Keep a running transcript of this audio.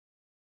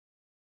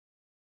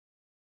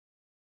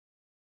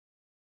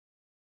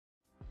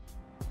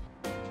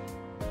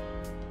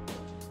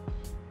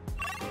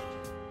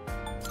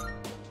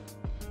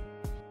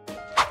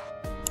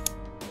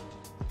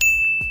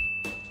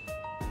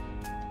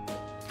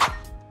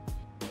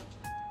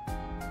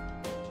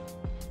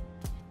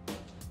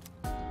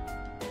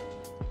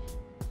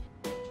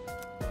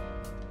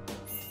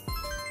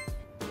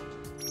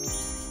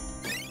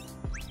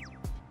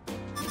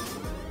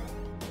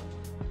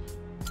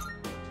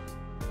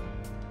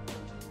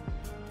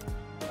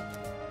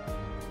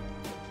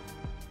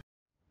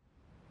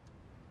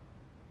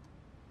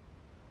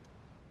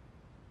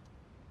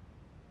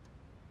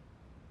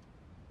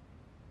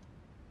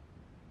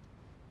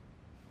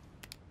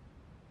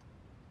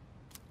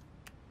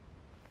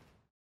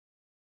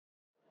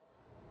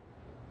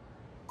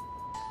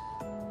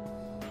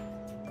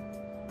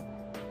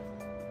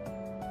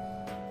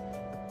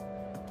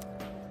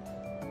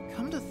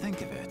Come to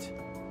think of it...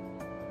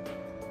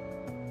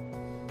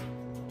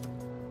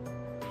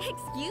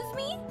 Excuse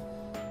me?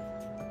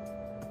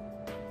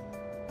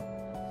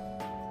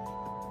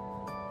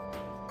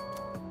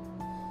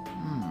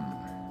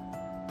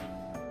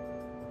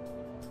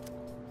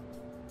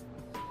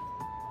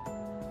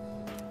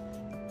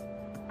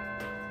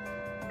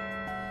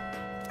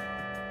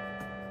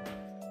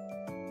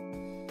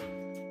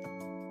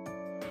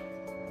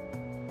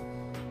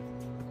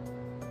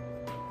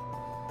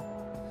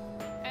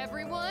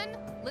 Everyone,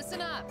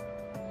 listen up.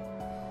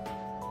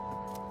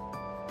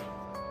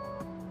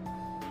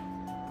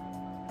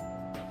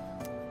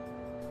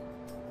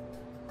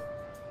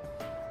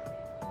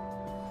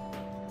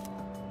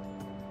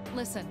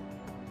 Listen.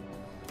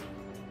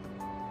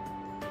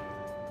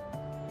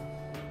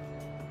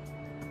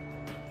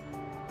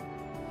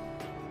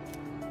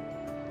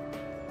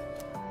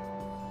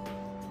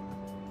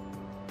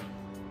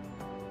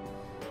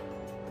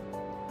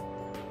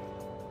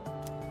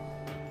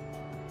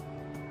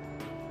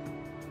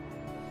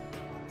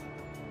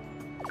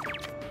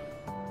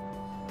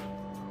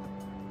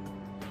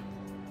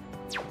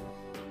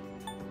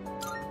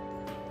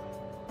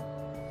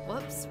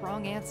 Whoops,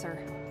 wrong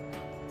answer.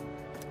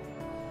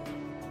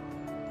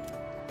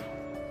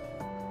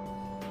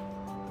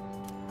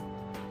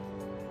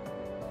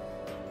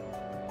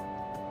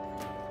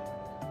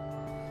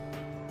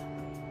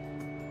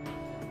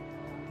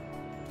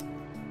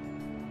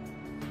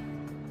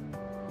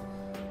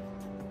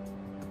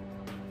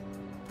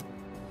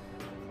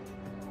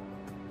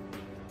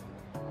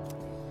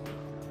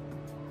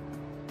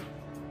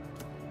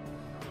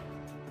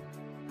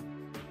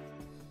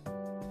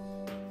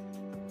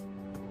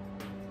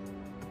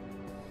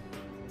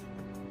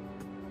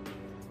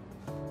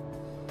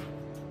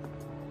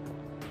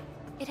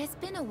 It has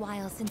been a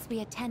while since we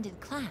attended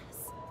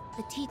class.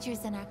 The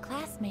teachers and our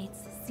classmates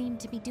seem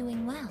to be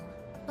doing well.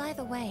 By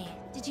the way,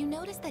 did you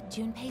notice that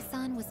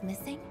Junpei-san was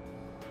missing?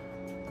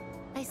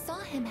 I saw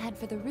him head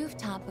for the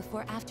rooftop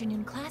before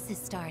afternoon classes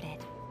started.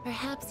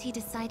 Perhaps he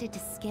decided to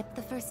skip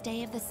the first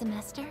day of the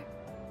semester?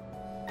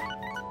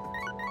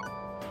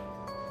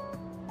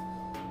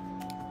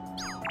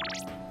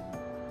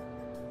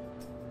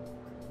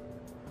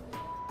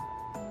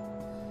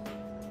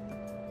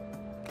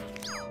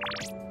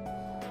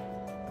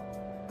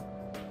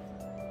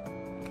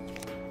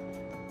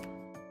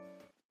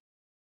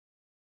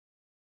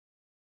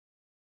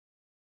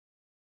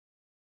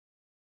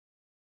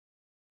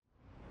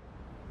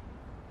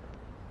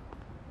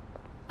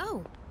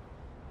 Oh.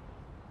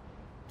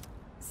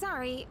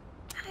 Sorry,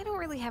 I don't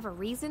really have a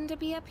reason to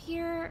be up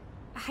here.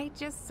 I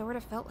just sort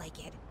of felt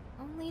like it.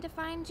 Only to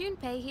find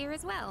Junpei here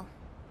as well.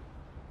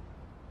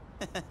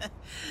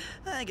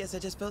 I guess I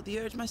just felt the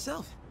urge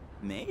myself.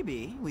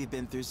 Maybe we've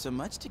been through so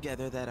much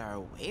together that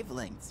our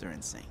wavelengths are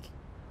in sync.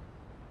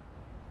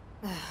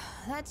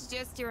 That's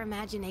just your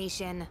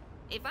imagination.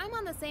 If I'm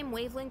on the same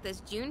wavelength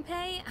as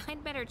Junpei,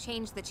 I'd better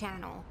change the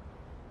channel.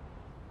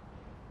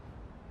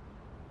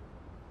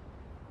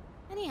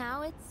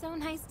 Anyhow, it's so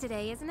nice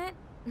today, isn't it?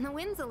 The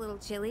wind's a little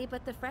chilly,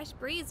 but the fresh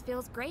breeze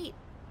feels great.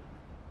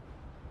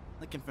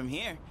 Looking from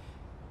here,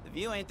 the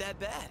view ain't that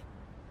bad.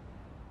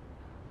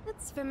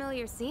 It's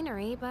familiar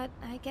scenery, but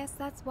I guess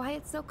that's why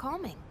it's so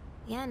calming.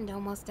 The end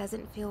almost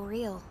doesn't feel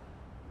real.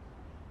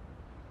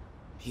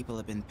 People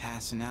have been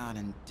passing out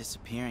and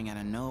disappearing out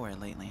of nowhere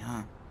lately,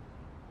 huh?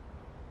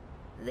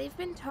 They've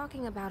been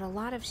talking about a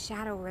lot of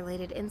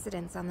shadow-related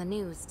incidents on the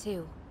news,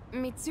 too.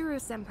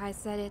 Mitsuru-senpai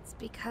said it's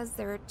because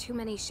there are too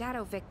many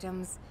shadow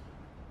victims.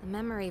 The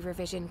memory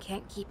revision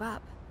can't keep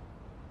up.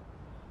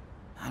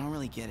 I don't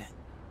really get it.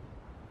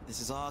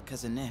 This is all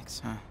 'cause of Nyx,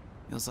 huh?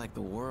 Feels like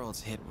the world's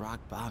hit rock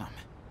bottom.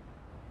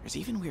 There's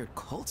even weird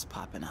cults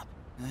popping up.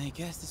 I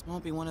guess this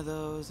won't be one of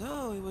those,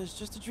 oh, it was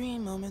just a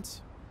dream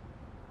moments.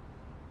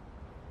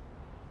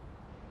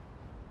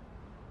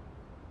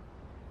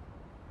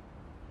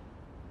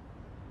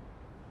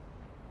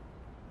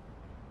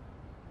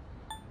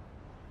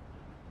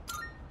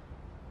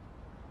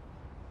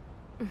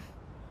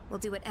 We'll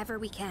do whatever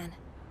we can.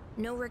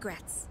 No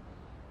regrets.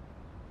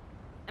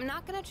 I'm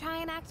not gonna try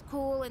and act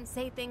cool and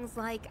say things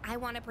like, I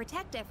want to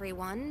protect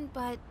everyone,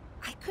 but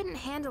I couldn't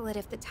handle it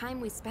if the time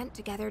we spent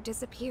together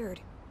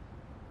disappeared.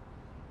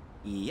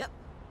 Yep.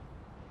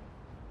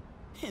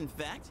 In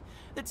fact,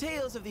 the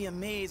tales of the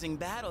amazing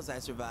battles I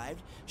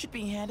survived should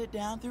be handed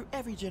down through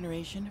every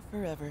generation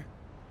forever.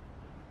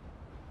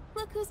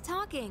 Look who's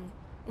talking.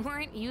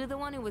 Weren't you the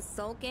one who was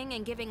sulking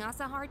and giving us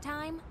a hard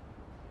time?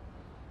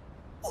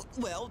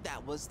 Well,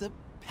 that was the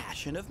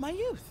passion of my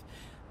youth.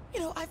 You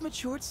know, I've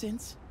matured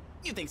since.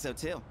 You think so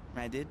too,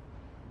 right, dude?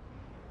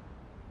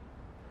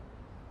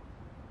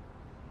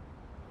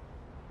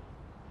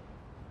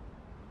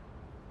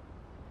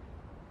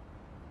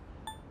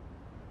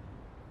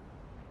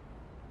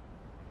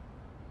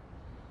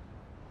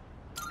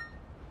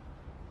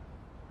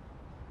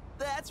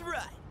 That's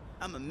right.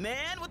 I'm a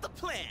man with a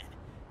plan.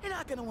 You're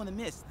not gonna want to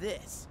miss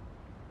this.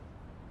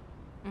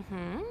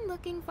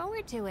 Looking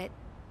forward to it.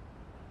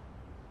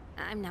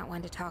 I'm not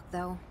one to talk,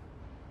 though.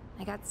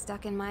 I got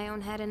stuck in my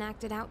own head and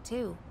acted out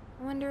too.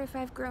 I wonder if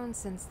I've grown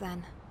since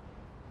then.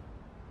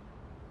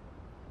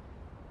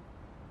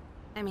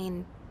 I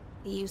mean,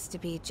 it used to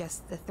be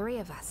just the three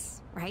of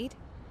us, right?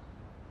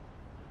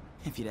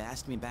 If you'd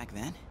asked me back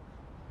then,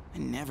 I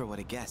never would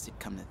have guessed it'd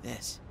come to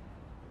this.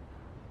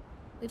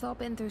 We've all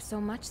been through so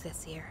much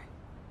this year.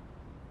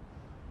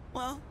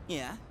 Well,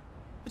 yeah,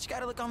 but you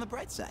gotta look on the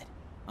bright side.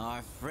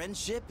 Our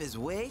friendship is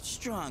way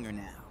stronger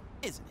now,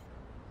 isn't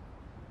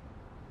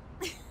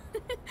it?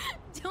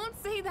 Don't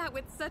say that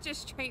with such a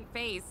straight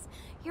face.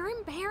 You're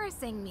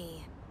embarrassing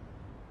me.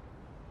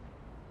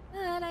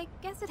 But I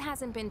guess it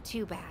hasn't been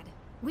too bad.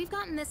 We've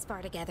gotten this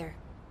far together,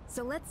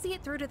 so let's see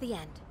it through to the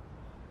end.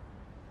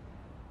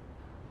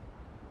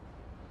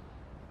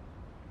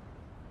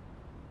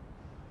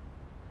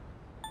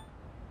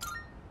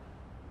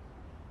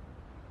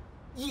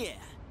 Yeah,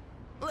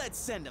 let's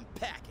send them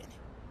packing.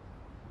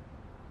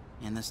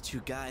 And those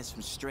two guys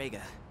from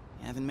Strega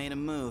haven't made a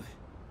move,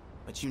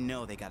 but you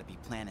know they gotta be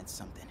planning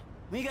something.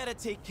 We gotta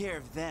take care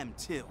of them,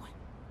 too.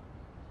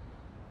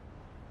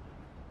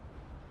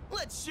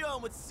 Let's show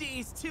them what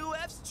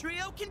S.E.E.S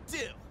trio can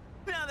do!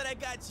 Now that I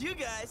got you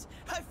guys,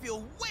 I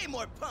feel way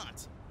more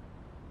pumped!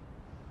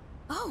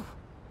 Oh!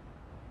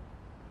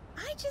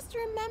 I just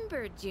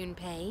remembered,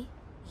 Junpei.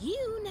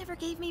 You never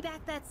gave me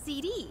back that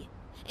CD.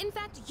 In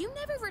fact, you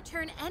never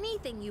return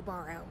anything you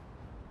borrow.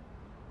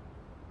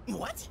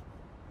 What?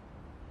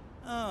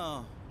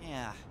 Oh,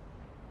 yeah.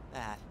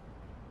 That.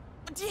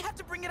 But do you have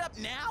to bring it up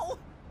now?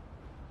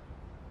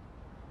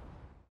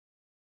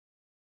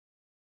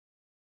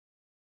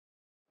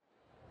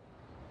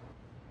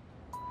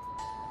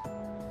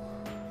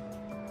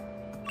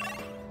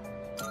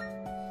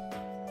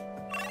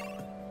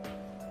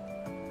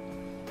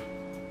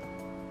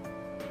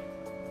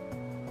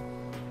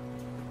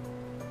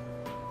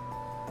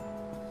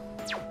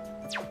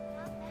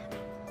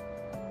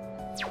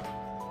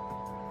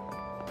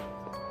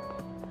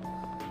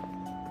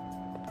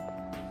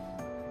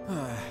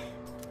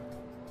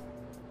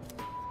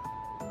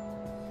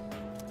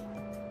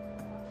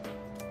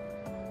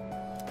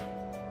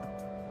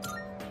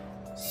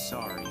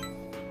 Sorry.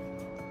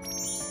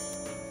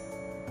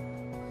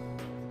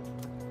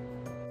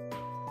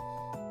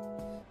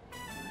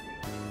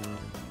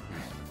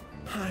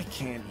 I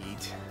can't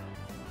eat.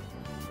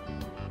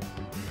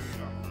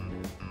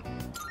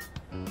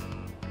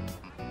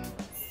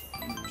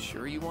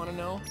 Sure you want to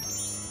know?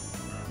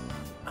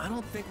 I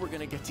don't think we're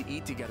gonna get to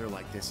eat together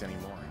like this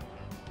anymore.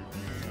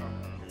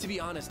 To be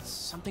honest,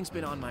 something's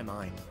been on my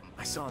mind.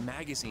 I saw a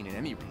magazine in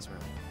Emiry's room.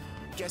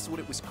 Guess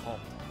what it was called?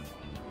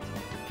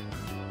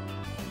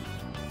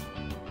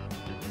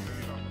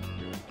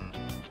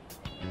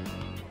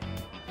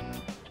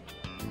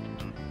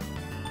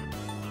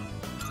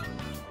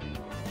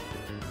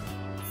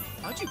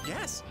 How'd you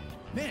guess?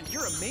 Man,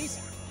 you're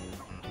amazing.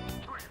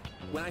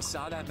 When I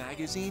saw that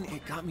magazine,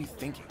 it got me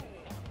thinking.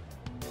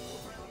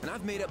 And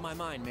I've made up my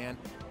mind, man.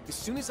 As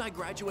soon as I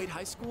graduate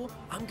high school,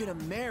 I'm gonna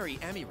marry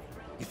Emiry.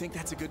 You think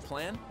that's a good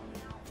plan?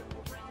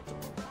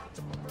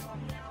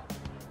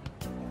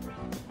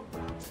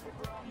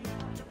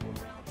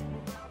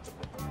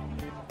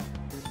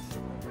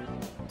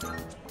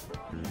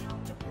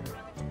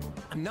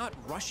 I'm not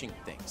rushing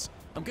things.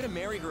 I'm gonna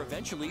marry her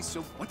eventually,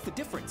 so what's the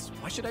difference?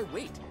 Why should I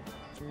wait?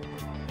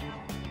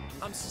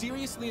 I'm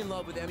seriously in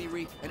love with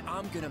Emiry, and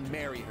I'm gonna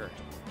marry her.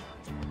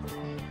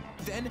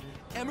 Then,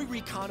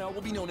 Emiry Kana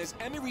will be known as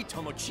Emiry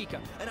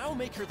Tomochika, and I will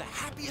make her the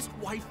happiest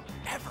wife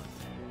ever.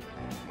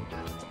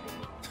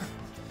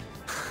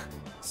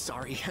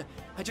 Sorry,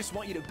 I just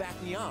want you to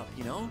back me up,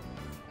 you know?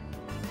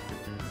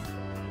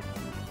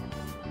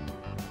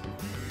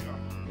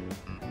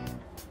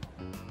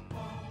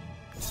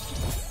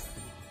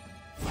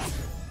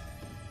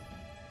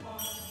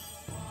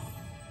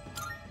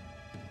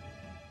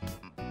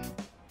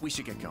 We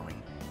should get going.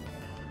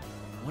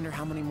 I wonder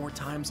how many more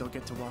times I'll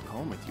get to walk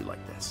home with you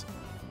like this.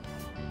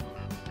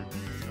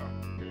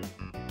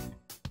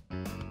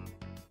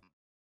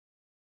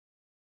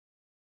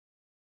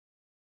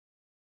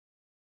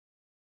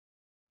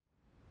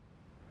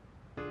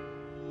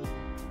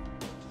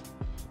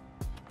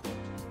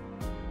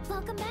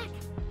 Welcome back.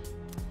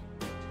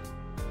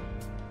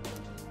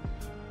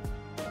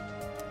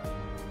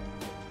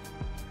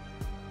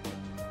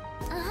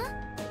 Uh-huh.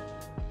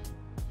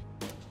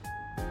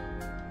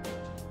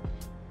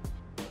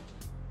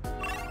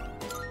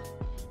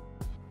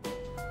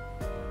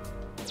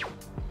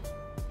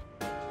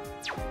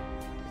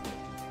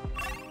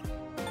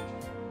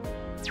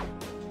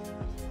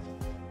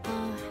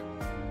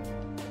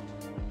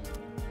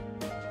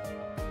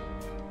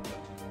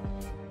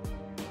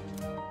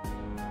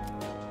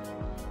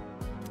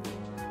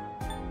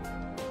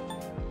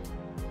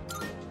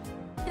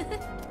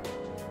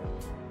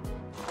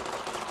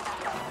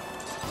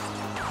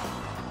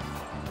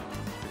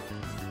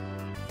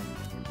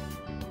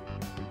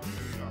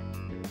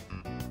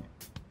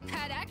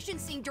 That action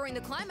scene during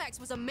the climax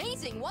was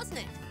amazing, wasn't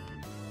it?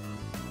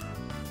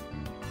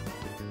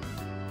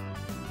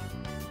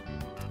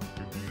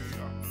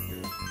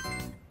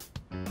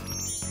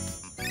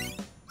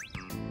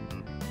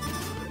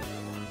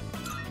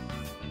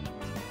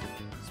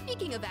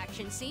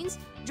 action scenes,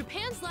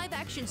 Japan's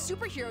live-action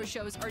superhero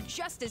shows are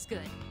just as good.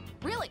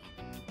 Really.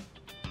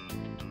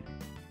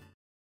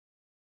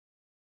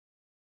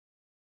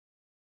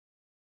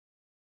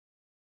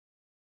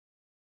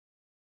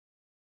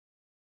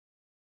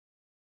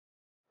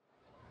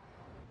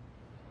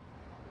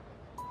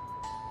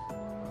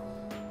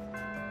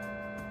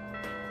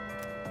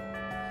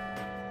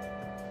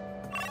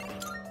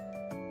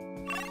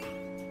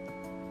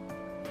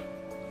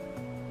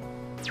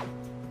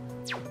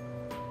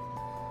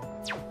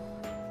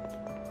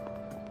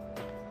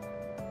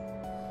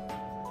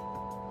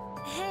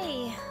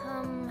 Hey,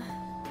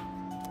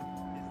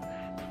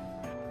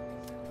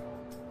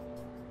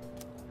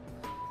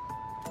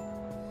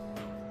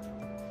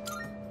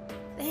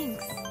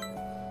 thanks.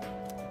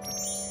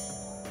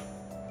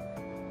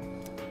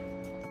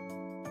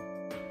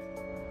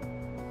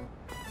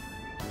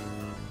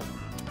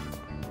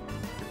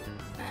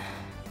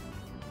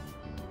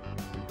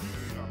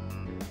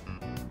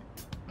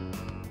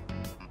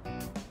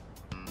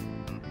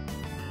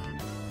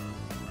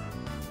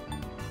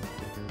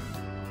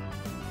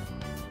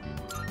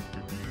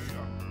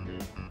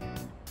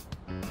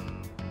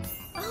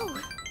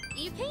 Oh,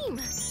 you came.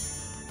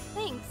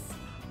 Thanks.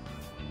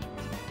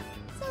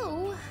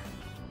 So,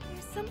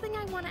 there's something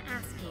I want to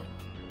ask you.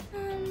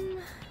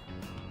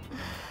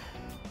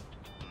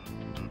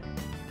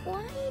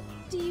 Why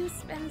do you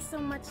spend so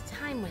much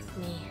time with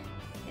me?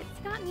 It's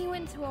gotten you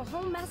into a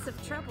whole mess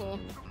of trouble.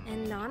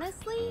 And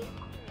honestly,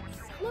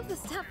 some of the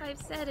stuff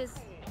I've said is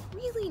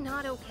really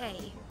not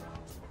okay.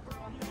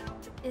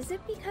 Is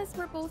it because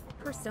we're both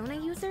Persona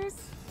users?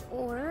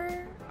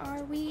 Or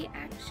are we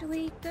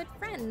actually good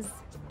friends?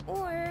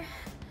 Or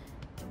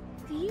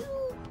do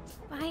you,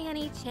 by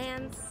any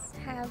chance,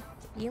 have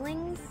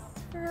feelings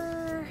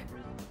for...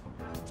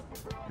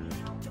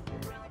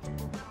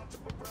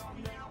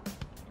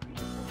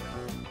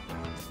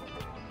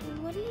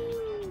 What do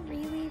you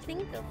really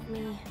think of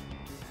me?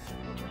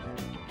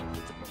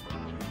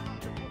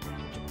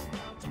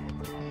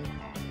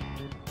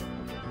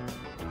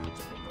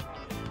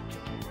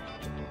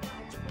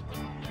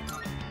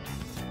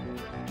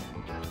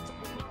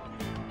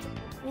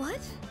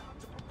 What?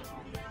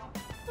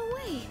 No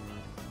way.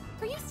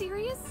 Are you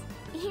serious?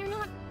 You're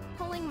not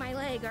pulling my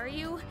leg, are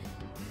you?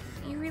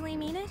 You really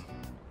mean it?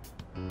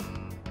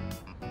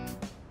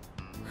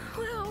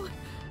 Wow.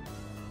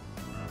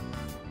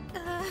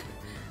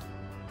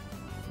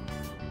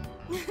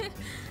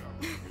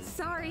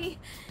 Sorry.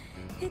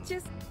 It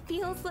just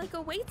feels like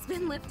a weight's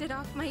been lifted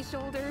off my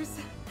shoulders.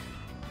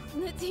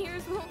 The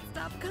tears won't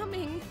stop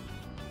coming.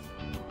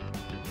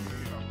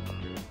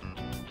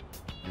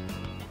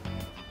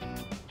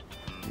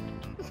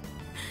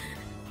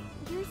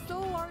 You're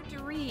so hard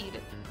to read.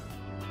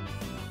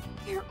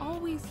 You're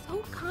always so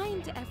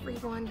kind to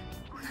everyone.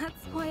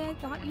 That's why I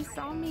thought you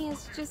saw me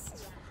as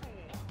just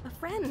a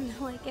friend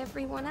like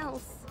everyone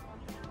else.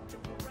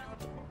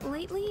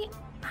 Lately,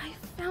 I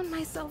found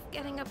myself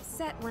getting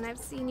upset when I've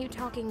seen you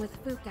talking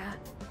with Fuka.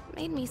 It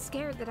made me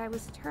scared that I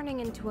was turning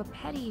into a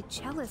petty,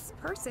 jealous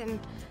person.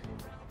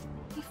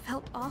 I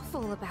felt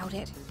awful about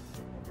it.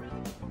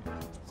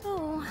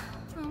 So,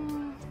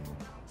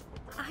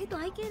 I'd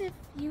like it if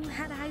you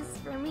had eyes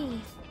for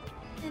me.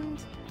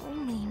 And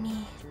only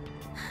me.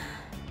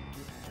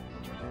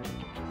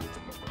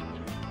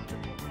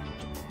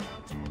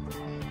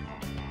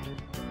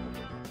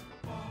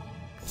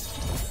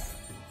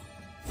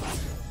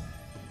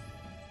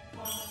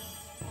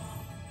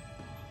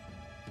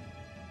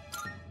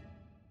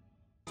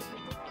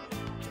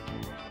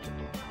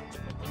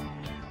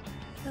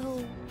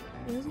 So,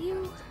 will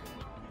you?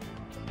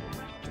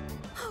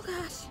 Oh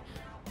gosh,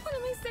 what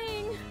am I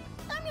saying?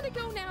 I'm gonna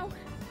go now.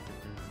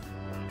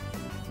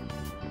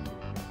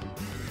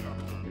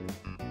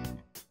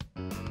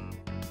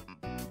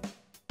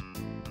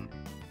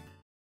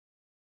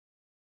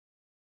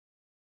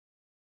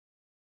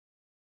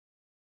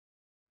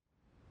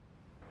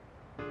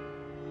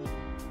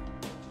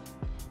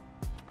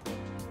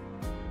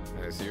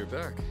 I see you're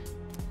back.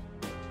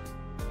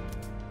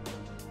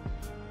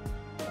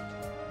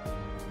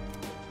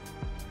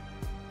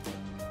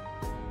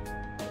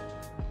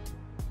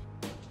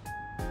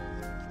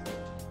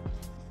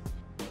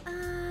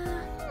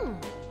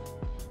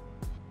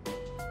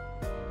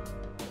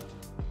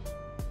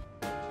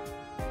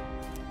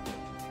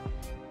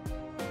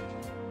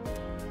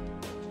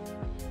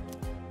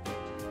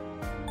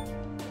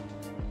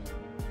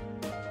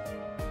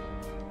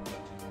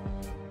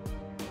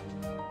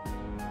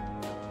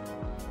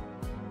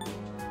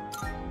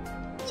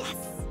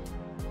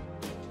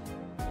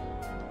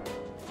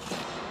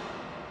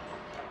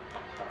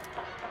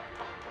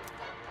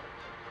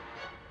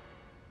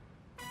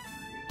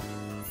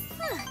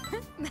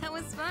 That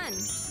was fun.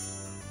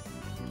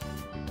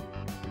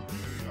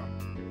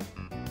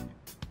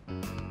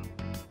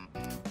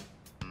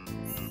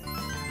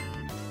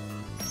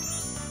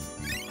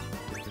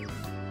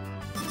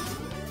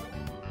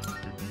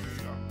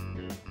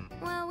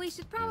 Well, we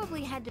should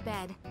probably head to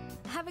bed.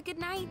 Have a good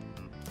night.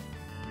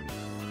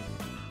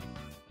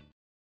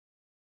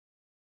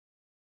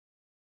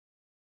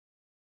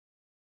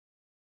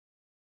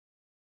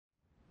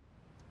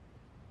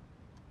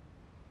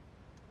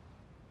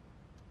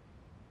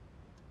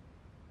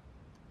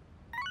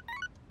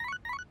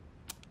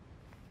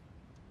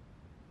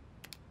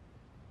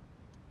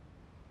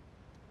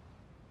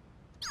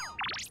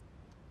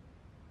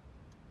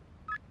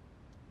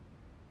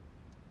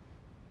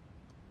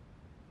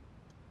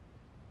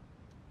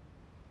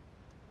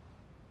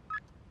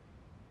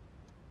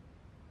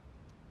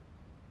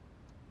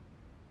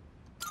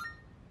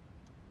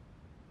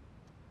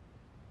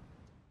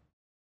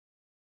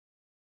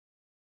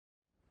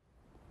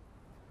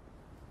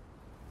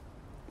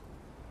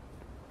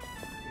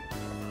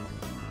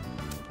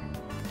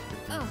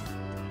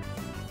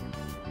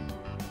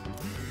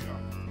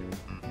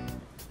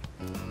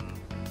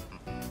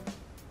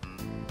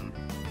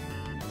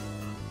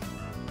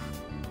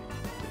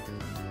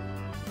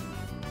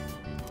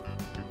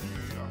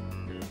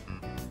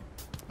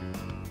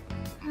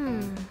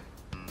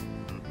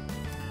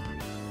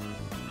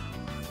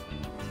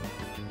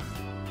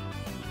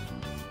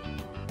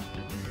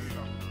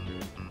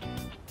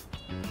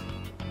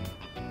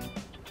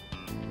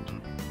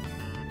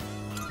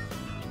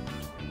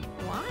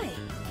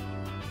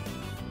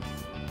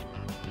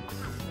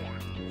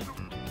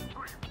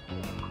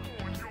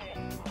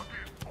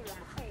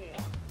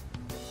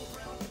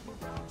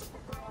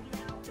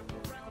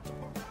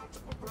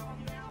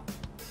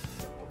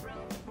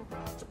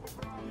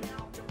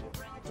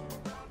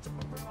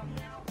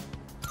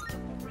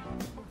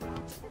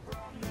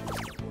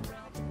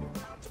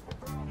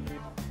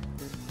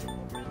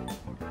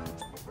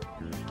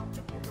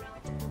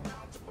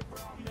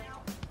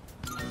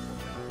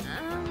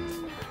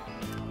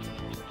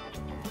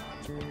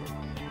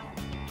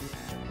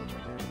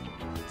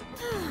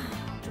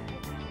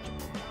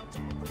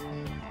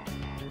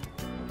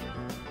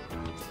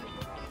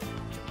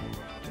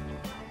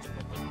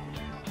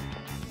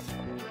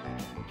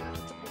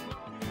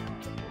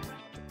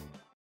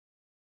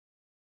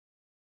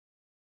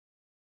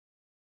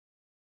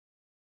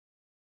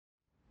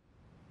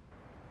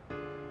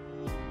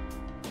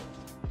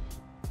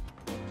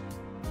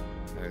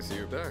 I see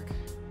you're back.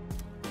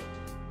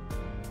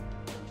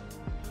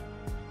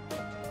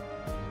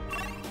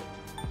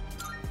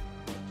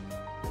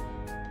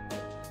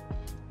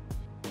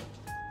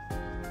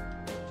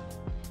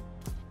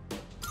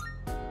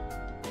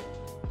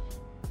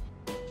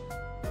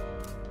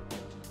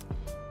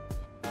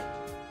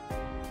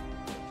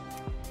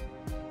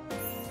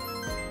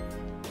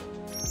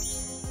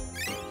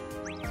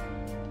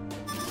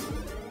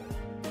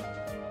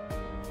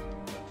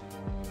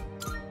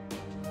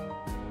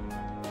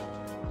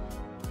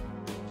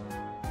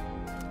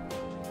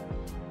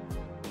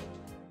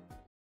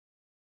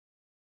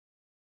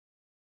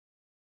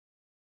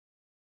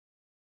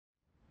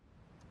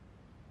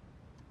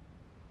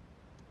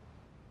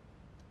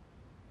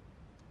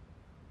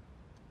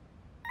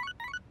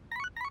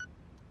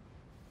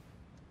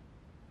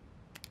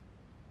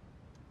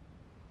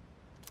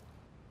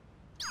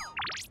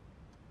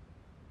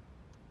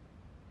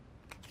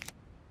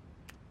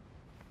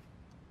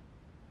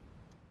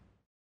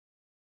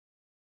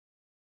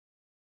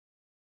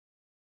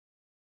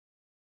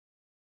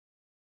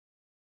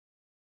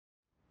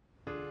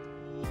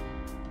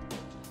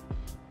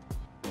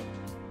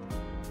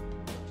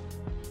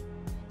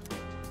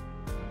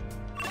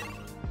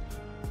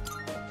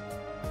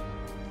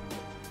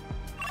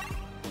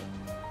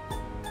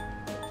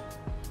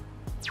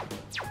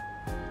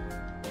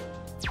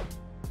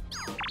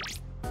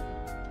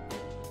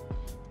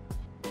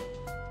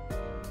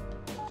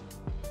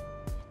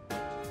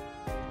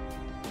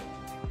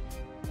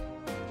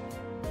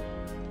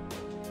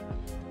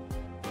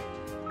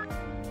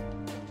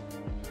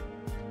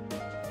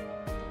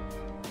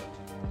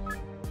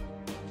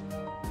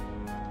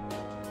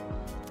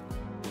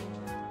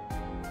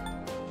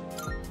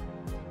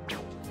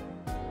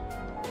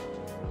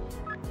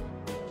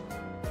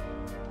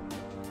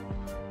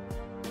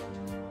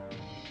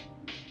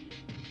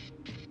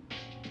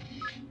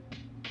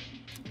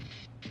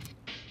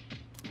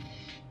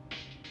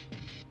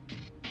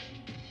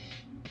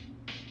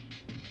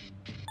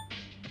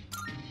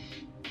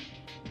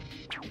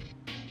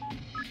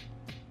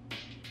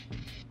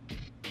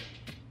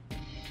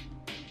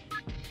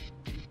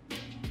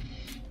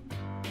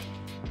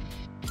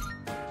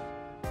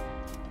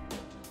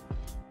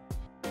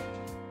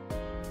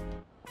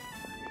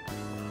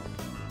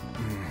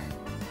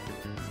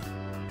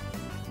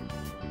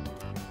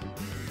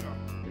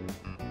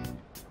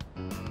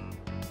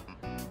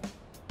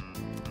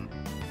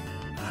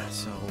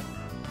 So...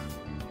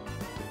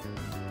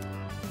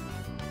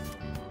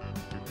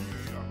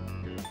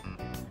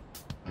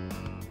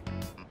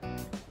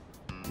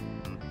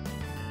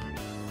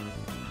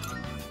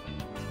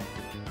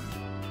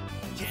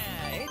 Yeah,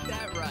 ain't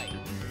that right?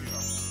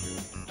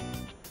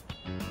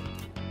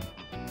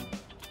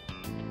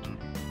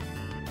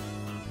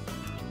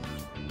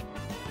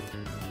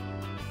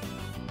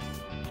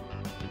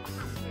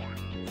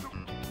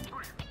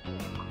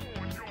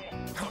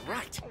 All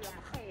right!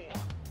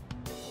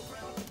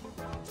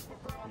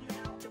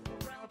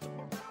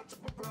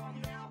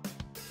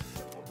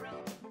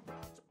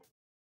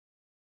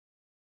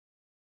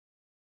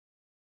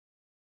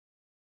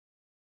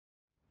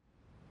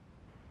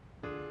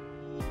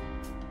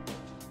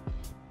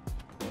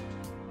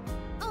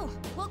 Oh,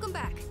 welcome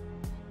back.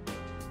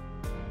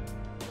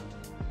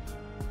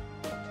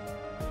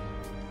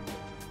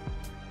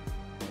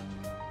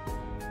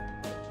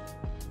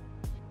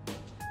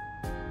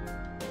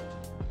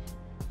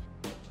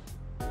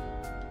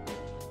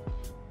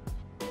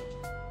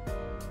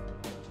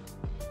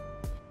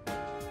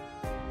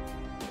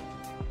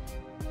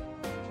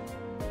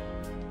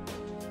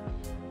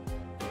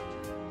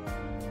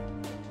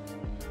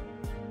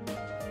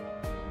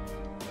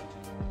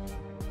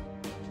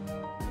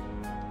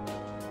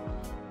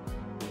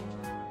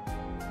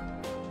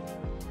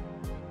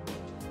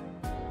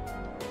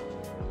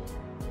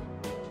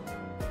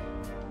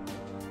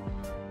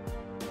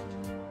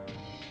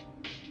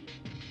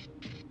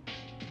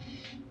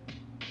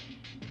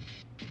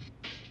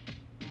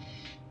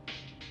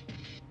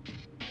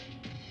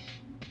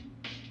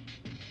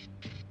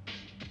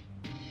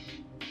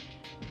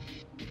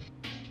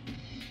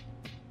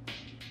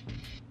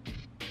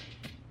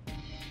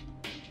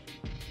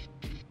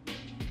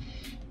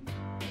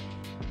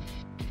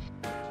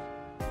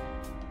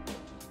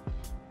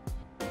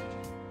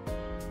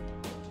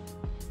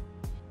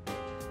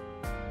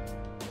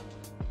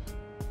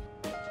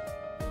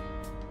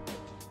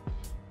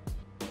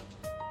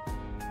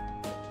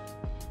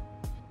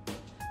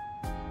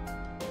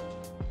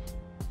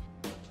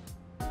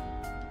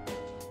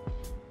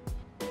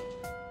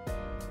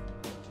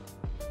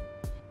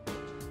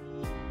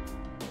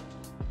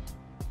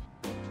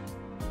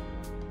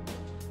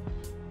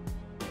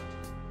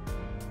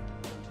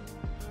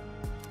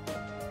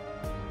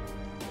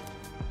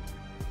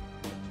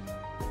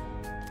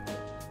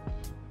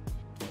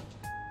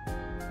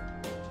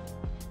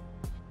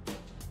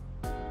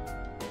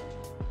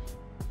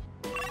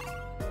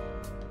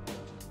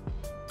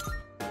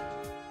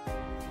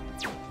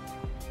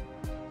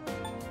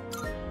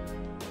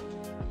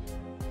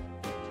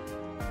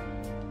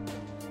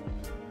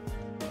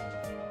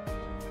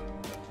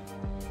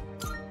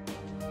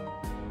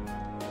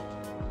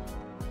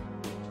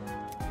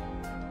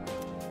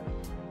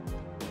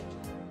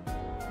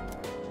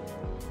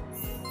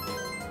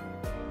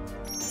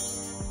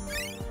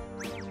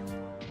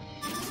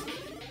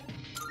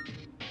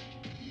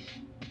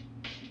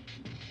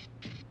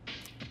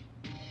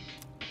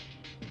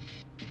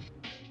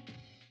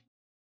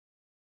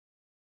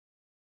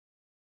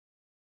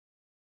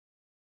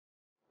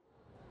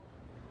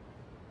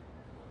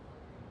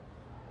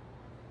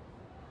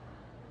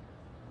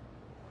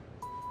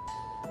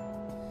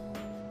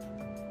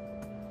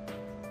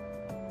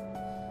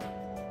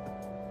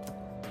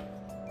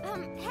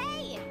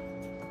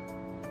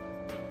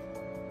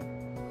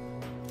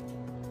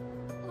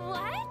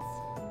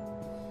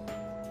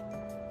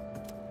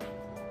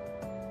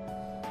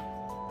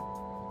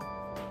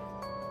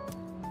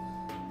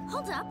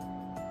 Hold up.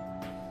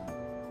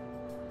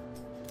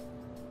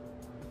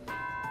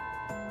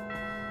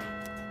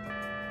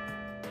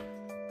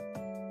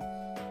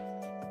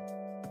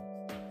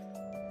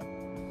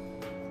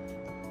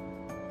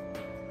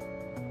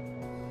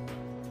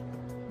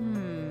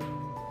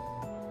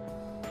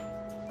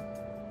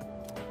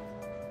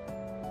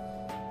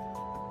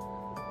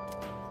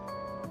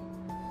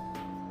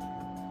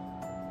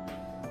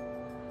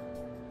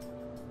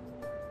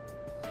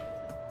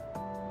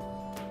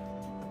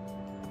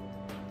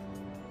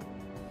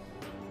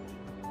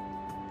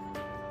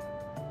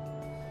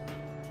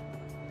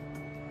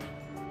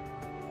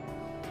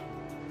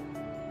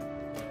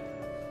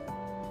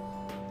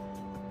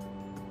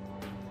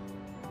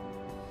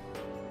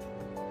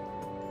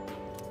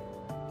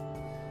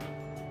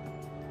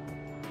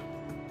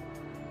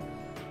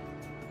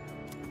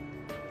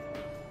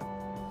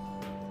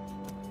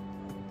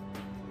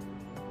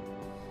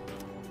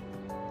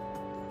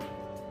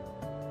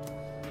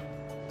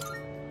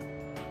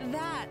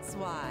 That's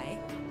why.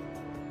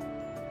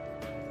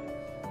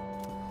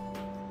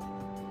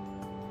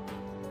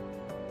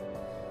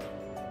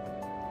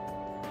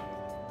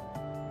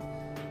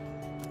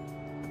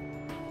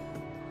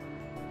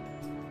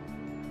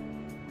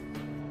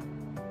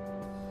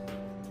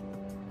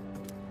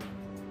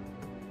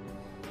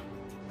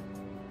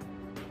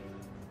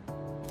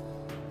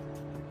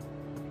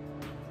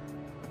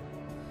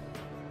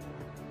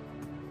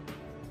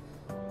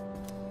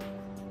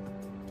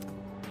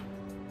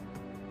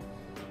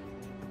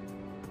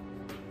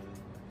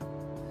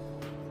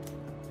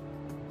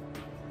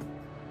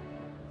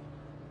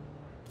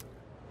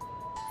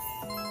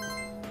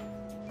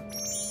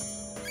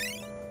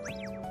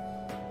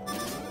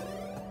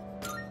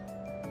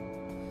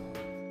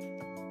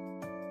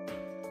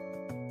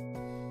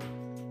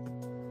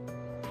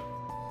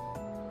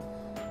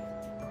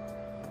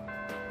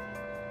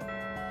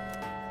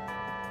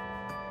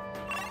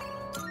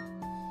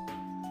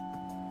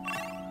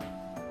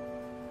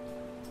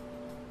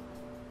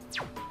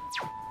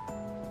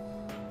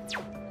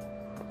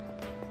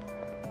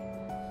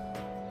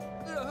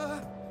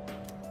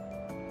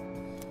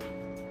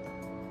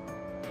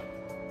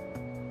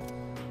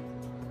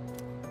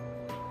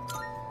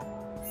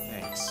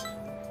 Thanks.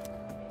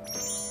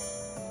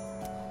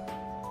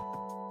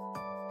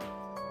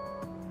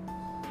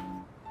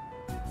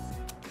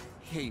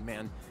 Hey,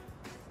 man.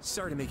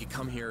 Sorry to make you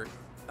come here.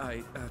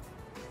 Damn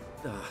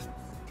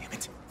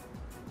it.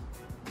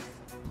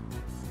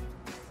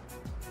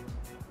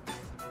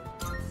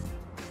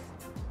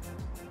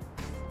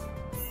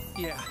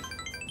 Yeah.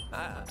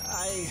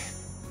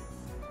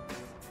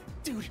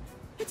 Dude,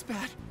 it's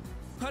bad.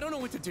 I don't know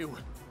what to do.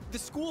 The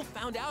school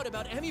found out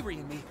about Emiry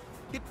and me.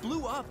 It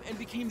blew up and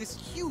became this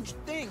huge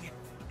thing.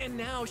 And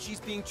now she's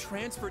being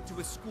transferred to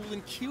a school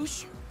in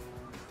Kyushu.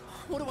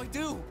 What do I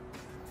do?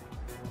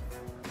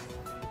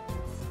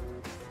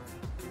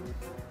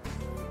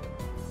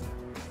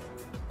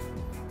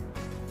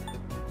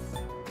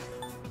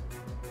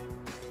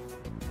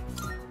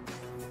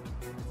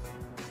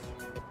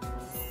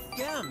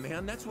 Yeah,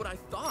 man, that's what I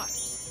thought.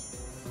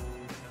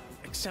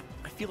 Except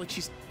I feel like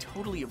she's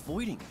totally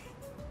avoiding me.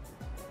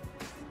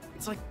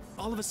 It's like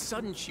all of a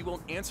sudden she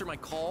won't answer my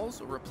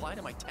calls or reply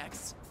to my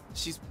texts.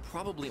 She's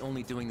probably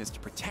only doing this to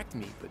protect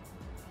me, but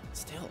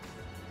still.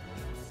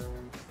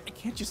 I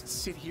can't just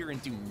sit here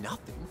and do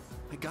nothing.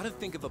 I gotta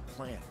think of a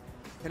plan,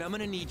 and I'm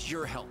gonna need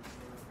your help.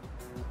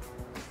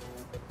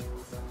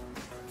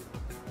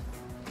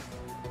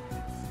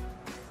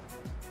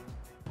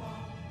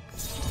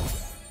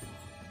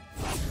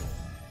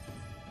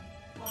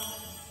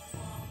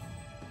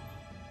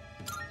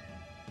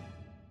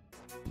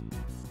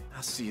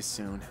 I'll see you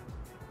soon.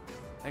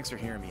 Thanks for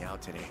hearing me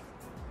out today.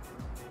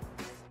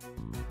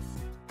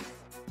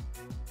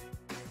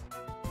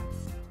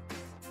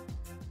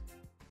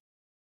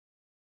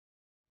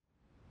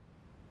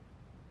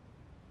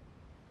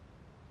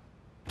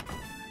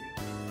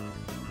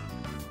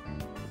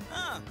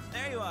 Oh,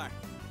 there you are.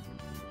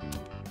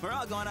 We're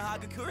all going to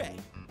Hagakure.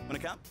 Wanna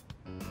come?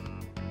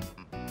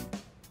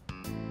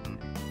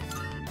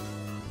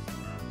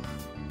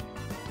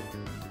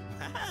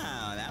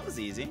 Wow, that was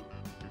easy.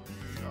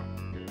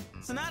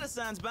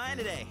 Sonata-san's buying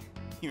today.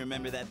 You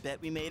remember that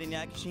bet we made in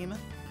Yakushima?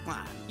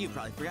 Ah, you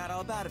probably forgot all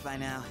about it by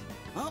now.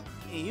 Well,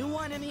 you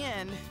won in the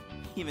end,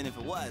 even if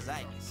it was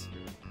ice.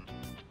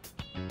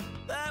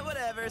 But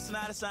whatever,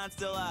 Sonata-san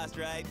still lost,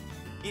 right?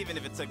 Even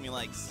if it took me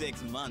like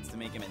 6 months to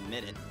make him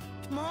admit it.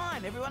 Come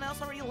on, everyone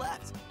else already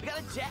left. We got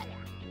a jet.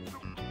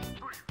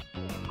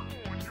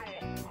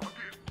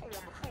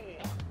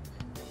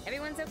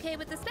 Everyone's okay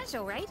with the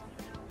special, right?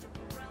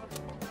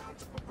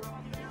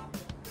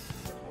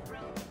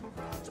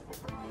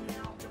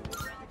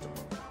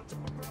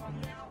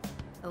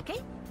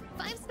 Okay,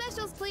 5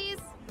 specials, please.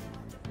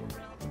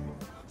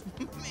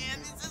 Man,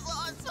 this is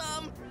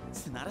awesome!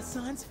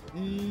 Sonata-san's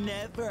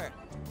never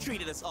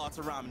treated us all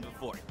to ramen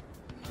before.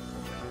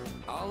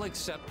 I'll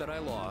accept that I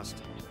lost.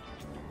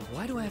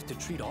 Why do I have to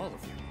treat all of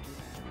you?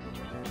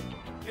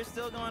 You're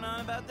still going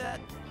on about that?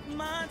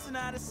 Come on,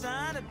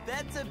 Sonata-san, a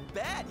bet's a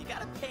bet. You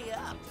gotta pay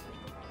up.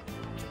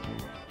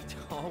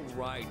 All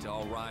right,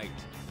 all right.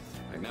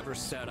 I never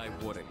said I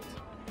wouldn't.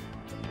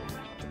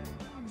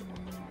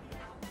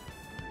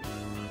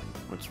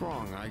 What's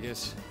wrong, I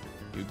guess?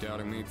 You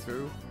doubting me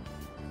too?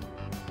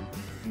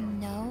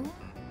 No,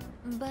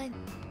 but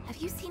have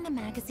you seen the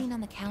magazine on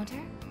the counter?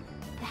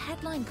 The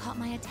headline caught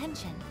my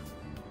attention.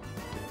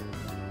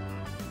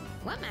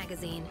 What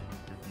magazine?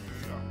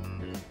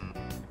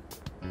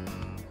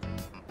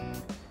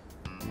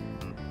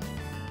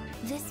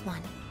 This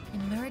one,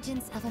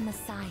 Emergence of a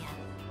Messiah.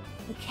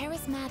 The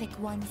charismatic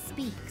one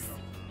speaks.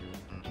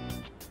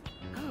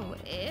 Oh,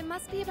 it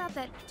must be about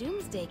that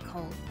doomsday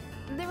cult.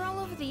 They're all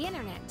over the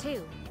internet,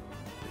 too.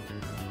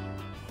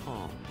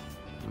 Huh.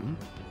 Hmm?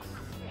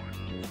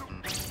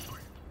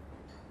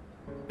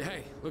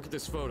 Hey, look at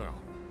this photo.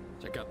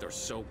 Check out their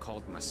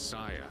so-called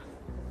messiah.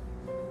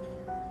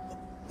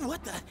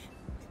 What the?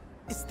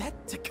 Is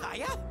that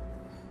Takaya?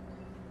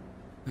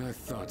 I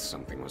thought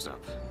something was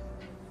up.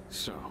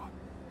 So,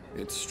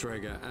 it's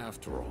Strega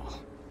after all.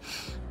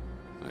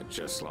 I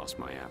just lost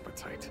my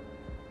appetite.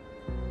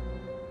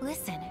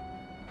 Listen.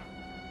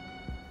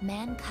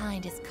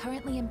 Mankind is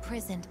currently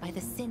imprisoned by the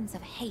sins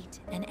of hate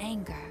and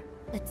anger.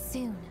 But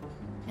soon,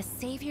 a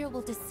savior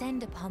will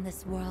descend upon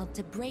this world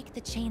to break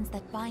the chains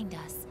that bind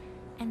us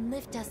and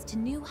lift us to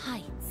new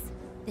heights.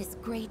 This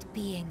great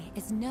being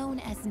is known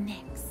as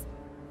Nyx.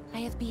 I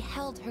have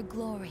beheld her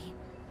glory,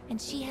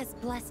 and she has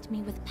blessed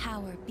me with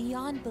power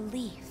beyond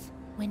belief.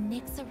 When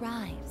Nyx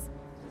arrives,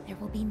 there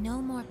will be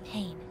no more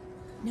pain,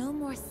 no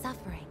more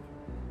suffering.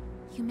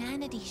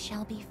 Humanity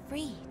shall be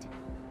freed.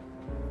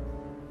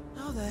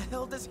 How the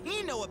hell does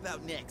he know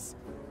about Nyx?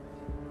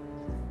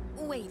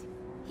 Wait,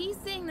 he's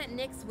saying that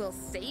Nyx will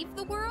save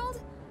the world?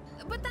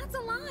 But that's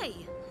a lie!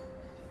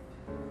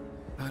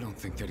 I don't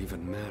think that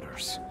even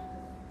matters.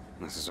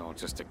 This is all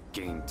just a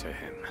game to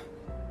him.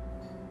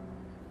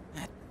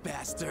 That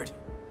bastard.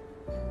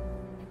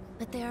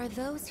 But there are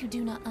those who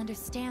do not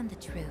understand the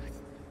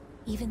truth,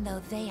 even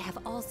though they have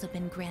also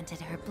been granted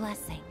her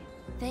blessing.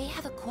 They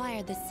have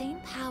acquired the same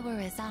power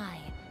as I,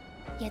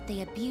 yet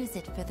they abuse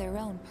it for their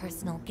own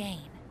personal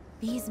gain.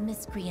 These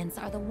miscreants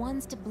are the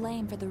ones to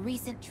blame for the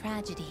recent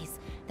tragedies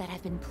that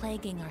have been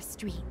plaguing our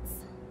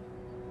streets.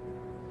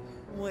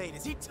 Wait,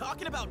 is he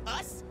talking about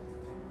us?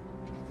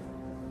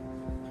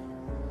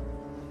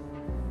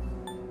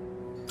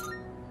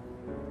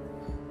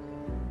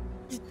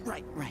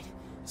 Right.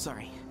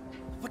 Sorry.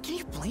 But can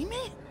you blame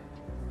me?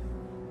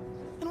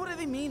 And what do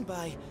they mean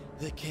by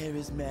the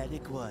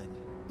charismatic one?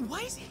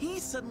 Why is he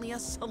suddenly a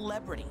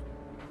celebrity?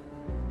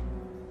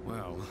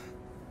 Well,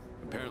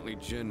 apparently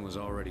Jin was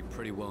already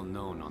pretty well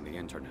known on the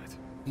internet.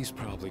 He's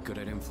probably good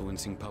at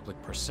influencing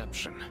public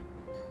perception.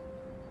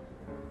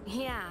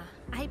 Yeah,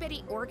 I bet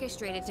he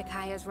orchestrated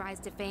Takaya's rise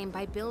to fame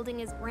by building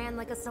his brand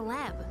like a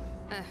celeb.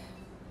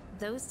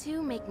 Those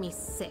two make me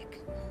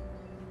sick.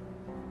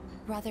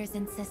 Brothers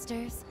and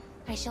sisters,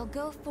 I shall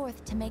go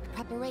forth to make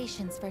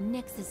preparations for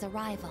Nyx's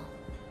arrival.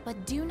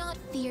 But do not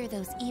fear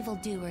those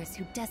evildoers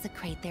who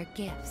desecrate their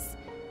gifts.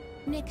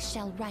 Nyx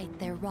shall right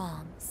their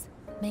wrongs.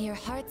 May your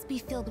hearts be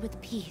filled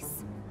with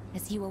peace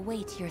as you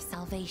await your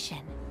salvation.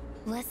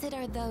 Blessed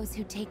are those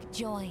who take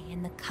joy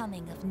in the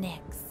coming of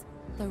Nyx.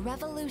 The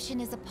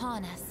revolution is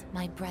upon us,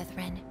 my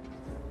brethren.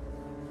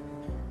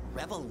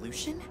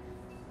 Revolution?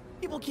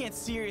 People can't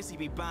seriously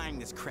be buying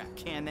this crap,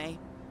 can they?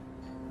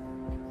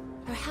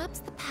 Perhaps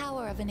the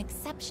power of an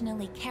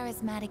exceptionally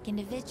charismatic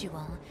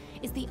individual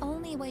is the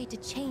only way to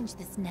change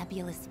this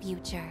nebulous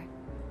future.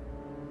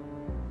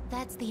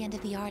 That's the end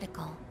of the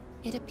article.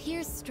 It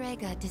appears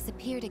Strega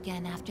disappeared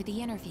again after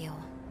the interview.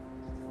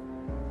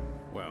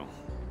 Well,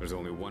 there's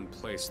only one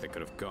place they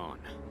could have gone.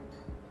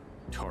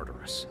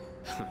 Tartarus.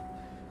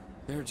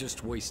 They're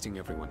just wasting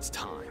everyone's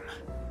time.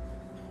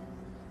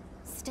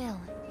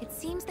 Still, it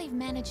seems they've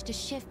managed to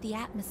shift the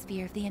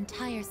atmosphere of the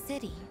entire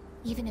city.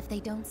 Even if they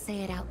don't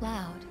say it out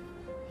loud,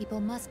 people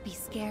must be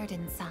scared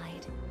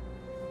inside.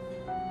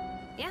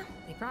 Yeah,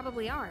 they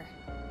probably are.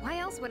 Why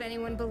else would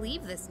anyone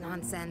believe this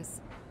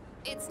nonsense?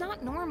 It's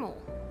not normal.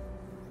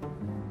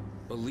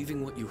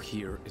 Believing what you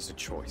hear is a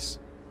choice.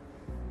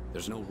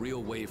 There's no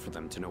real way for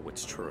them to know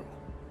what's true.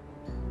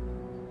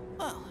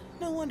 Well,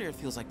 no wonder it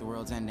feels like the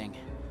world's ending.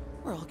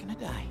 We're all gonna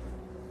die.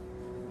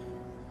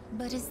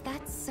 But is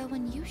that so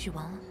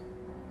unusual?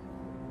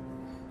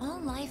 All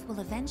life will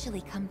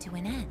eventually come to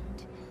an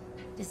end.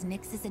 Does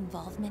Nyx's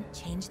involvement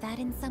change that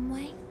in some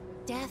way?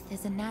 Death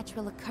is a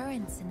natural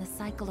occurrence in the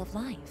cycle of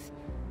life.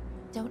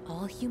 Don't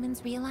all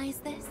humans realize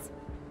this?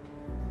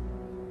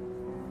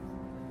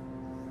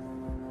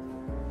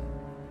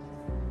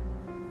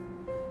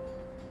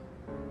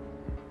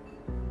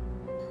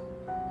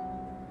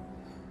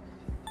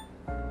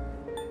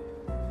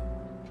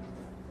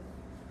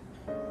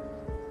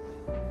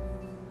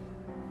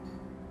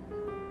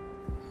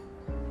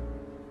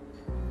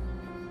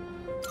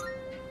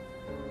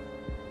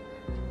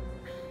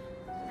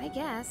 I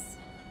guess.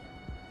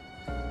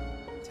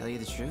 Tell you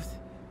the truth,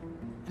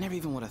 I never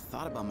even would have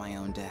thought about my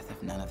own death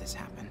if none of this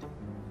happened.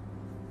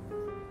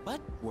 But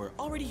we're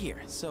already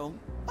here, so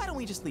why don't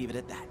we just leave it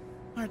at that?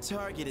 Our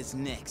target is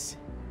Nyx.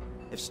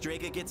 If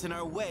Strega gets in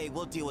our way,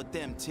 we'll deal with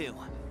them too.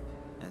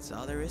 That's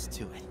all there is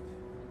to it.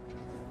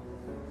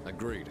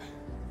 Agreed.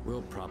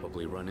 We'll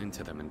probably run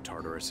into them in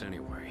Tartarus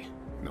anyway.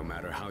 No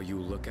matter how you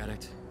look at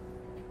it,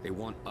 they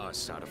want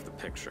us out of the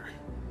picture.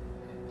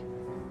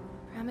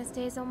 Promise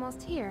Day's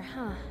almost here,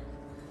 huh?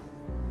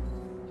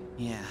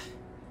 Yeah.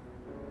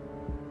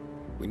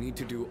 We need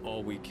to do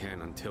all we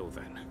can until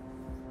then.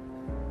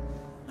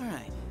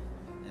 Alright.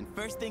 And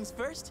first things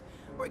first,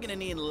 we're gonna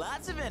need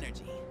lots of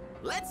energy.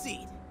 Let's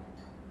eat!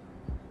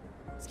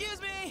 Excuse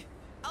me!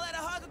 I'll add a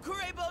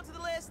Hagakure to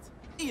the list!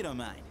 You don't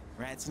mind,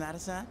 right,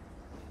 Sonata-san?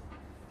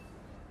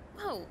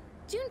 Whoa,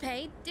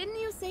 Junpei, didn't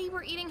you say you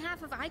were eating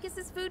half of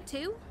Aigis' food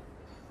too?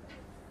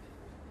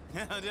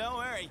 No, don't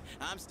worry.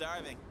 I'm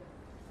starving.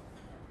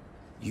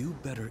 You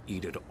better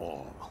eat it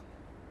all.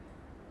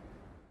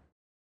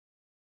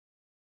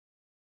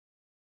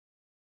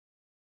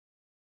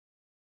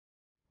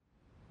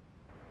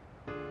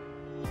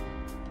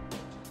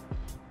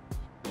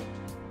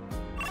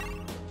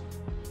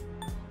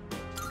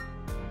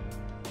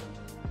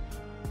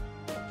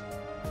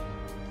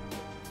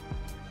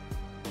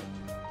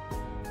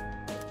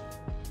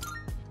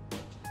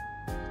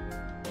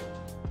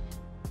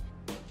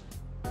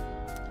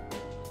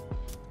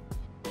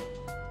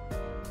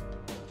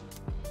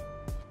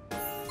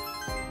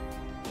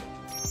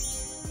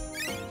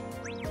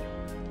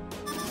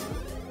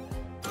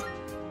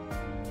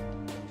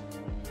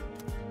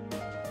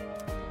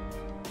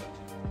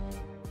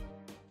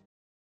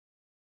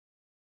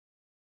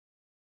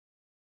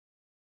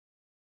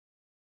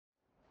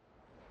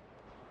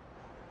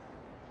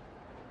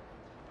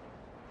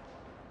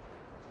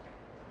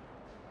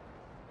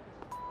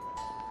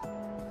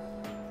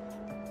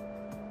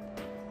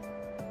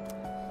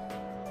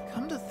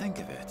 Come to think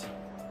of it,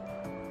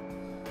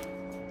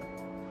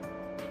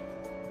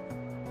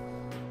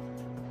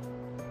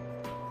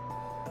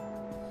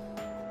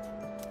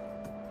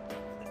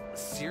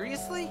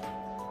 seriously?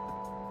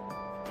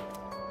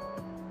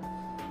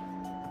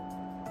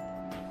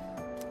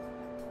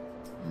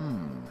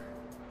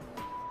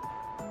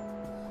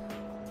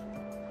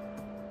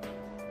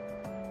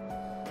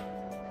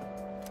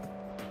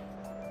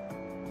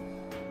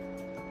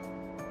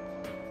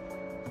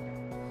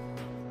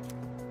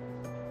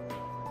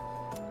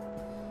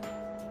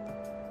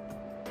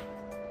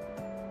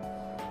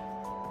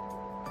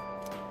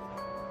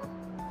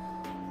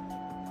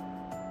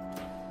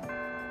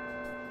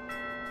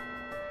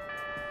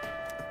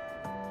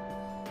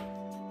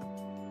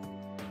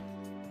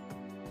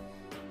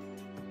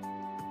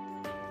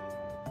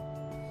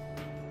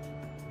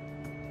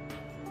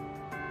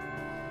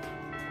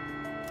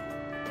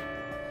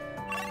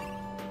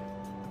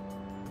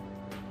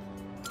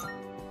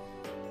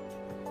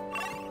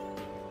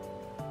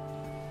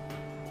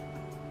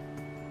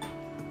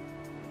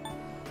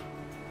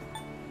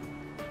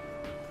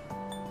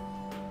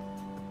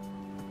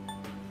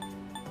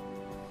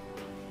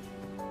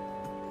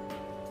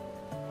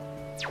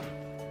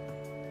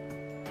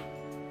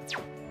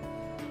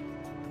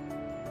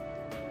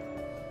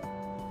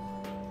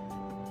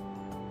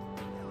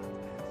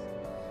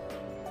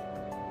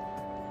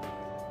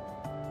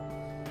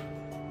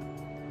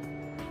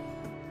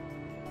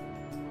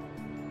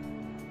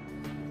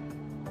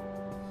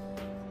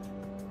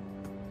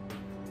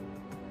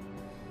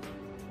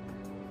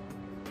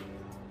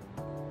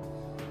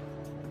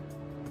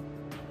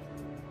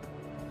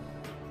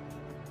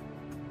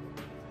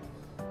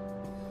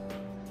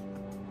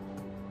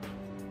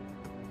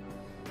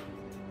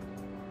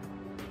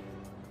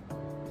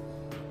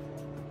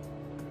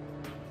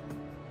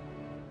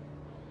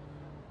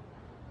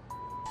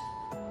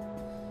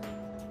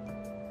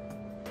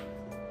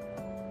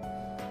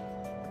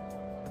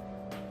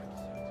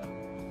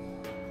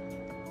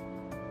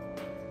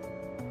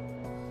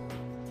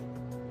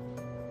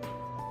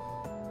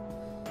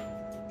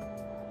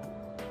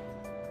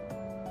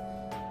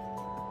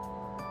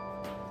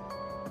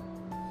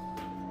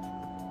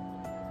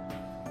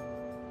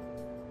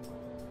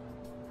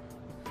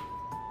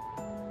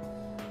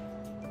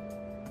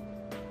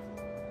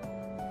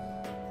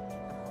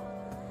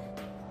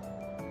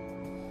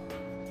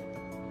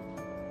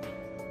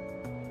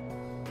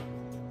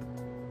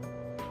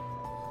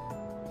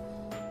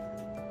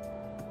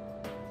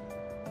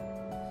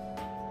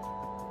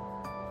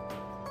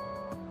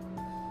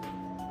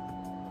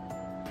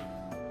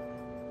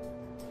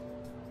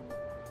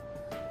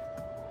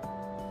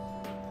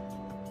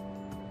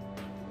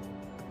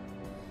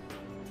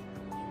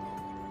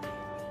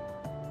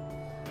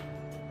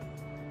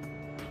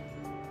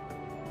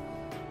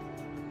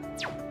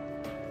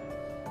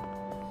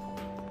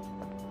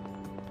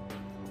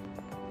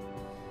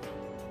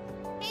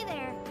 Hey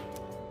there.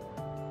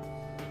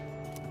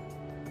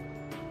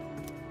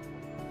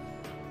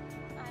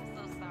 I'm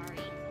so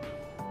sorry.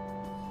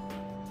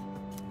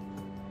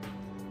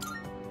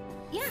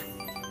 Yeah.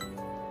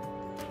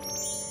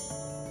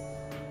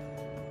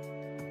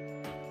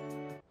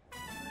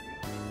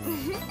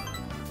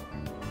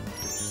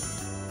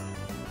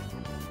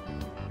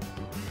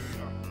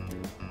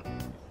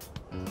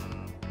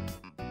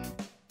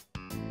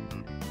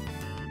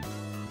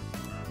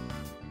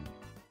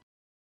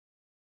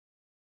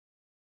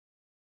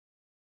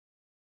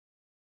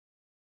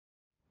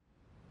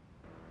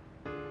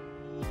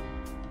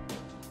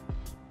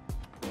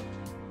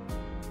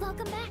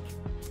 Welcome back.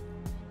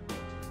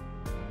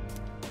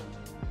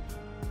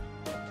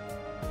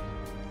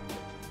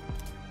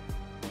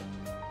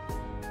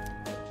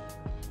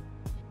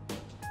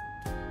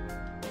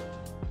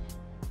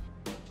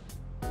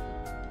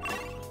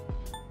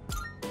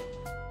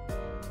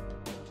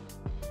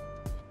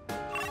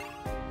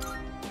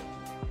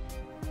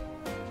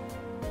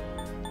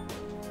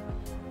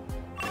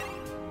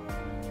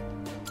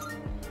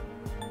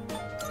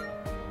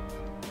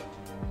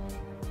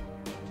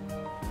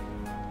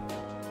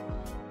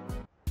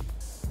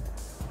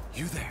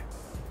 You there?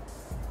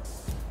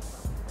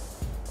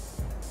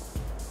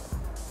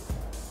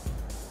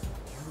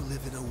 You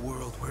live in a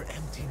world where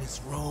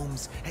emptiness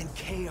roams and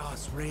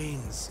chaos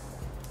reigns.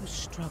 You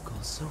struggle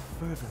so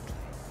fervently,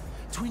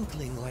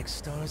 twinkling like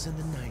stars in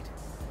the night.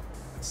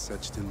 But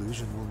such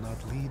delusion will not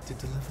lead to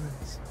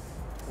deliverance.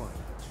 Why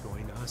not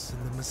join us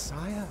in the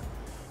Messiah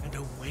and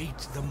await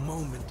the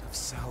moment of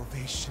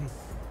salvation?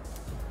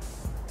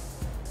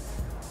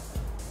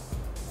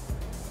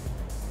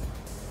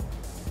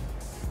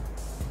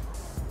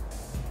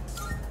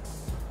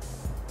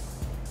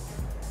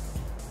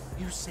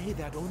 You say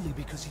that only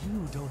because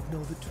you don't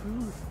know the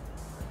truth.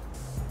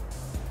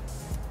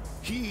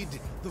 Heed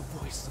the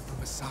voice of the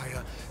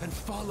Messiah and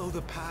follow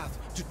the path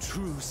to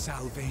true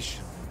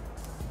salvation.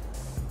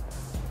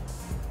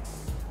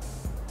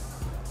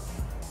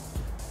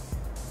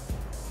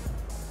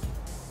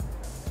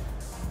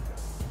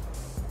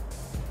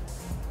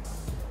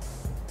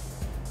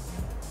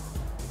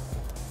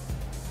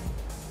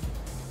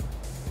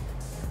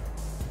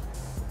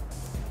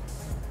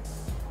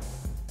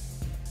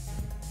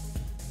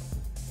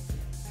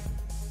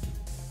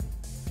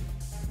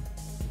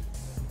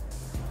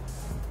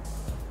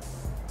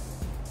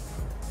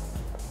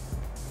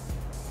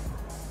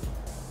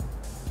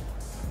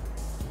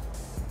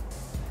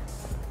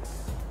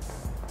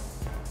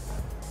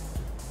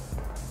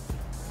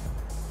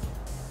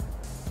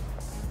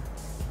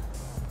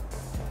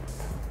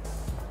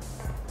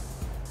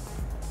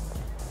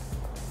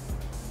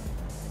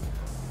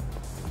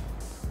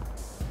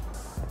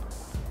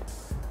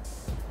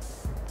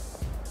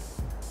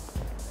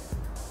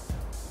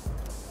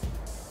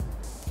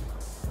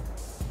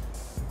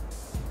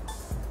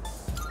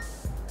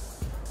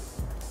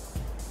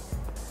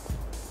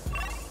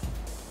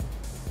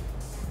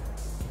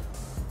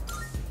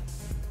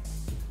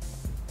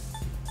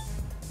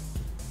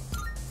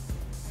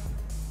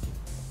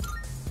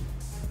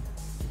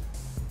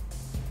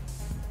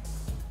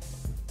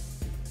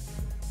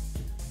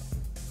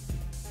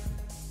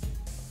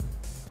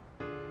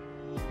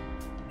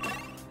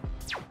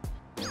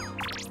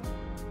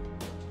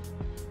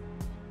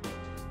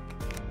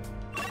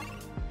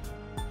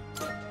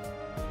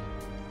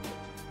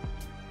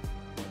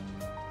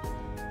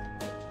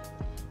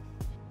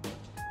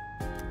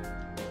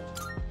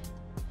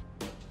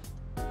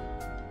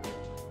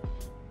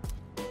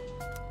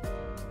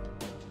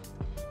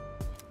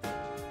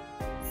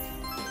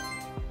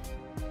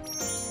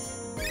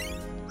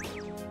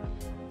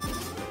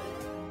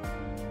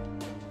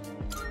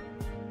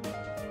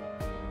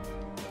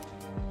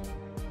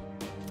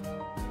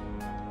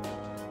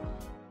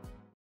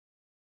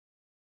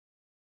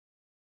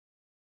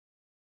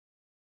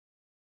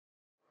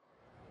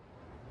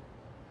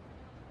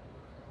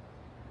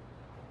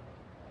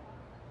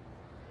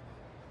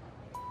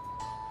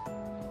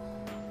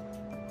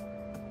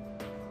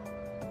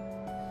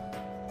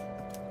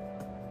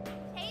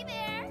 Hey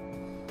there!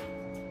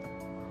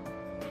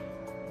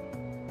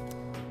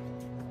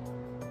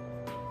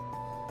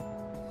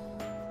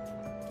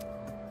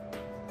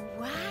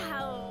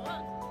 Wow!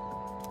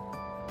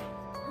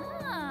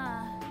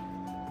 Ah.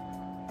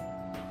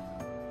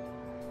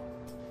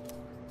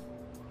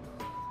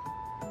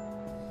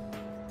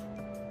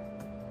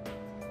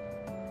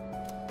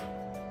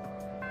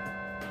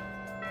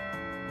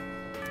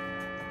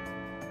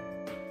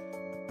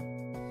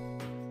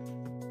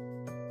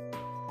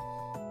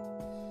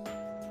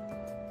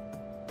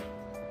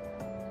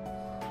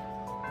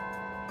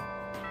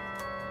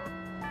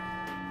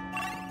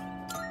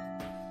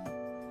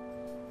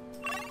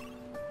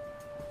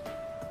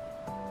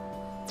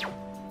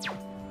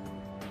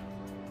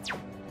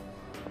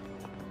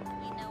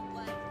 You know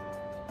what?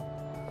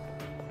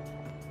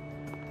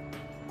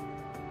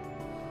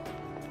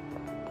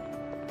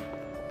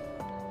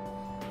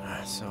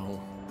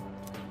 So...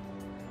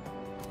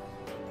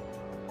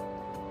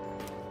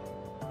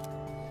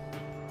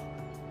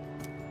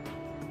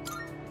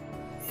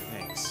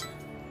 Thanks.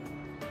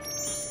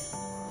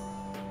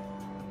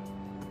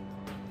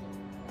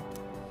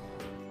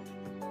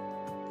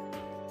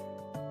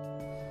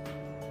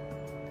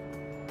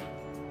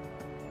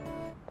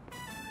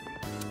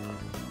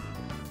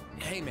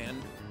 Hey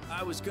man,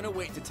 I was gonna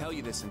wait to tell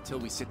you this until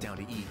we sit down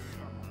to eat,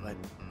 but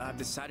I've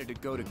decided to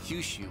go to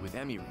Kyushu with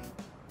Emiri.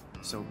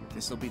 So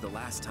this'll be the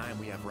last time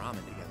we have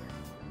ramen together.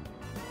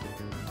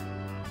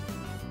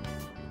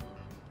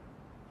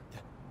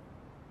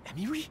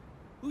 Emiri?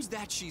 Who's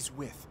that she's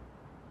with?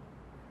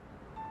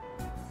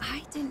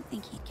 I didn't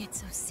think he'd get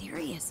so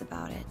serious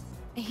about it.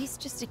 He's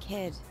just a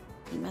kid.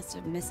 He must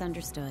have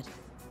misunderstood.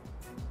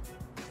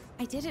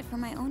 I did it for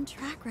my own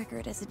track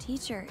record as a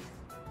teacher.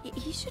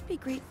 He should be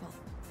grateful.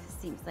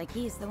 Seems like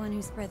he's the one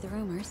who spread the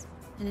rumors.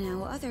 And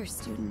now other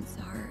students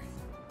are...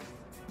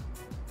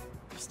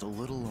 Just a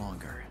little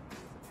longer.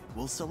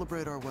 We'll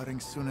celebrate our wedding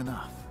soon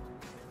enough.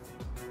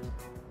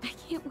 I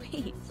can't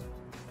wait.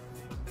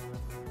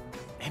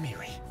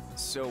 Emily.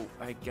 So,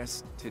 I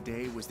guess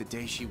today was the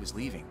day she was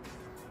leaving.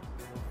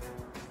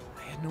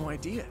 I had no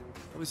idea.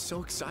 I was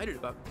so excited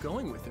about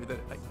going with her that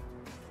I...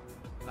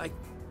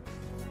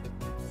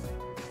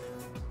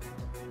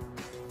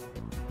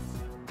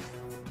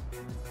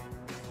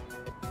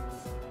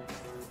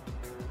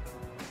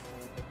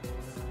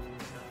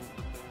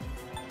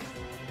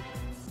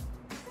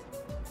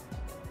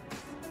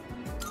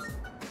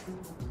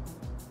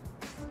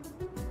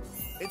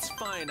 It's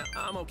fine,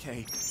 I'm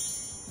okay.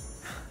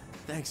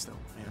 Thanks though,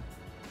 man.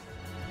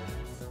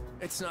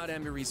 It's not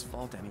Emery's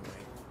fault anyway.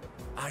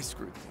 I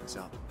screwed things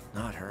up,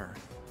 not her.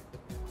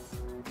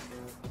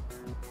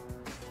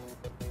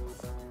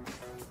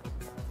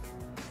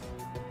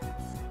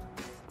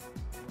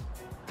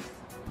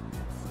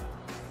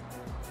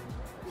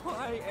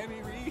 Why,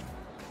 Emery?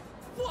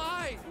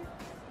 Why?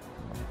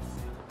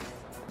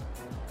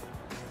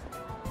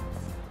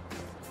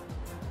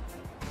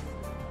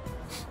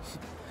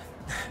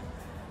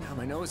 Now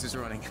my nose is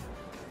running.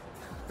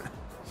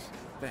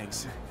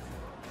 Thanks.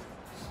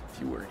 If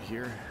you weren't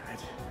here, I'd...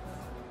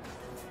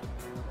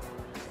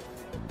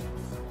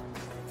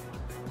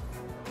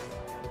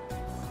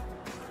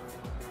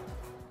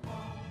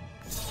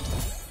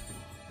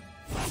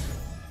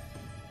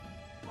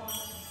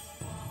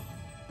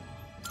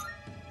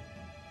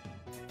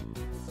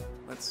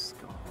 Let's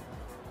go home.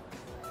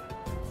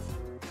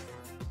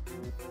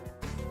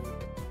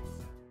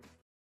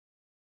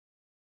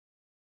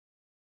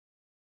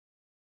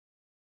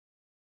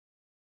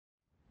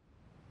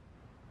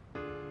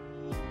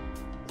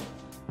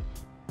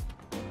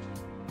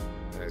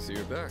 I see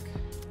you're back.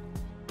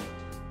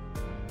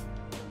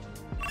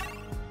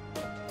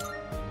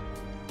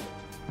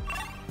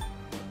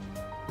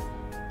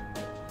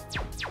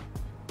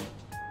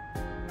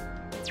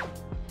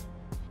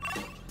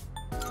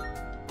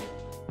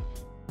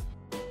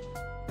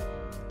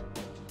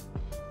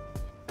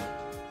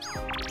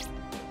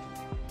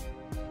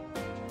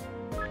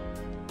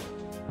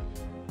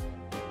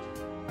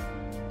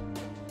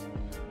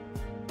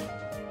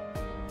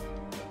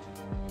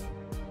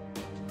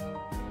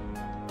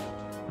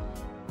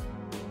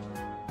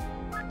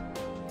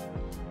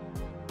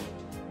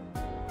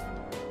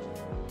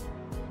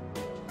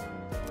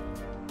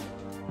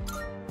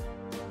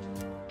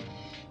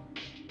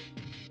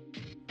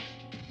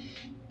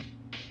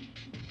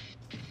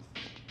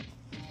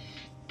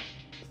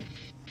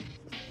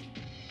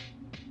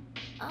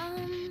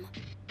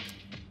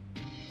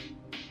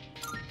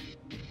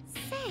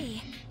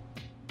 Say.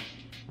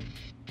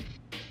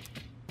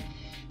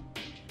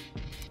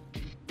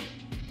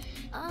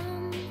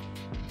 All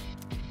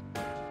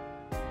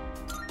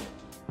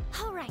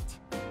right.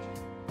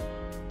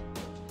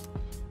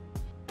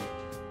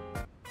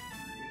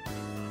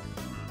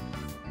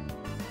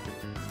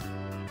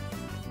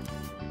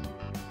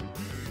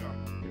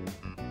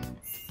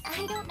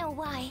 I don't know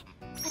why,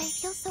 but I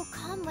feel so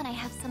calm when I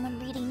have someone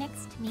reading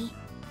next to me.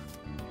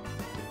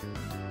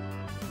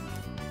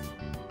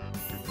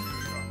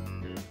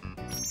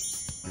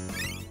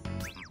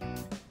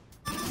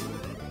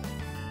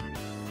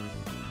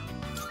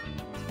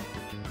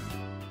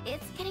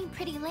 It's getting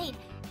pretty late.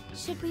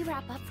 Should we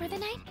wrap up for the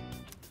night?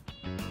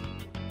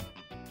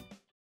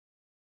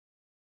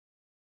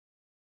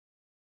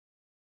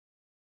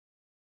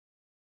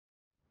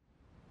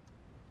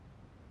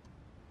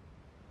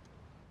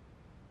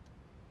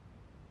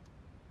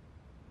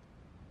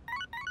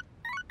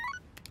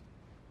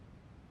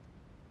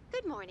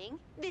 Good morning.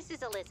 This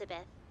is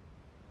Elizabeth.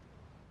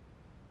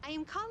 I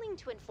am calling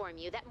to inform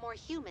you that more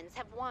humans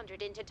have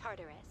wandered into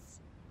Tartarus.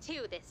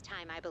 2 this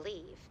time, I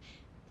believe.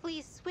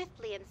 Please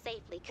swiftly and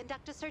safely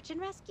conduct a search and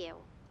rescue.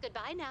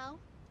 Goodbye now.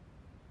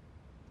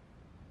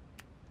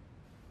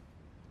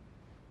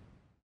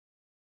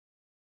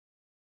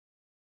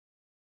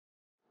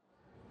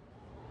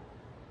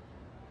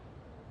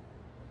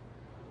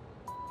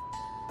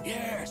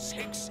 Yes,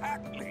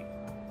 exactly.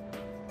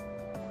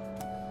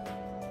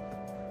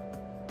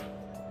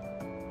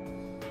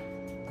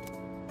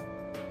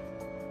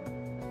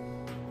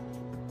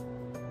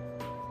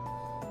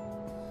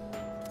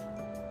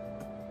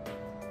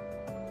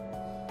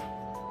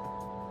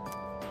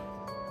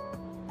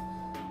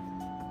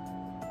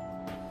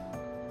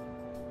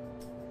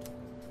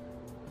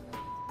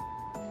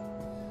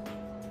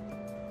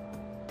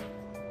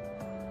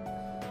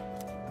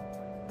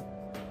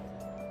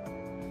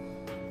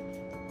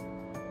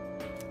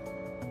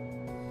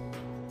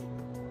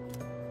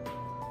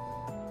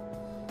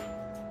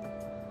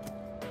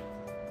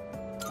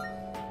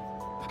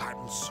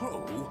 And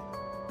so...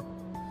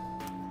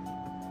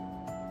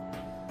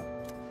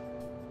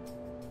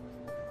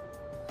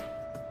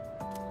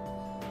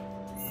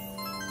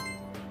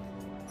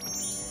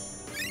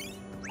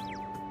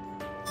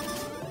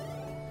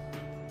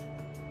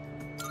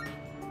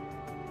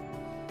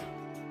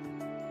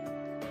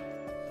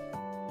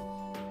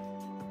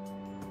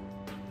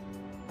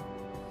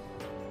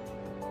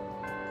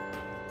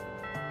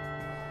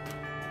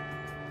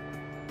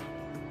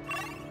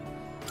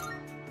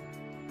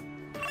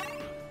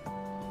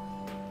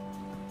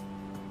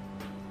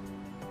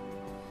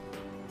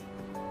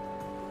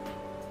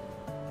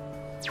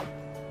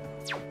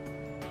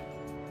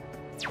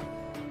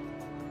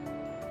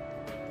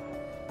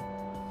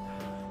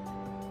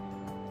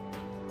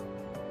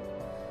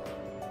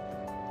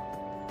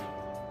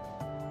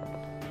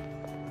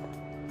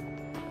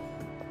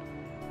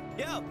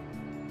 Yo!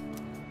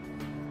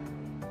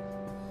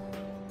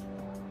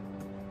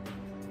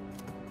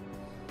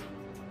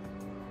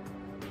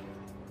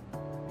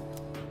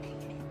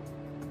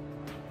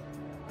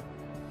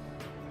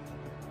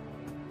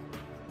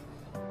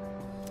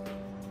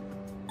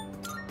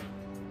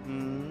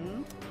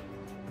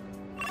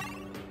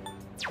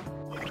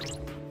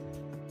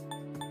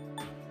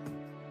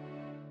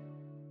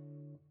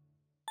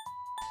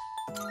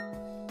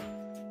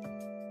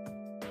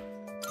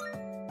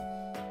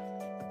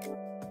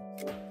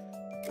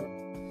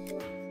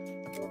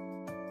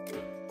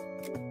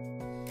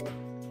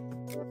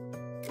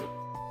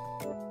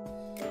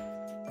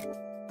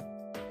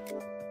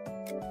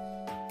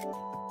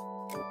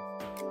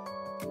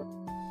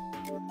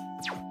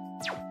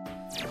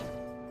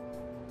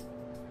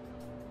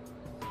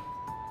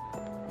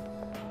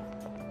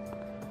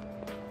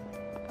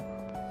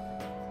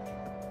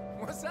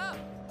 What's up?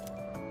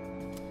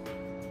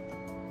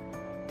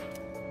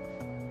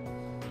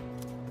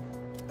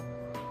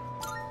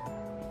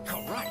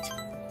 All right.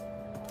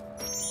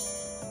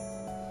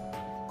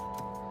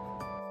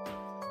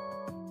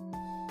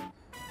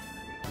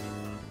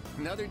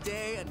 Another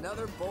day,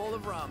 another bowl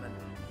of ramen.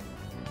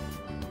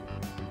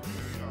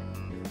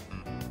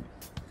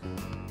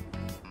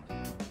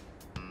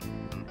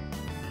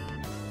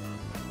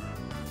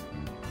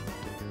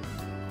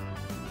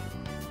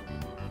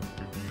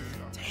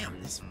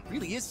 Damn, this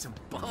really is some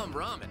bomb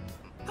ramen.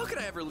 How could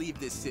I ever leave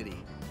this city?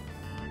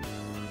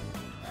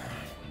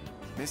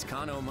 Miss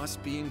Kano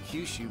must be in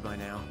Kyushu by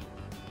now.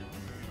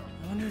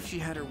 I wonder if she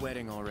had her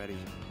wedding already.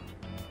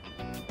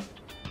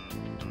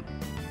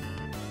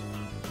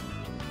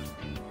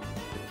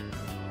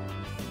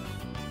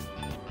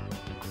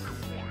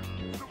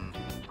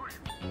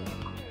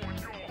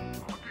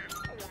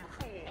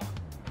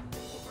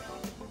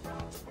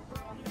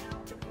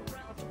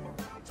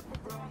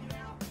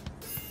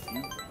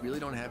 You really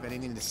don't have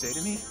anything to say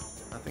to me?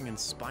 Nothing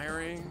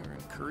inspiring or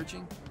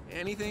encouraging?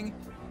 Anything?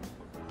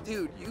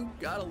 Dude, you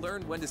gotta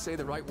learn when to say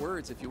the right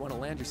words if you want to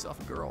land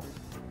yourself a girl.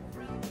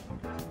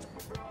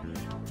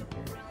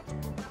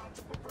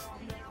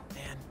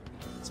 Man,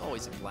 it's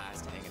always a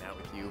blast hanging out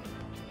with you.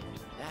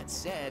 That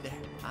said,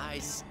 I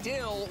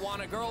still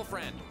want a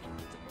girlfriend.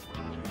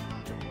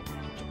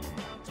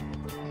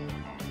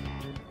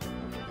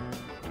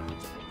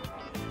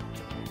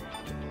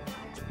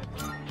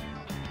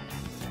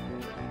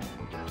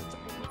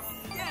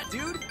 Yeah,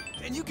 dude,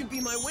 and you can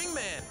be my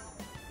wingman.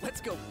 Let's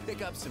go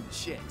pick up some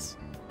chicks.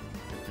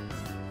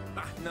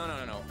 No.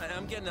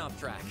 I'm getting off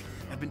track.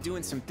 I've been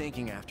doing some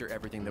thinking after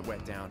everything that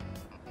went down.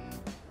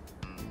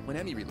 When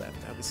Emiri left,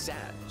 I was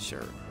sad, sure.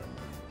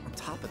 But on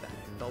top of that,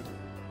 I felt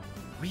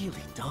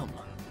really dumb.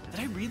 Did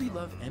I really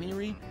love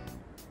Emiri?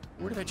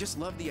 Or did I just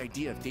love the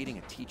idea of dating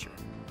a teacher?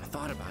 I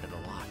thought about it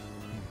a lot.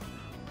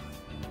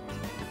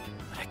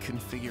 But I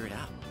couldn't figure it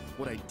out.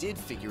 What I did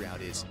figure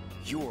out is,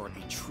 you're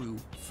a true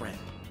friend.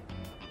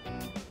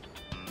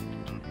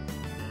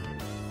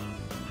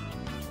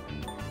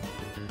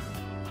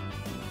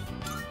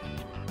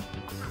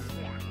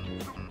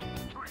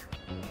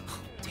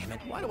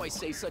 Why do I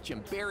say such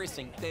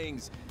embarrassing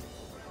things?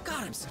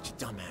 God, I'm such a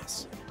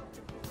dumbass.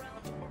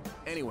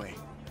 Anyway,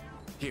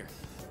 here,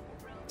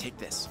 take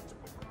this.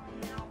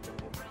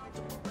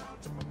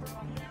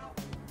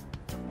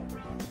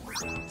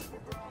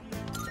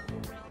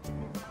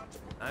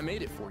 I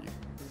made it for you.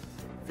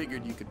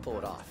 Figured you could pull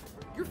it off.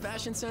 Your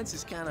fashion sense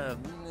is kind of,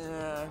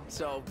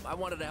 so I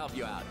wanted to help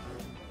you out.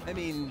 I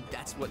mean,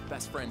 that's what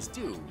best friends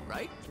do,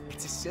 right?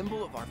 It's a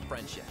symbol of our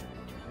friendship.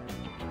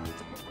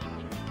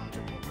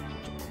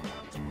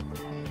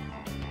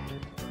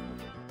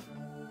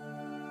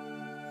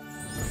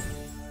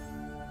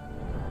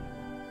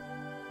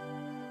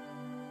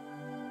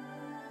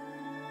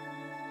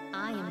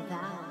 I am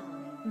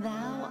thou.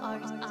 Thou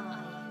art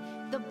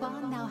I. The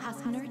bond thou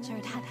hast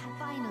nurtured hath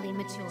finally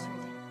matured.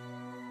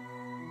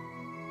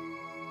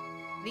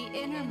 The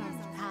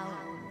innermost power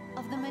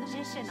of the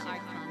magician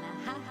arcana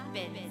hath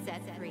been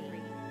set free.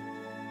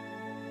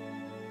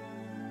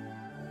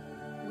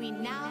 We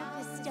now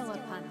bestow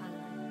upon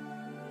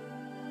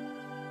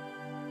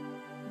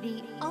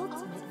thee the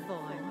ultimate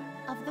form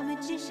of the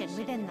magician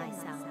within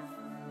thyself.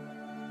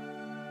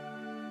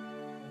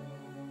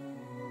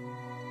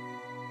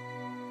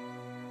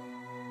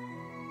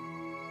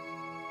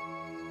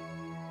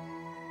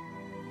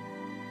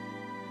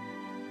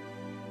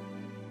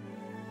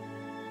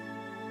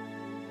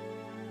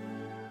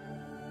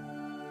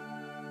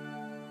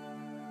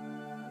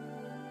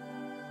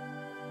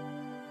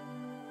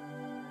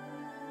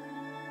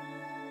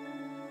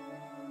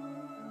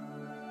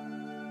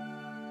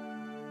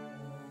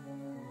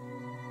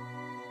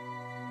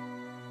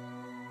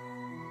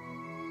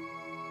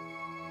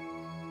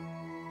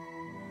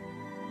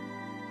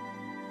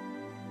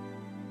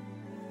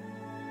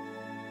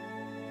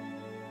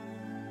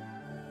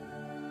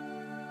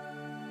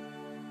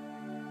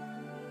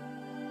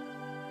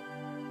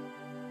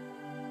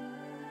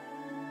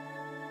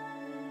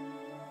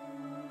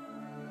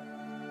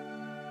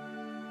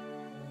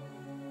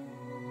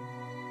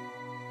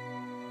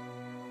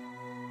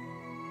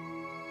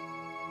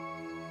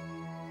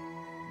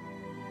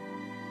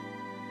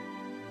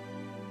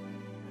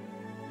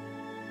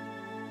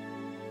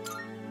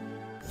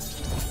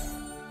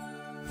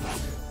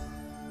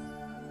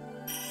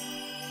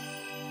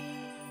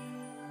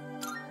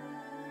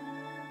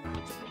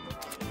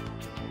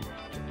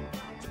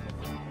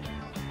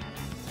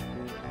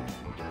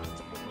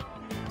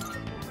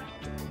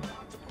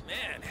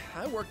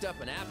 I worked up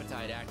an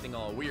appetite acting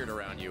all weird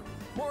around you.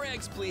 More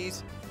eggs,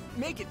 please.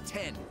 Make it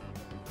 10.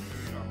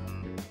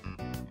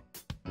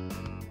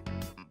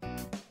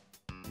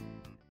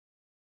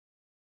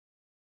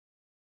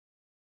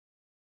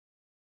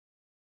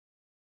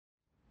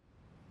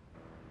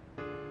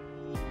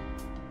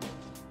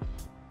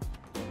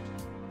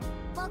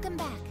 Welcome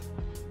back.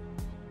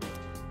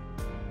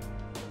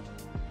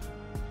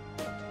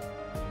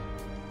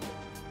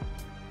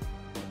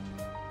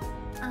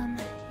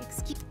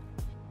 Excuse...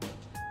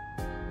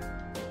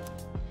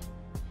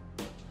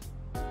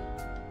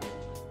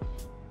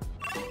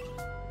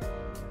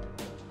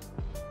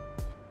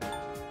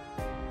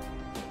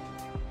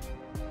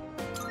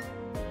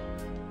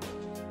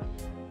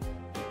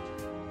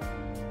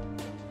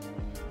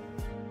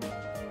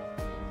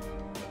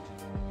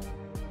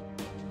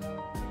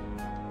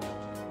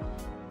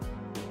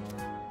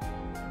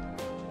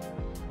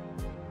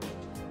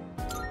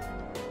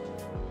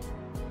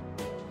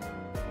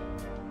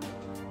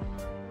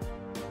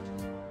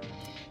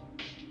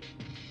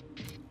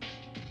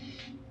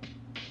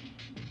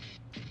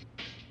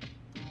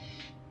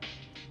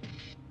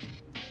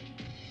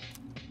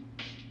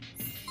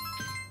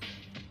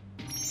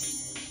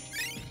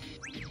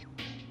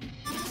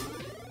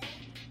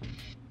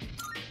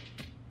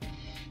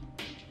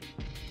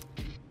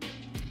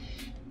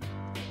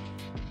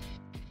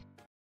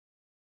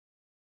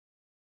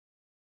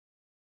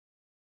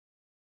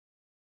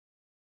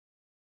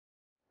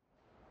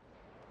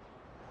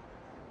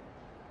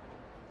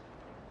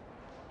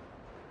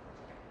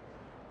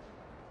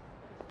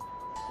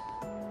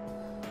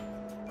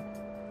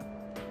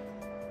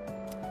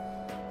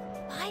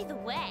 By the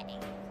way...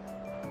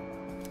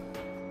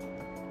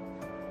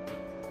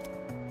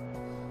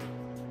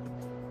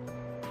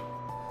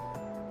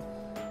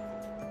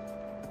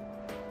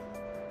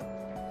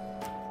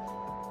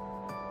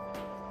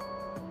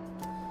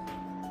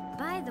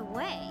 By the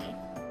way...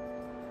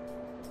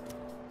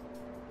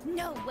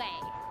 No way!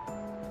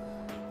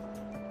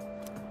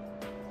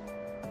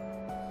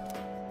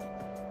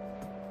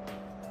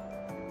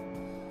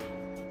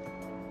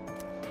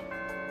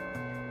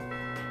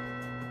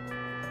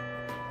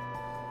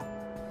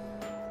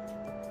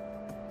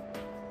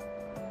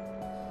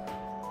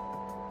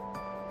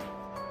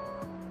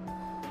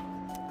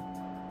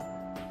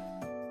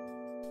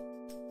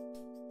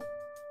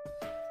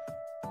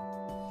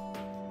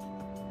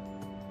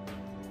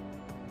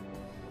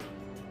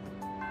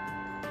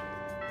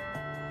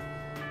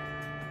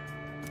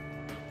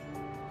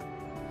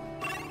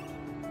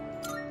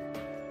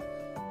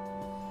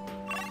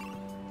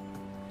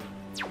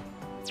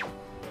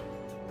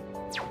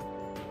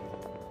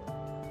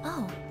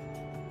 Oh.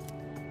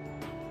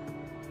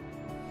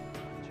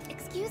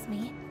 Excuse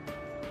me.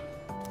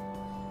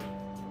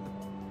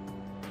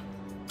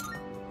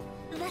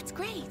 That's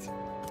great.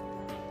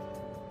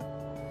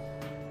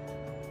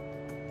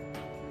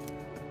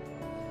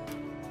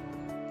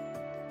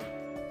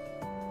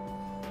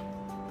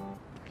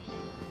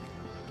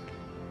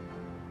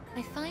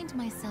 I find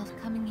myself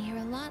coming here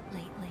a lot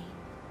lately.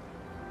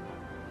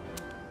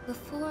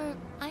 Before,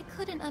 I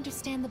couldn't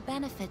understand the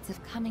benefits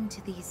of coming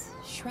to these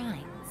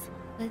shrines,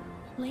 but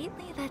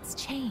lately that's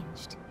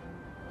changed.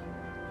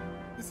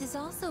 This is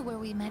also where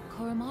we met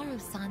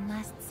Koromaru-san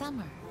last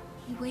summer.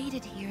 He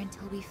waited here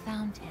until we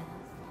found him,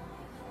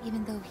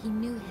 even though he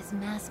knew his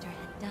master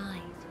had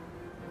died.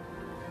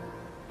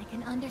 I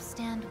can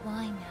understand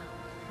why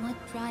now.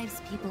 What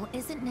drives people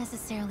isn't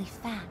necessarily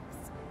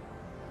facts,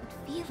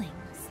 but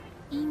feelings.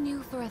 He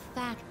knew for a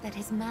fact that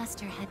his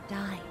master had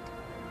died.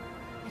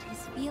 But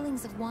his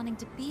feelings of wanting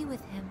to be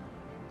with him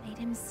made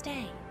him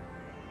stay.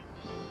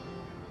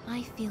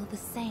 I feel the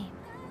same.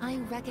 I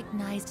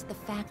recognized the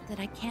fact that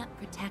I can't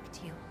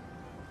protect you,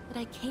 but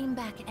I came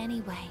back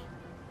anyway.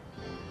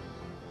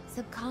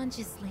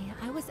 Subconsciously,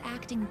 I was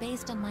acting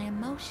based on my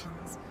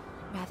emotions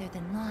rather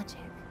than logic.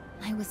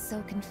 I was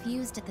so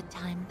confused at the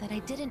time that I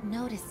didn't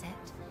notice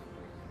it,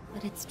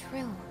 but it's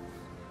true.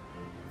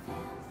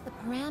 The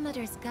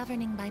parameters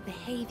governing my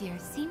behavior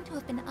seem to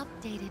have been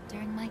updated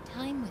during my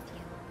time with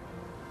you.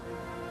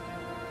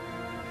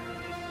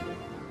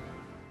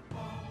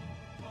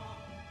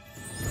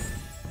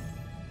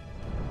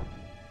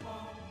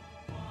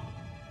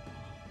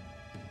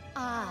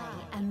 I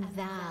am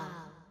thou.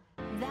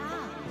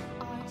 Thou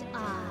art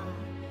I.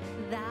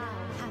 Thou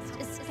hast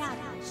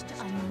established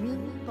a new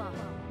bond.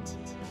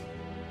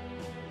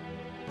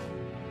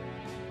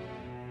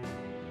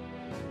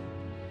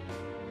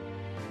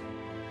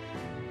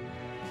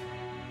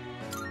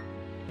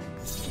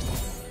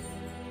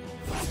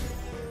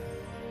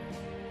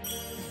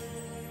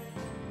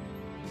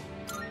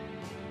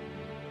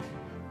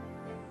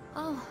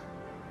 Oh,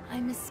 I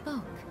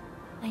misspoke.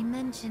 I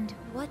mentioned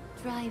what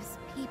drives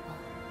people.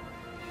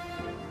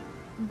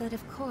 But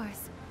of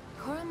course,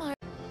 Koromaru...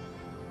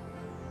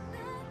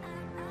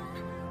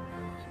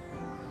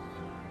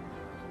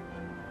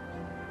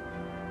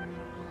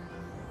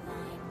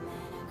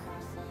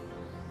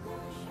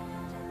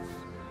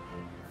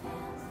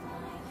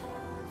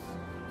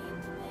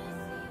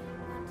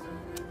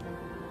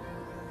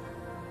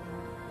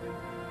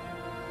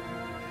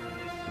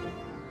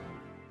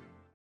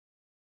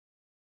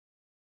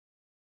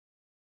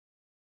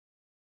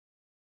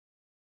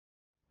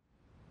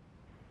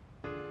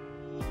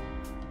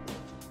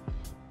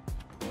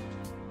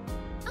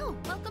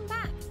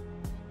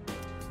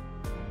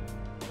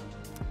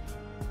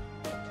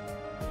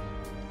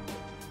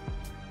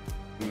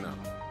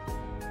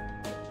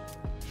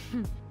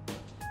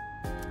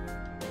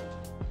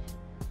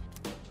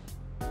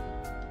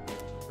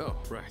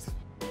 Right.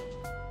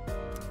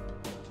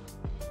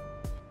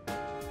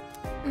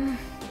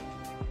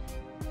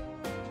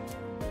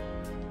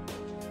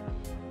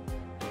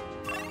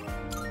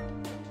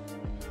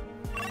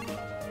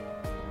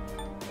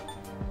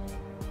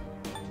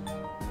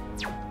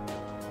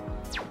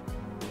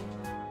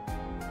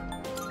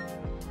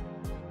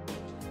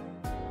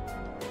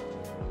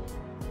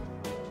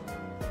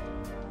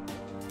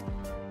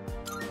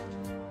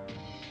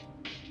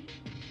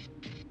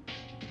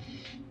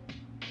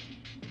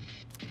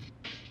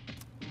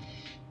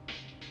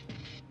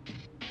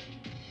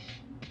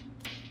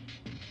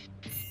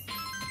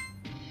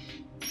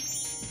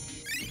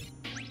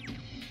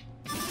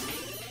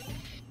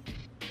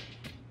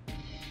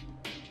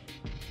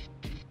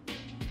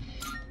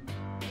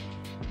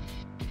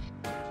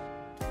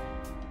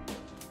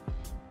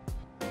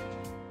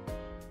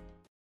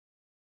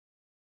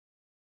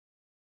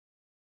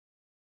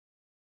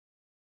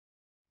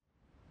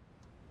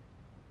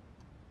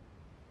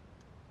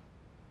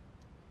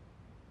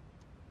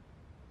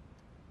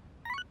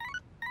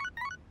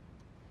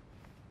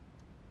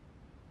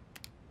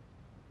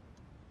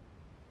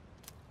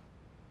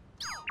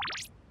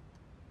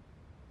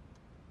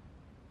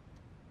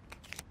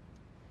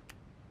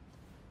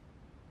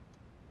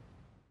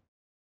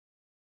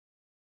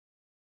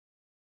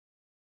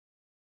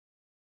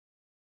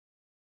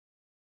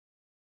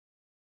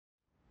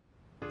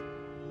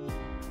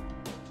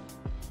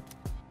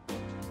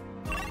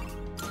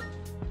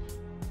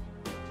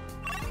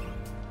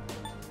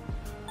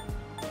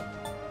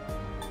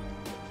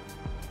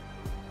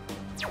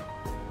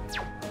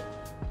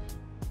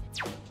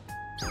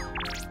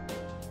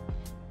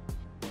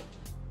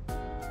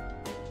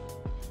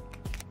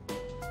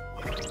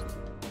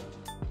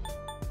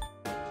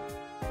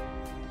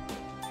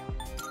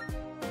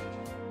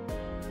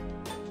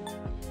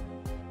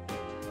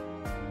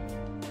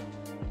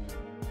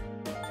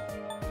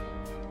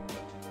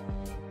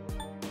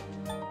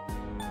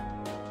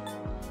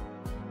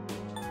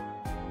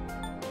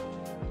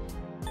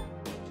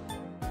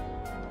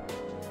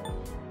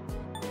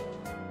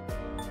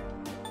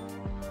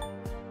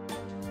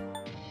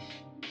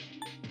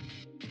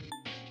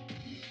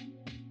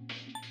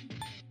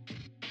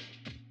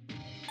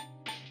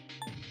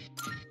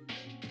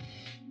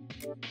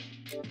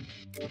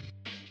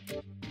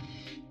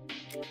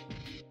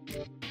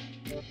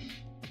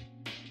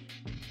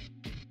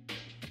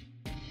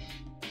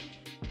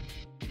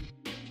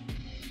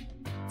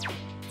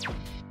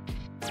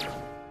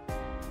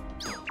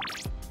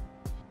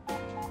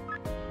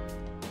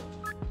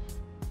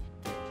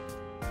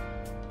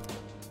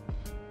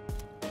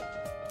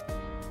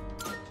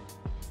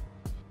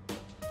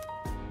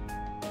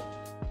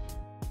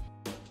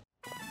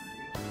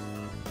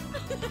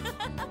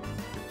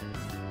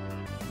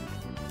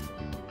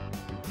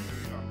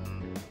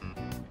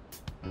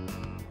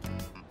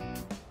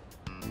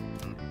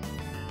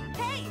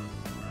 Hey!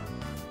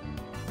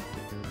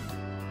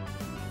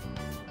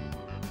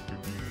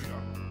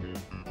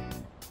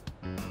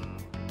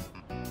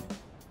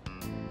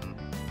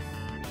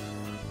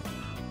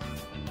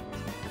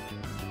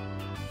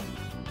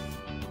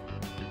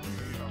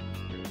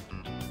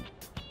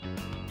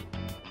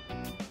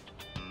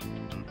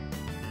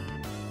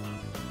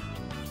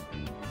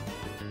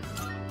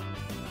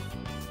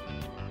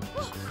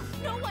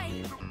 No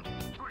way!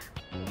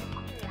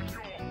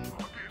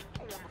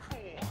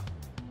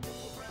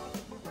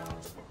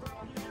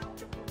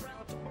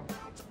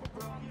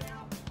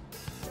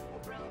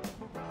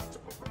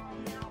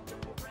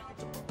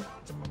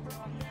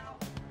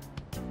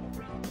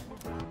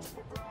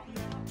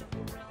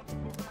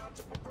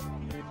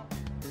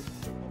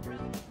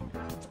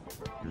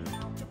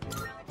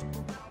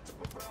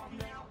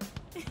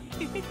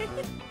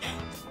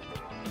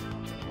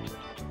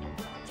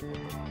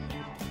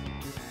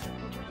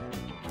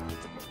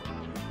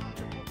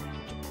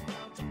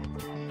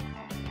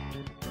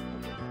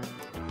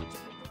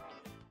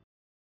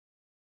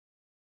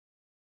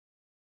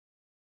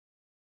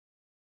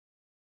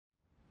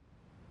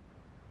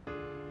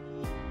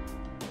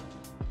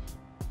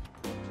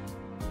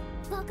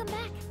 Welcome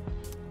back.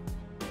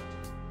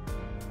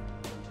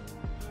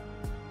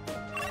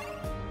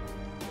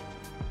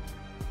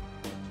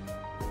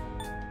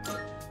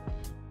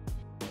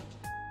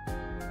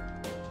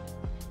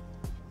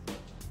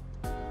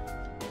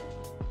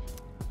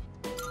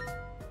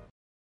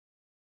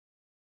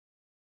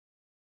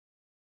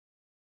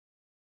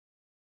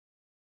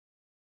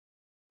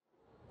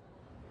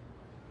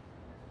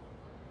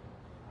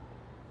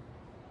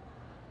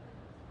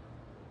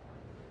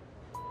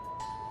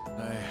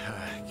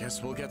 I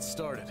guess we'll get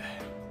started.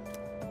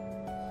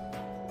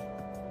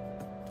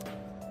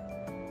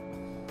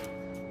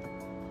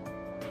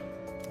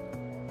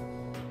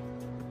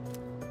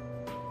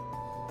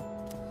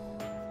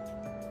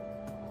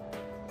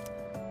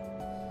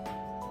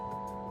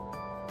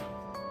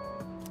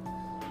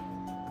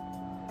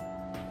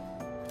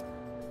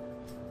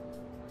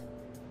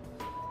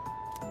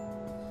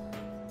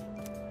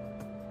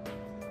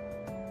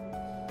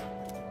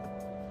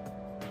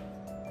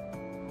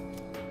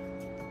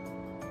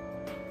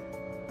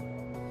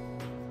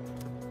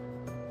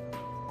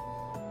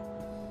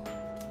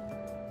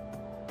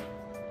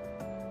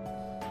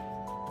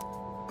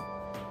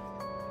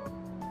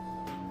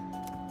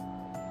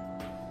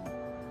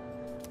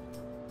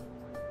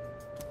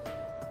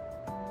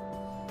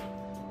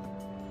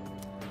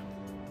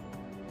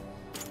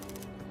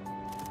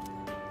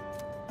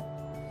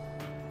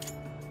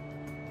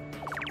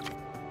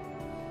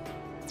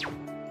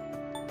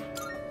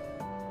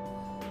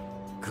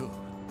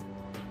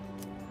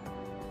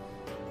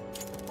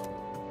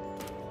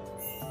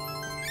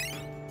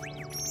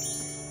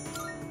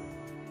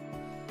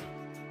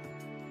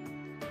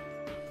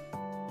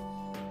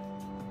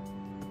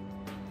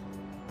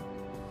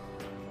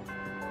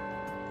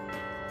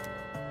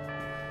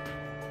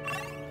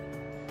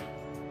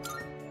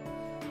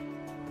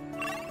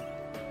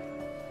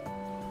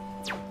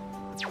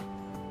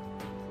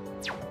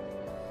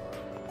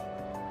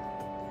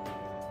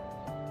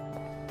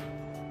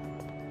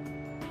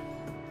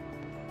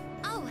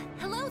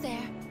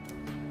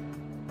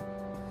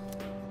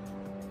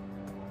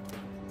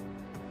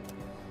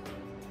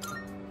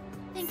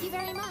 Thank you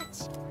very much.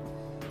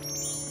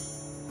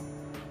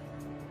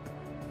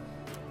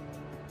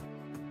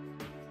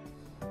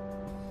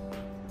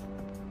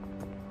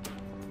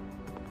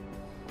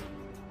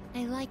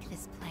 I like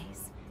this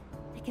place.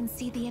 I can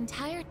see the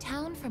entire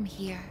town from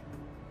here.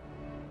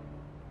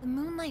 The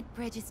Moonlight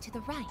Bridge is to the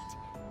right,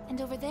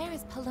 and over there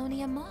is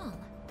Polonia Mall.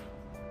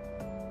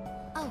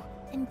 Oh,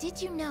 and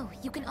did you know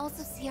you can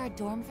also see our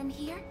dorm from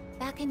here?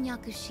 Back in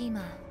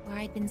Yakushima, where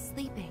I'd been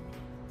sleeping,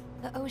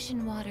 the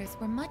ocean waters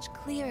were much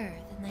clearer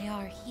than they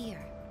are here.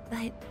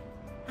 But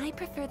I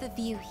prefer the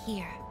view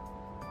here.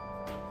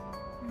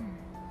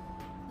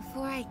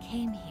 Before I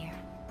came here,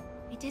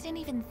 I didn't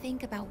even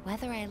think about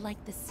whether I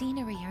liked the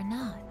scenery or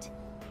not.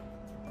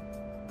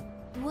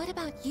 What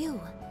about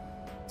you?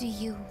 Do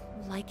you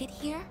like it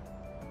here?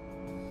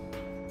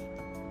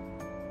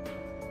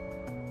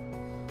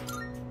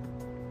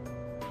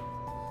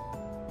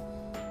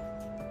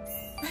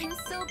 I'm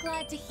so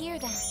glad to hear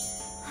that.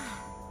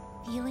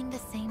 Feeling the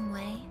same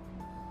way?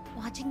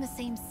 Watching the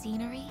same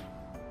scenery?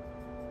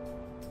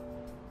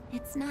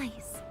 It's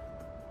nice.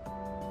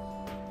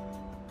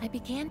 I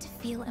began to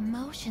feel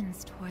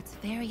emotions towards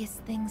various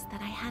things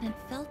that I hadn't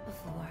felt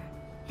before.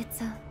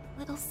 It's a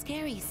little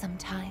scary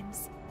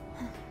sometimes.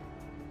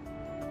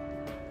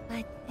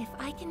 But if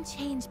I can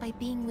change by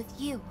being with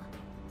you,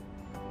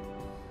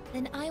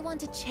 then I want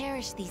to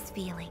cherish these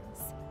feelings.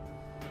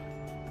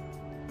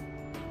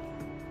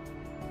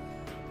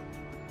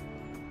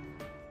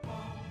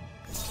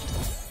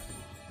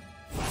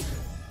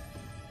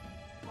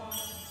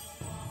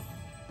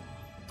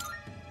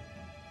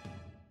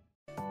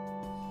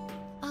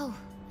 Oh,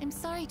 I'm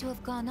sorry to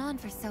have gone on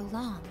for so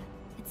long.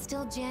 It's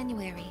still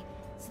January,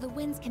 so the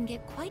winds can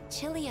get quite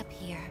chilly up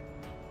here.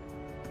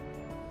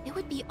 It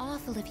would be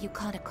awful if you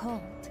caught a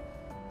cold.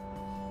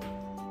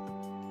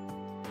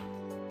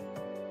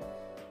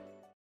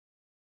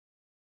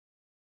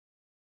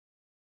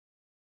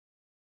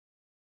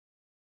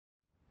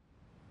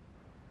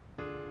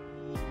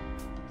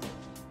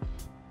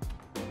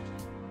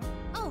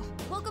 Oh,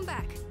 welcome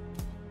back.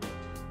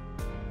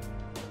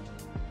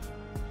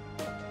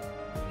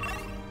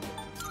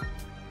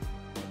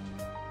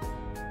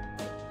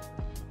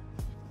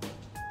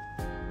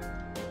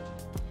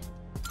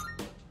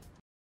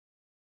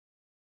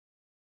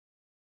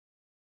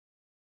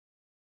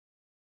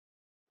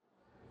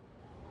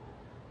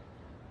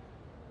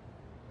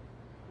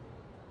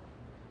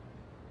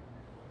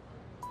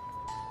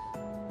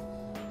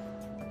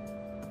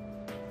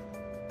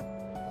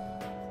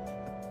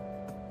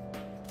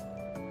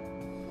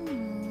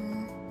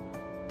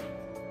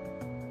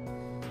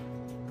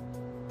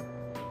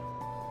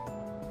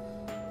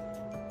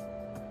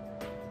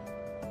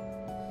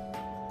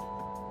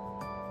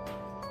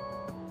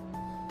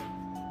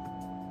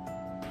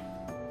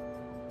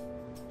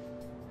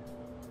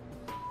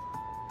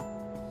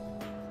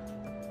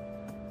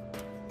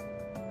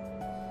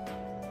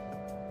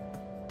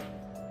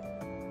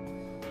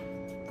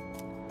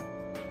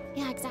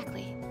 Yeah,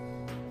 exactly.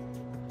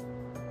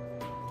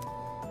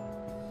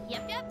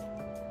 Yep.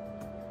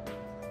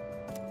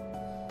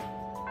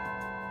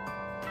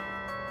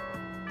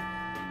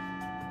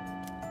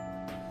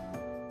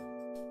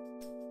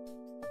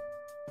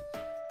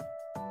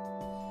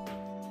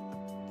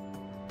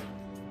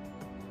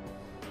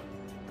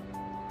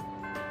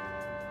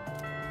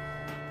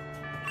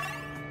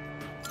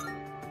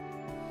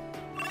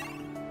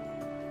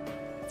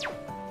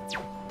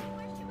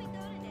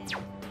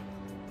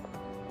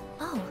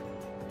 Oh.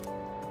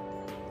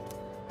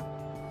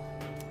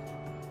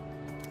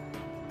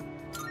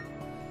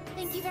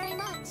 Thank you very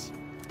much.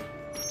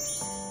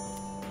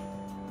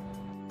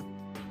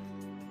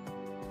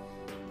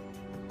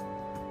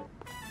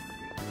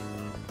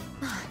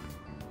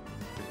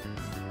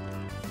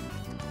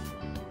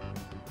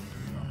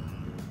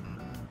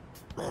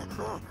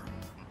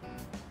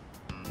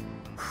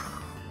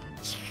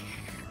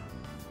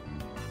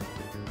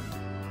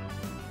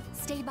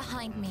 Stay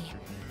behind me.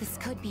 This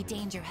could be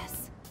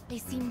dangerous. They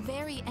seem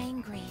very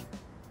angry.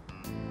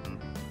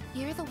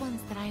 You're the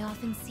ones that I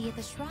often see at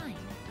the shrine.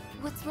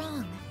 What's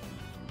wrong?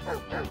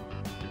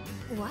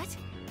 What?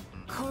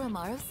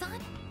 Koromaru-san?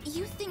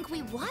 You think we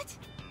what?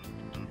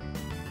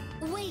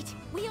 Wait,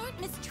 we aren't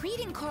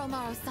mistreating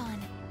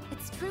Koromaru-san.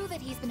 It's true that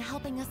he's been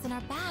helping us in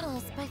our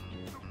battles, but...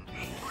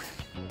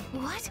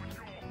 What?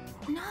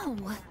 No.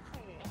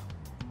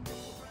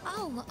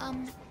 Oh,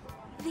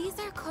 these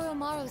are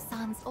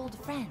Koromaru-san's old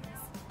friends.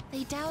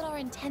 They doubt our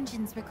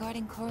intentions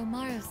regarding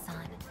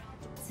Koromaru-san,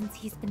 since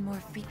he's been more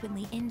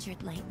frequently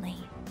injured lately.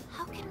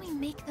 How can we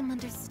make them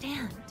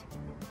understand?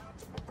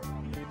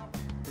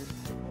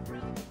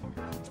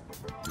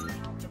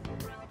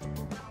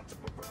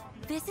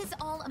 This is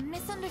all a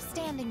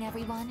misunderstanding,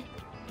 everyone.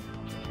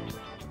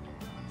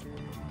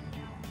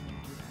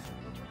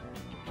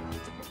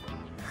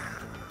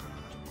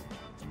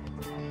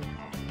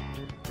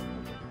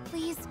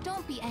 Please,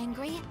 don't be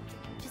angry.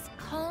 Just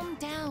calm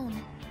down.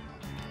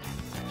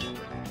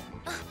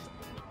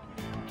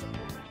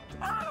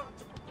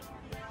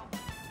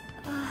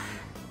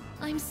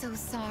 I'm so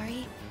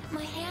sorry.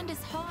 My hand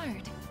is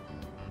hard.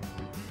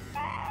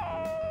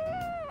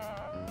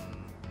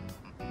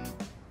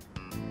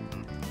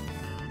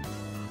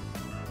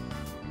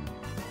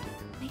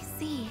 I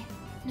see.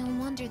 No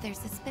wonder they're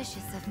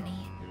suspicious of me.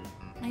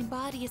 My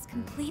body is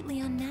completely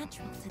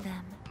unnatural to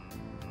them.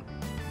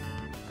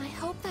 I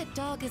hope that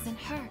dog isn't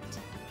hurt.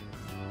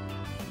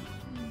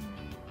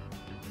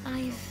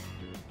 I've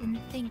been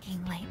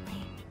thinking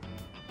lately.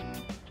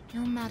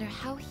 No matter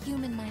how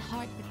human my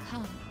heart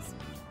becomes,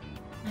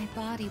 my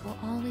body will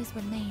always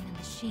remain a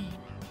machine.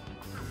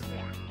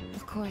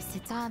 Of course,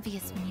 it's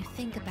obvious when you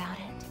think about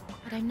it,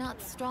 but I'm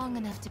not strong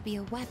enough to be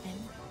a weapon,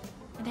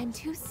 and I'm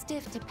too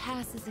stiff to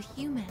pass as a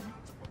human.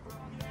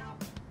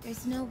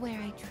 There's nowhere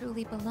I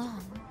truly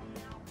belong.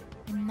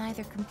 I'm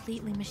neither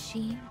completely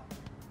machine,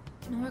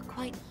 nor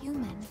quite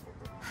human.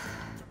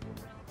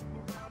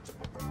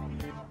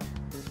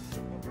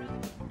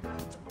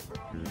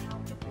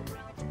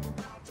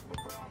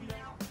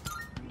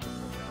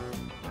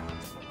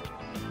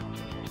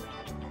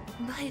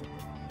 But...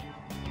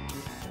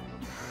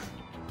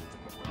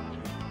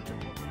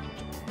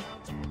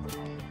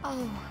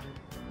 Oh,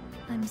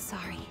 I'm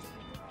sorry.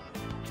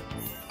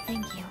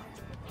 Thank you.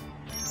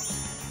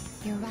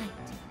 You're right.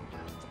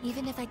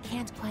 Even if I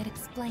can't quite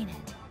explain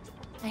it,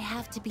 I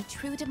have to be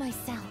true to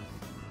myself.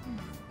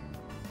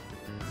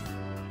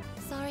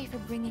 Sorry for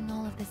bringing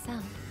all of this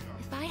up.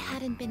 If I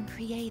hadn't been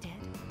created,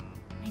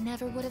 I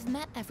never would have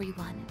met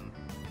everyone.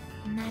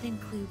 And that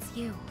includes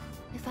you.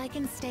 If I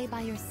can stay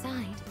by your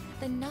side,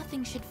 then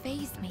nothing should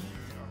faze me.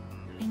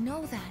 I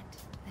know that.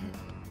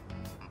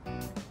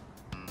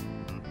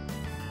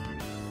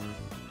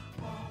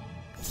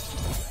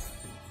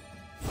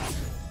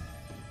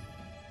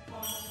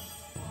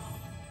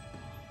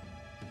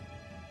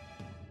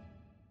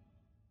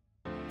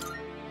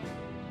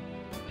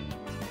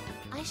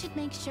 I should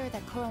make sure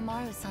that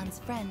Koromaru-san's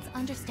friends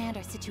understand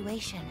our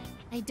situation.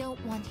 I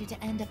don't want you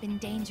to end up in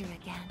danger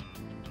again.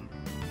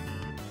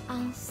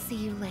 I'll see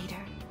you later.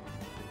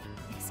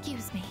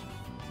 Excuse me.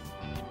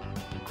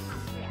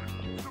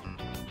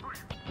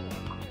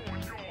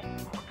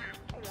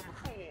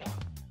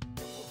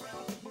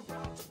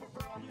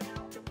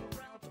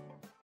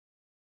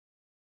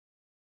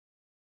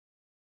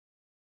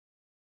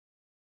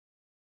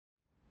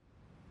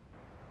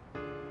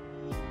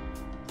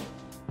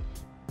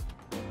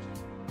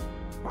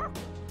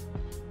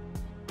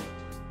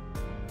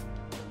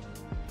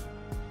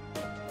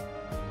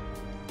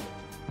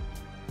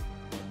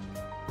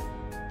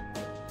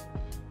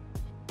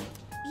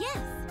 Yes!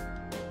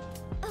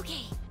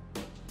 Okay.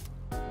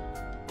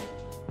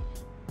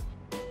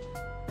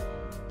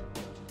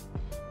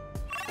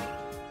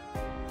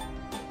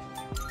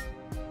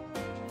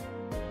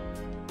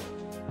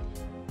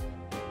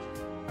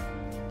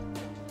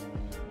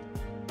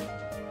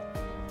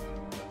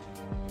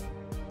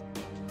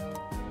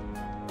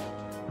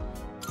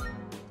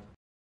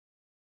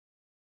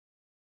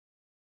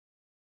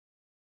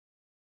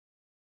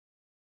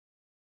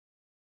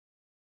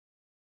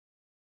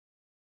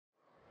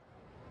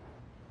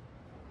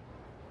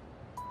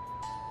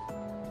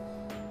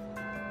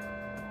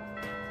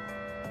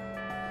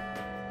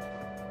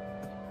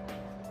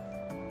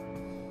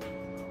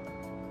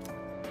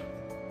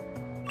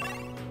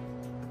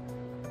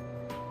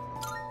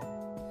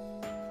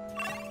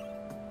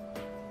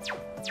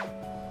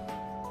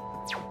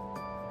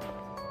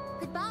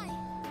 Goodbye.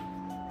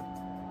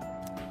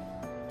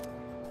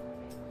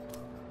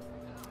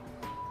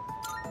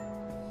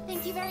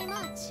 Thank you very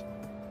much.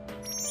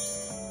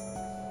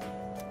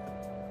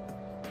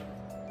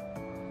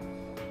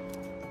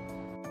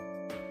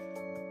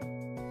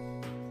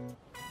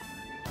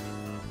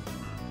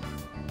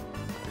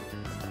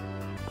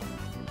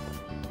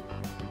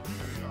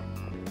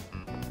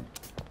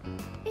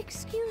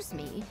 Excuse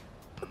me,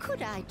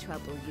 could I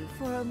trouble you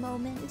for a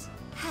moment?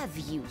 Have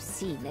you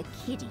seen a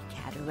kitty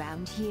cat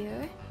around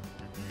here?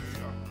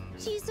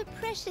 She's a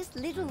precious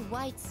little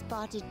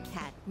white-spotted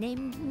cat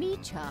named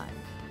Michan.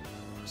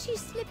 She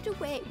slipped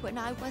away when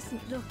I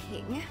wasn't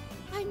looking.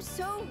 I'm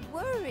so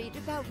worried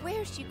about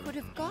where she could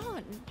have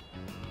gone.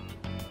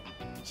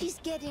 She's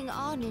getting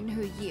on in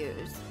her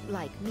years,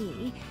 like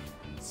me,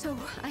 so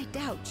I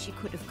doubt she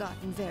could have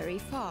gotten very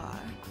far.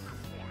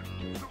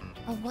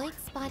 A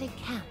white-spotted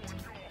cat.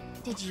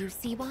 Did you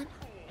see one?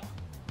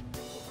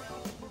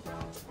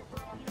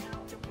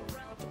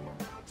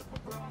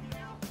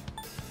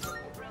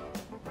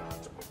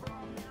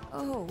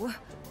 Oh,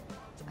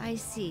 I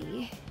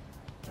see.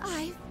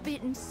 I've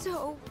been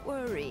so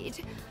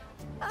worried.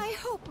 I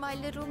hope my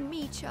little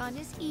Michan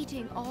is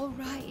eating all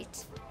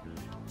right.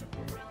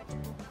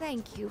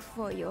 Thank you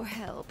for your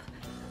help.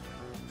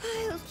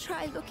 I'll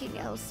try looking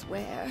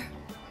elsewhere.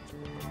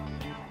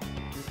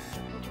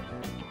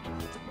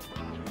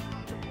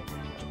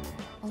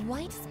 A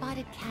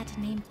white-spotted cat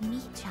named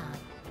Michan.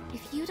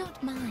 If you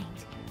don't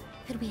mind,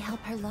 could we help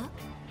her look?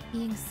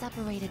 Being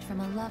separated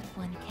from a loved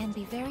one can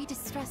be very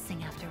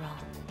distressing after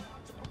all.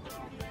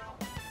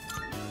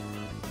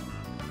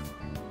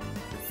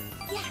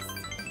 Yes!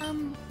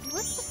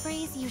 What's the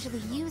phrase usually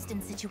used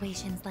in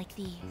situations like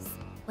these?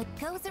 What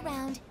goes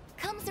around,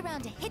 comes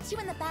around to hit you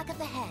in the back of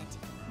the head.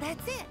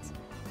 That's it.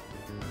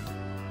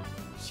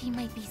 She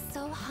might be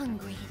so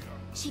hungry,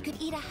 she could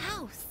eat a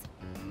house.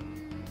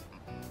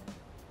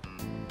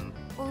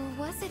 Or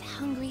was it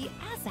hungry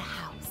as a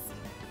house?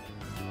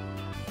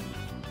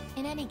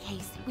 In any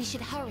case, we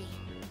should hurry.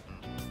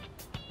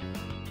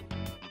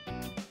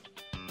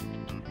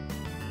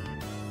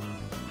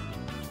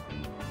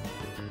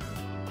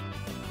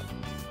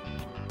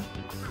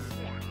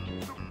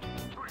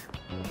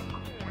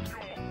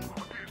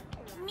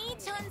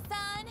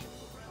 Mi-chan-san!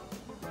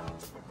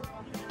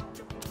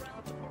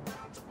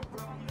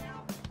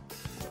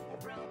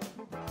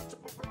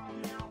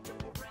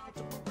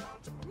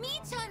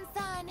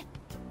 Mi-chan-san!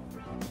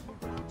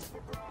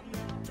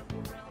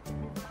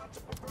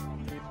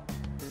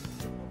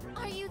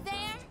 Are you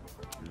there?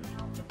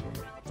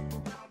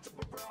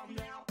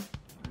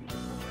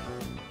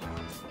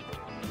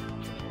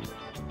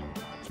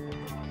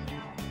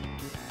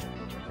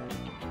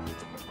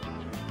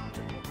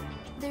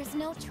 There's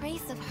no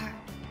trace of her.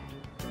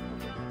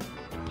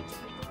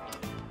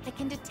 I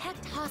can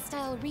detect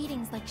hostile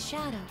readings like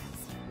shadows.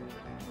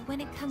 But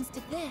when it comes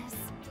to this,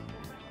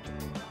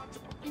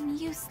 I'm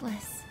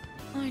useless,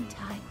 aren't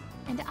I?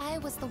 And I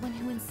was the one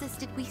who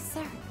insisted we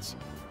search.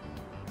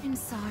 I'm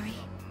sorry.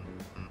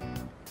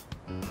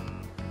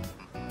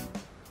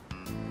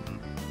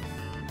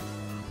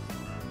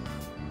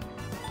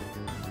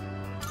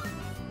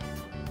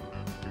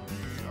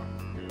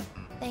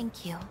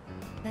 Thank you,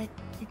 but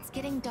it's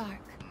getting dark.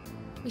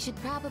 We should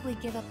probably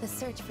give up the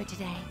search for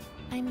today.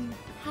 I'm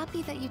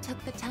happy that you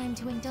took the time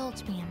to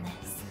indulge me in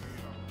this.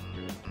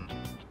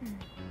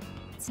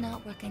 It's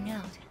not working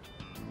out.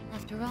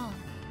 After all,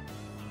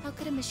 how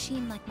could a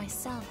machine like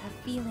myself have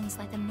feelings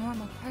like a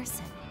normal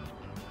person?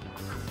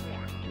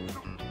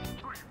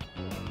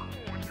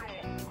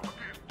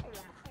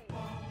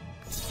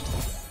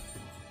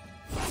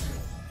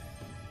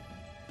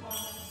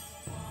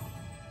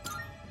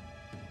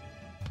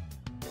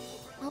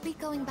 I'll be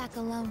going back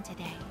alone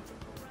today.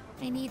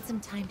 I need some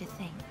time to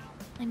think.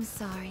 I'm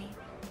sorry.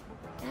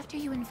 After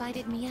you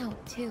invited me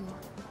out, too.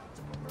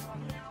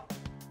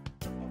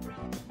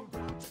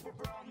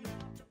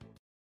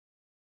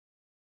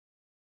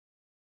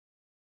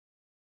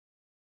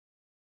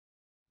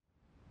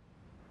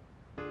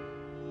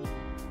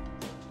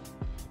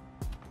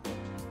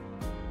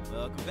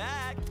 Welcome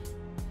back!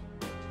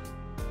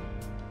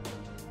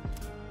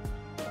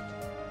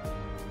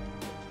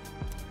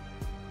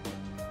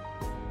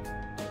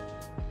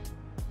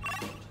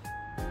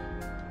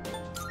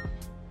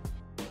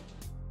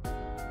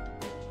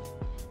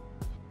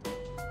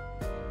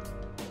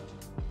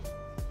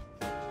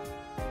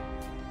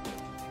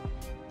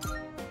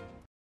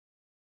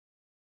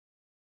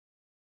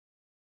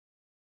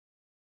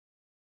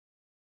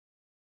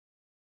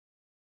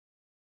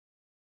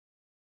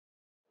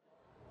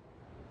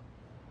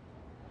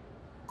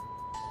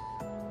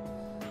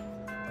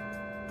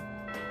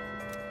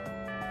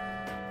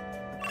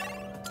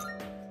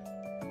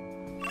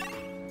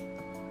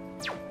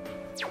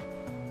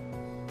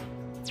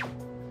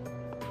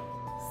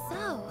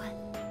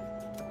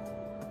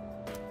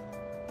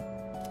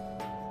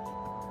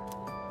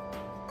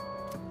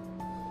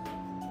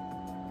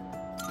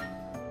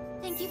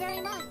 Thank you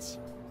very much.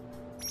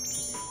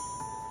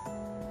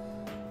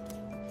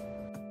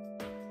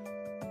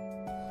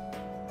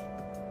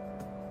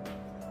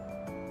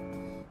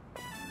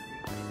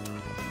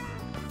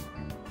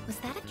 Was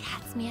that a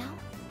cat's meow?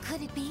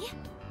 Could it be?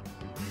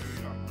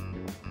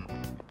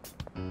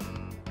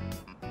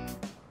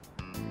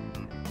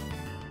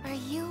 Are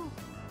you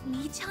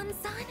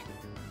Mi-chan-san?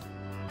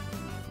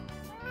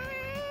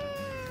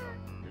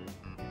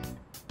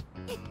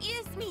 It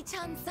is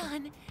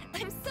Mi-chan-san!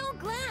 I'm so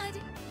glad!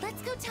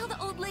 Let's go tell the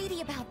old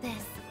lady about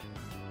this.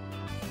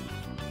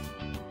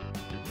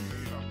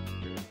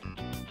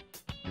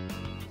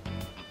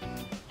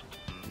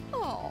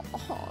 Oh,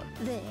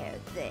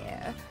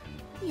 there.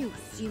 You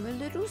seem a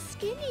little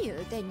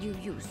skinnier than you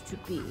used to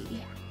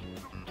be.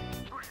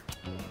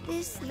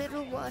 This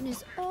little one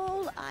is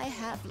all I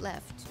have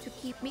left to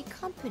keep me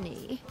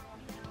company.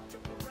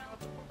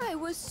 I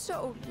was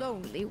so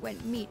lonely when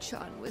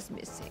Mi-chan was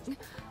missing.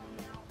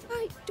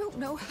 I don't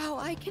know how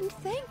I can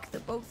thank the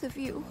both of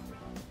you.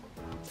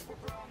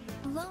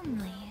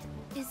 Lonely?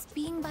 Is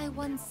being by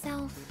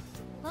oneself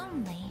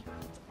lonely?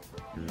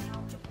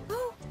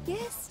 Oh,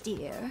 yes,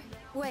 dear.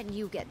 When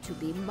you get to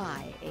be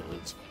my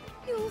age,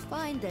 you'll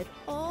find that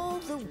all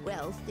the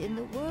wealth in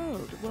the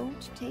world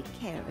won't take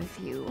care of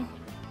you.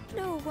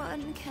 No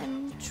one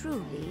can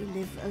truly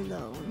live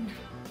alone.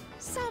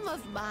 Some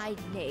of my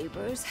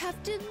neighbors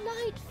have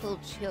delightful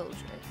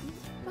children,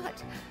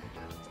 but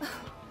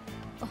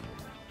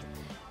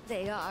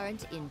they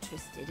aren't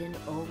interested in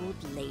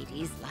old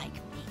ladies like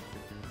me.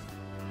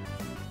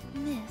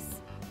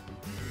 Miss.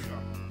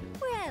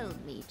 Well,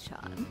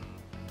 Mi-chan,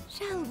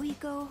 shall we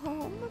go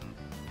home?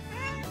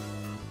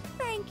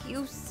 Thank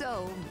you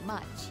so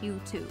much, you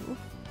two.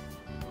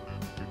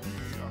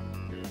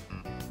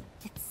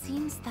 It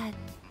seems that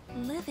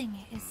living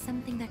is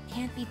something that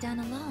can't be done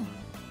alone.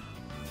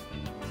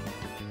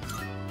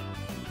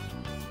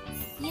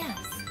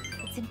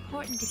 it's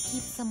important to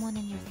keep someone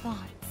in your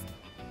thoughts,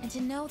 and to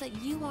know that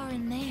you are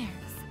in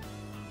theirs.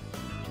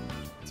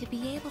 To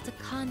be able to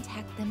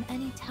contact them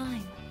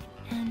anytime,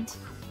 and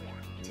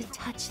to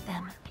touch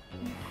them.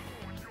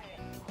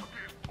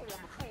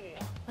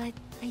 But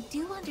I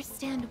do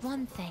understand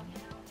one thing.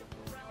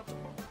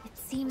 It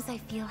seems I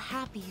feel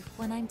happy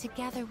when I'm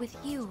together with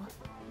you.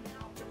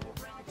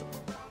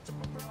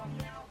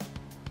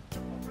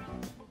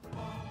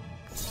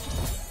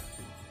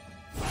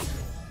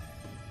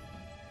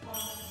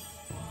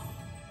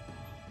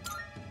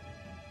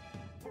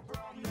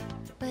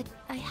 But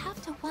I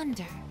have to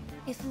wonder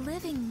if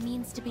living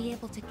means to be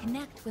able to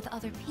connect with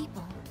other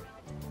people.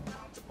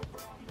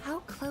 How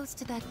close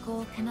to that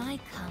goal can I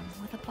come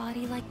with a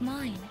body like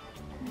mine?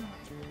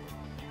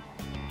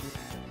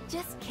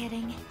 Just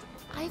kidding.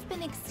 I've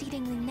been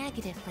exceedingly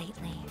negative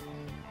lately.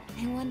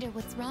 I wonder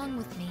what's wrong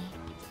with me.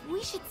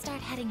 We should start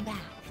heading back.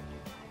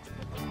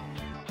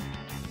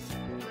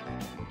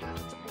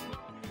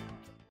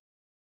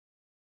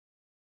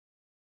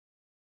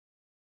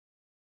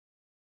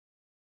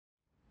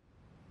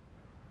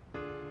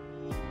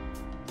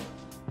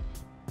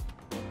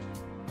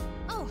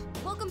 Oh,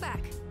 welcome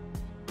back.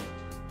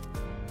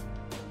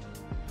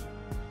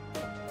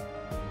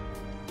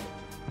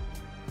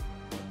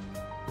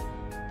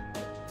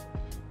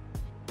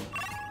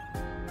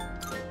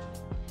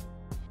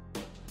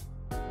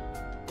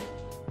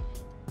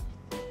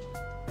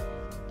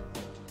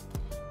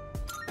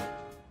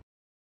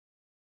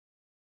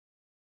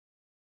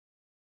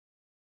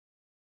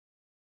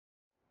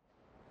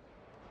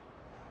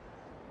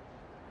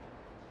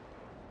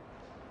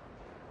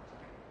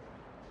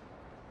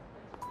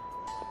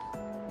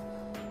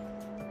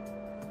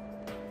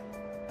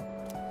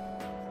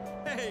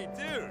 Hey,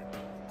 dude!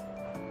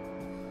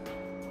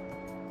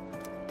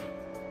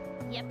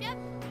 Yep, yep.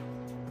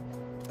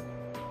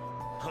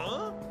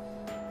 Huh?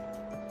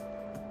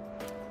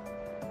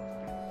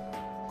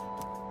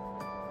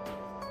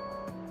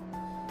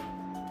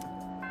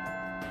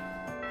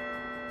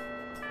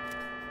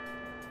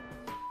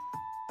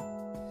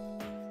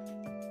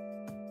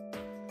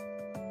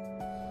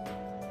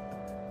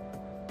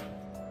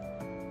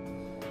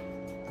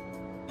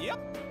 Yep.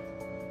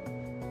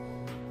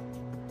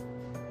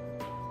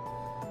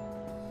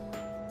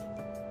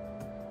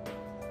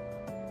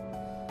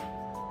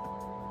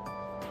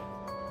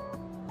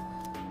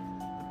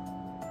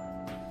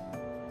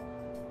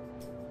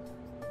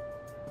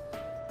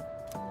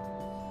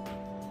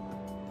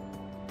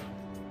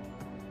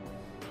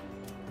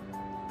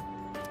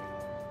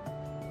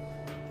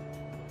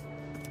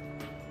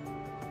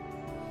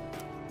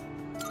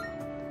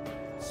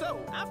 So,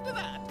 after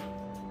that...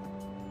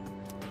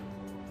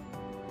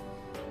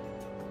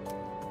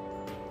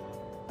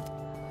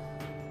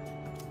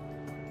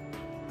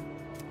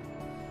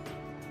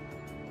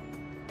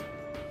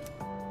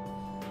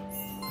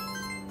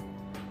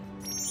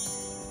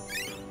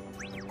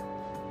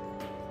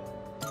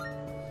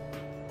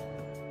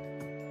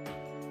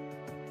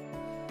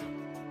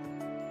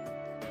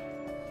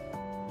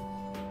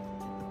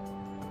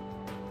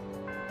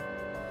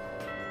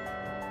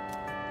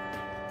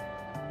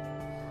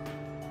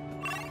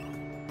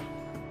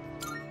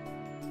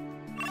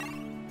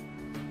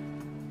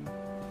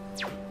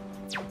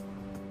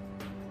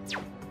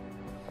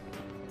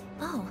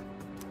 Oh.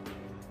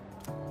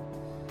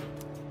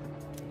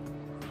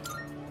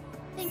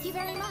 Thank you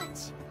very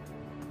much.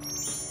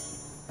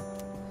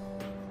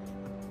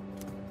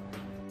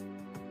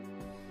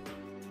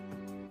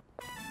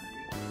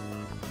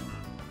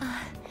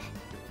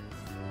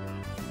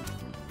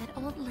 That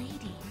old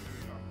lady.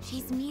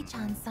 She's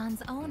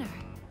Michan-san's owner.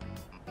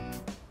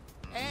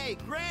 Hey,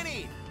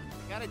 Granny!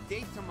 I got a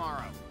date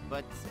tomorrow,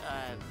 but,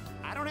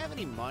 I don't have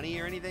any money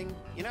or anything,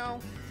 you know?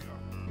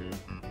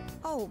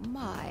 Oh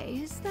my,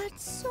 is that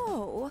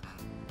so?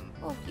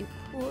 Oh, you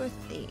poor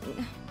thing.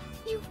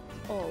 You've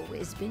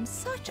always been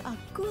such a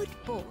good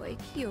boy,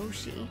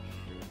 Kyoshi.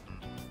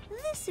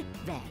 This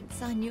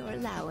advance on your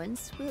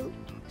allowance will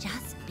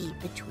just be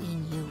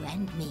between you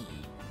and me.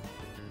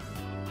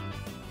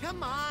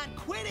 Come on,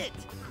 quit it!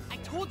 I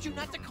told you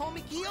not to call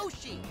me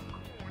Kiyoshi!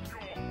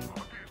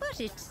 But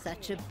it's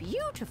such a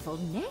beautiful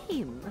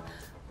name.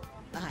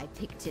 I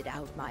picked it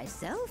out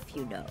myself,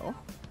 you know.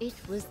 It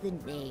was the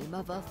name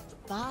of a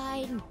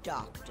fine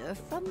doctor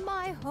from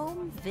my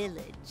home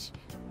village.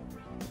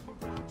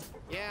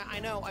 Yeah,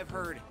 I know, I've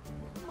heard.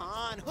 Come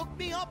on, hook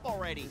me up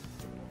already!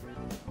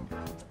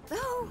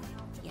 Oh,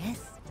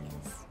 yes,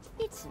 yes.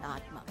 It's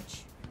not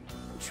much.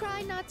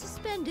 Try not to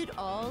spend it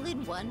all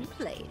in one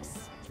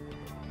place.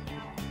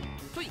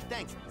 Sweet,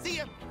 thanks. See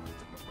ya!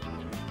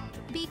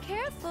 Be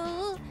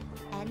careful,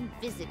 and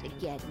visit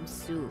again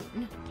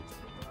soon.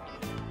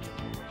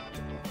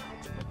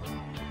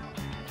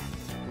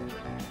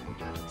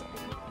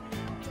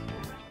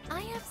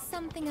 I have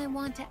something I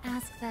want to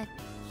ask that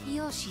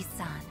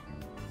Kiyoshi-san.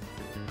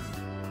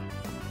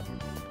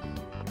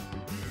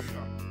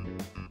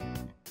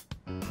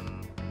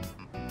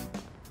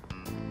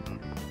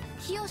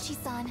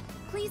 Kiyoshi-san,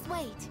 please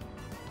wait.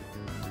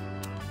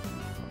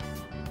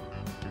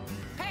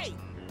 Hey!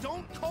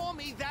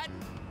 me that...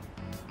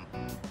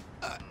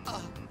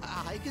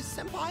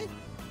 Aiga-senpai?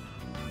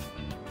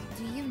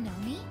 Do you know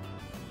me?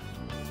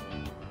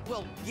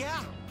 Well,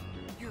 yeah.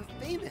 You're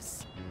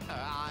famous.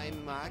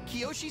 I'm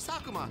Kiyoshi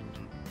Sakuma.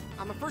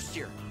 I'm a first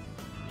year.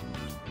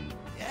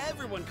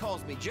 Everyone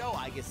calls me Joe,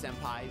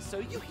 Aiga-senpai, so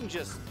you can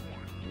just...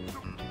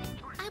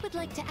 I would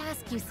like to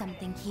ask you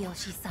something,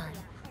 Kiyoshi-san.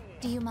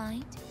 Do you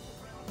mind?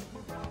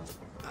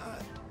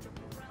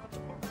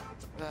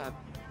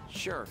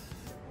 Sure.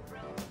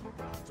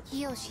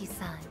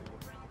 Kiyoshi-san,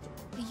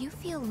 do you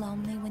feel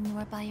lonely when you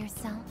are by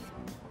yourself?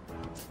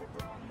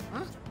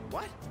 Huh?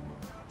 What?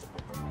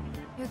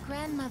 Your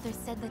grandmother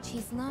said that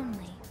she's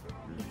lonely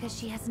because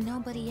she has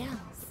nobody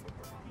else.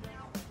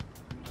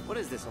 What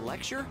is this, a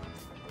lecture?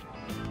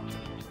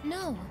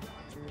 No,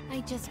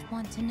 I just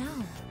want to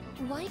know.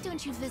 Why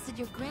don't you visit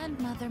your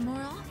grandmother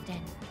more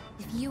often?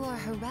 If you are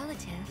her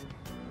relative,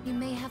 you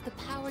may have the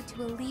power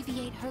to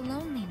alleviate her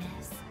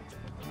loneliness.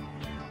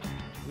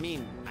 I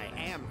mean, I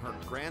am her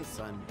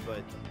grandson,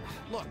 but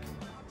look,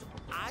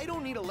 I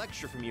don't need a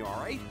lecture from you, all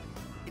right?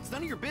 It's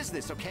none of your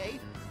business, okay?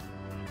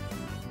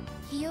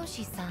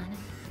 Kiyoshi-san,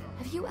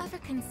 have you ever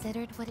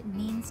considered what it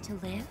means to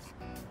live?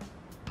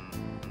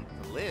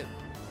 To live?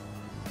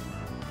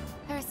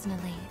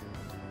 Personally,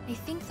 I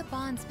think the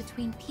bonds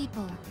between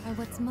people are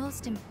what's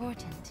most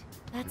important.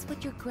 That's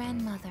what your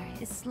grandmother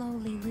is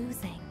slowly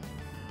losing.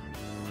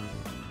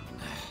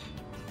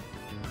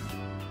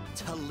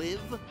 To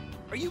live?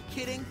 Are you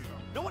kidding?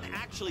 No one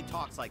actually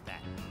talks like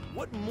that.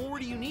 What more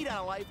do you need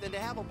out of life than to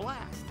have a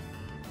blast?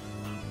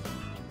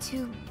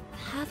 To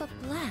have a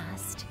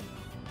blast?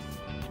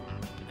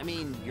 I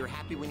mean, you're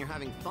happy when you're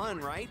having fun,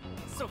 right?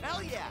 So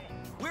hell yeah!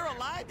 We're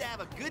alive to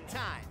have a good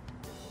time!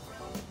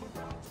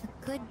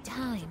 A good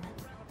time?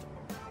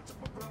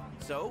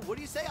 So, what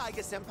do you say,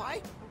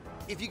 Aiga-senpai?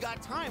 If you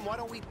got time, why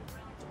don't we...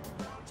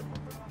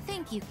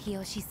 Thank you,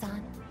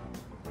 Kiyoshi-san.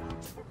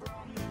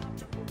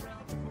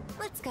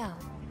 Let's go.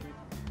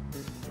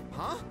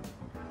 Huh?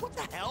 What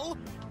the hell?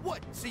 What,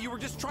 so you were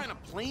just trying to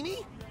play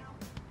me?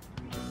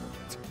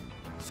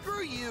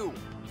 Screw you!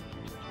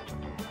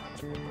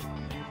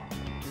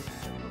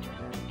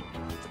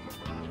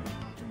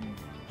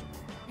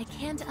 I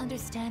can't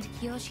understand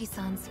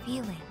Kiyoshi-san's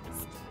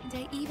feelings, and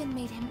I even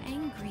made him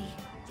angry.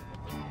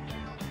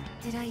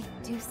 Did I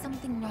do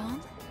something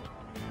wrong?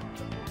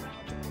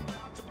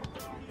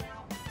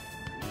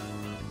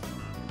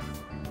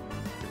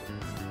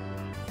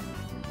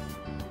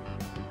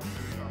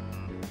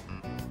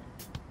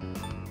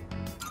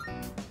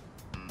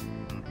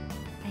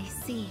 I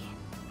see.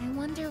 I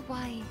wonder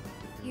why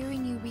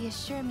hearing you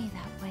reassure me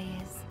that way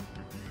is...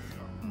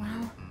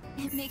 well,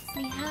 it makes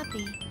me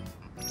happy.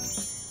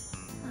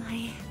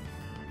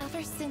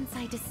 Ever since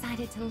I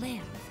decided to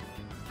live,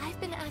 I've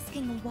been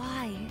asking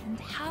why and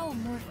how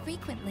more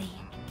frequently.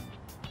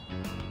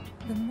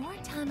 The more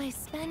time I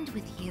spend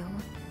with you,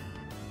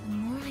 the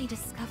more I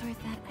discover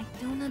that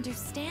I don't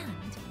understand.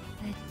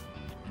 That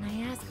when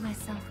I ask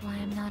myself why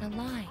I'm not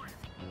alive,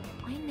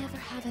 I never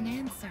have an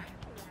answer.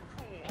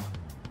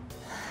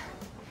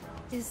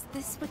 Is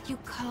this what you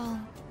call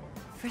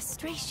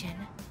frustration?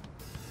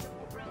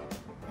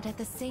 But at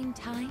the same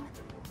time,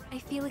 I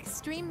feel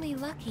extremely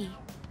lucky.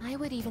 I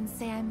would even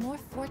say I'm more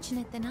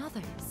fortunate than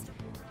others,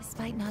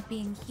 despite not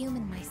being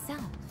human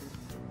myself.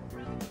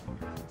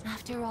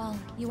 After all,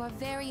 you are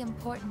very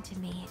important to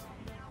me,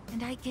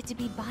 and I get to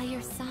be by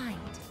your side.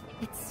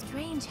 It's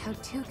strange how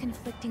two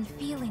conflicting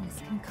feelings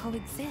can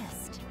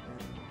coexist.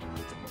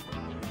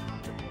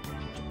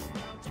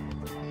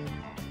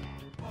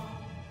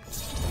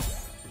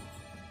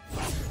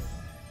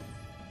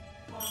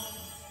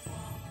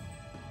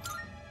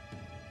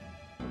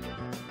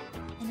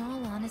 In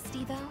all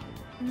honesty, though,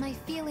 my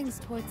feelings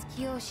towards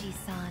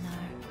Kiyoshi-san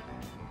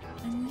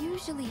are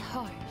unusually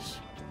harsh.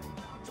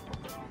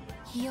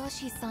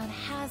 Kiyoshi-san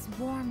has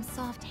warm,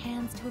 soft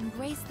hands to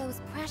embrace those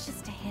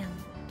precious to him.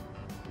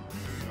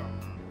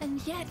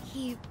 And yet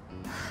he...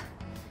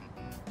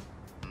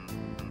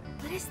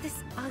 What is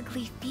this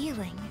ugly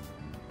feeling?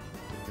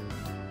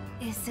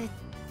 Is it...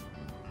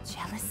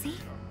 jealousy?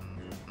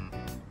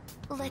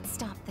 Let's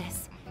stop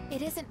this.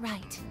 It isn't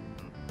right.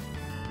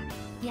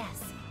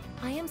 Yes,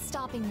 I am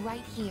stopping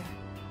right here.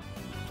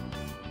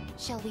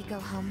 Shall we go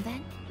home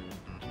then?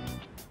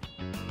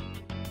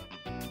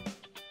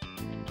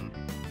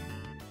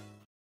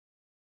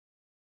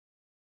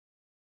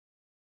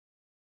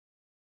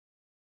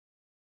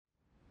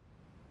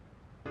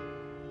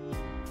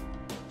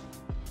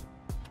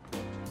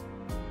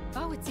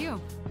 Oh, it's you.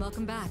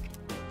 Welcome back.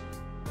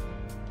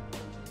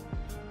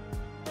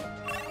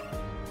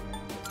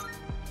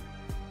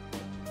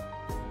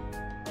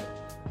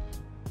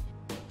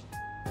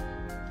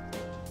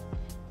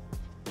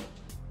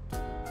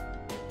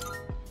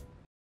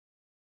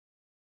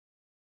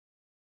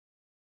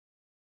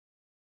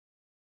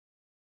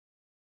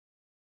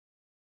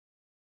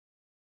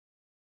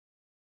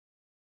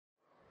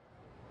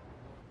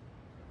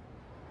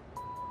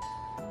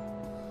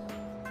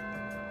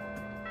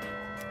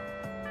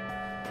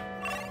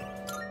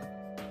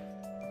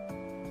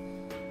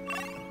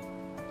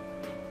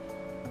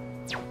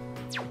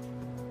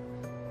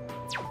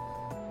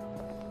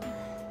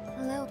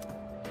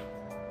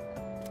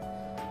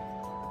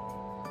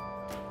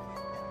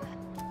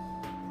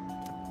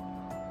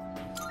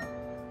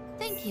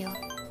 Thank you.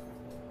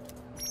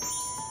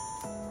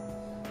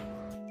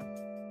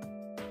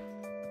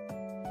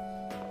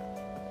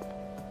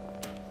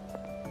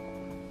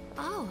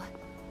 Oh.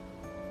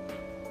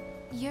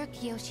 You're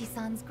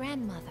Kiyoshi-san's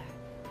grandmother.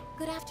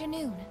 Good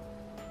afternoon.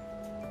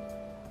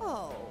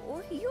 Oh,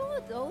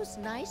 you're those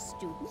nice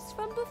students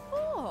from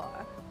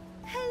before.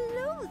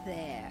 Hello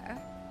there.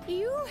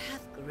 You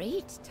have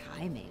great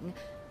timing.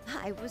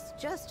 I was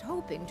just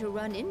hoping to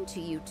run into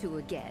you two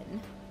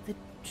again. The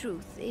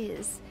truth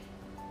is,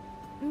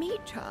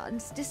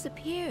 Michan's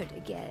disappeared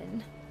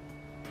again.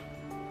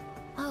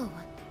 Oh,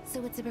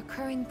 so it's a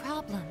recurring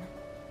problem.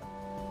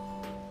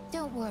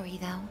 Don't worry,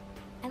 though.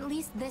 At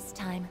least this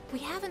time, we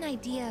have an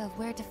idea of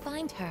where to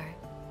find her.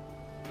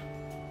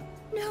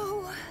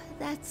 No,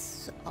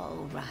 that's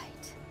all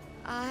right.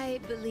 I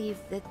believe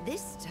that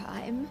this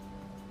time,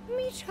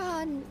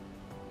 Michan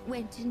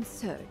went in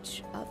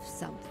search of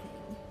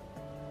something.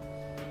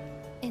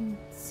 In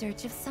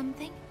search of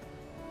something?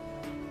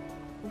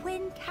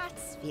 When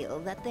cats feel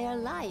that their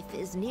life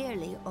is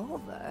nearly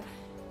over,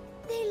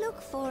 they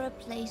look for a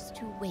place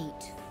to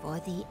wait for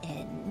the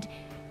end.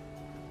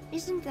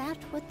 Isn't that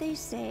what they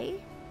say?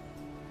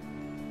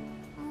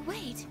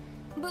 Wait,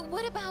 but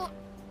what about...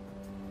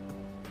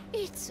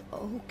 It's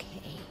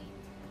okay.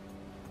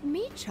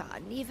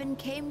 Michan even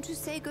came to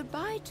say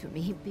goodbye to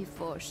me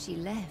before she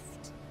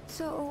left.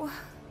 So...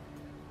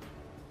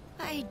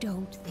 I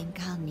don't think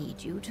I'll need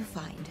you to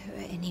find her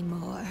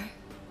anymore.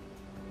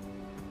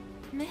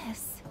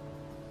 Miss...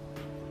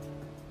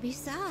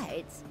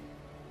 Besides,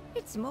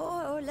 it's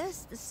more or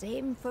less the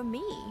same for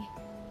me.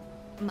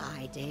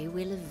 My day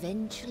will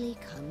eventually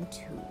come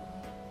too.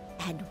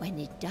 And when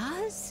it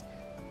does,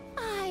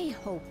 I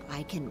hope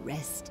I can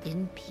rest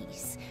in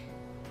peace,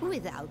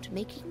 without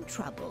making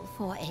trouble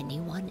for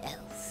anyone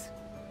else.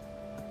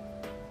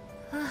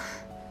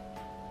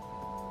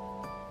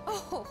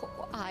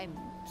 Oh, I'm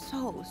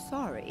so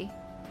sorry.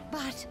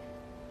 But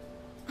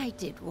I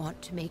did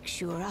want to make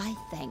sure I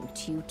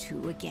thanked you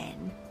two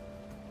again.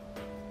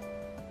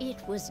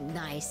 It was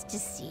nice to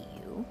see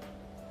you.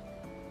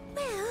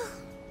 Well,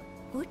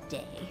 good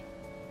day.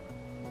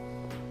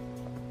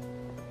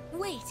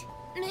 Wait,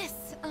 Miss,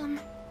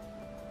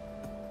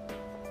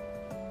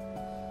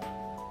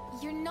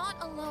 You're not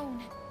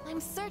alone. I'm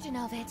certain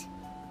of it.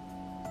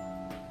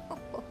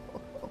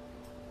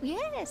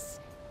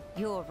 Yes,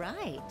 you're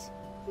right.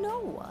 No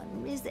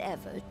one is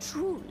ever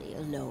truly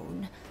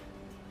alone.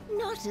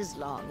 Not as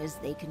long as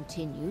they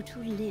continue to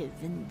live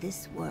in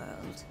this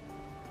world.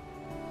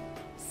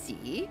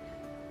 See?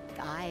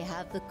 I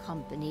have the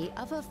company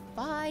of a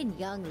fine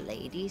young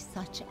lady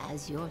such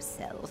as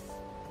yourself.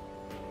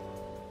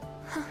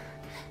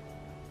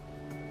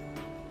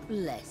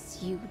 Bless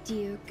you,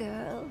 dear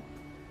girl.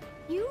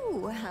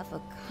 You have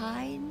a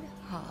kind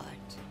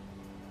heart.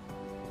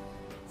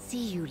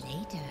 See you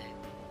later.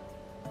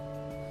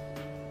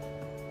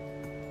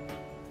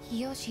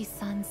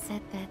 Kiyoshi-san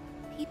said that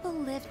people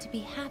live to be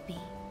happy.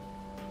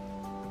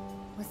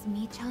 Was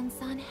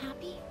Michan-san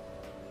happy?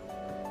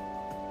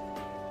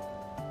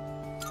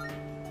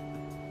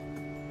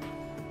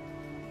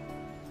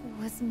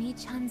 Was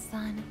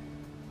Michan-san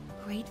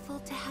grateful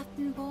to have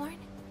been born?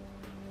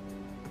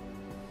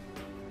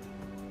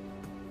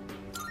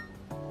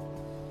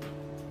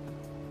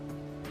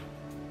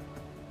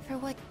 For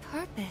what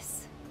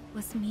purpose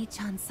was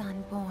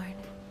Michan-san born?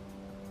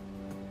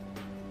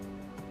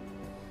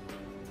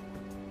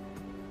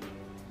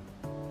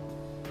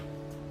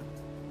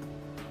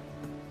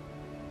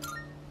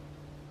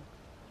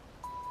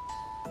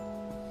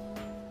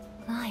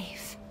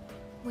 Life.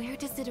 Where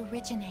does it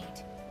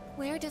originate?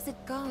 Where does it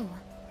go?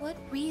 What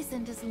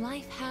reason does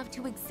life have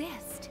to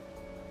exist?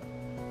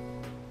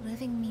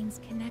 Living means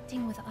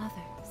connecting with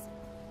others.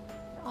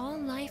 But all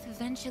life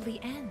eventually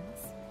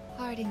ends.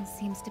 Parting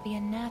seems to be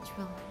a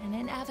natural and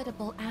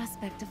inevitable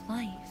aspect of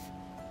life.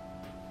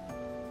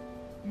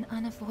 An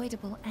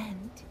unavoidable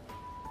end.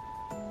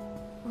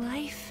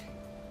 Life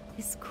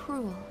is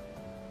cruel.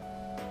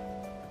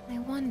 I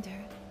wonder,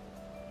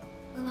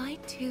 will I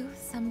too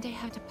someday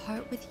have to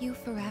part with you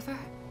forever?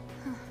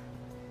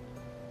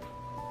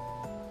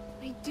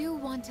 I do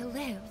want to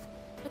live,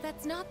 but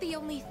that's not the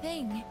only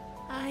thing.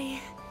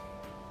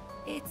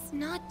 It's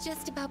not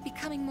just about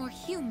becoming more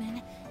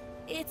human.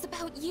 It's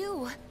about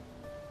you.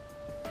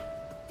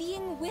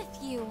 Being with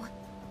you.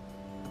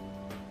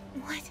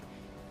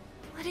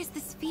 What is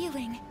this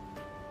feeling?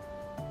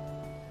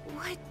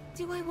 What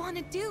do I want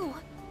to do?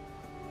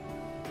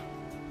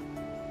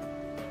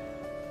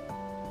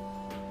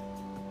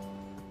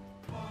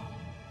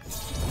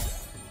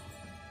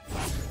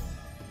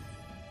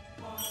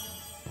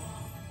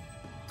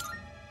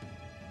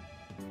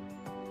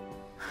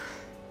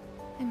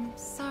 I'm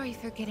sorry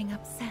for getting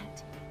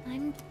upset.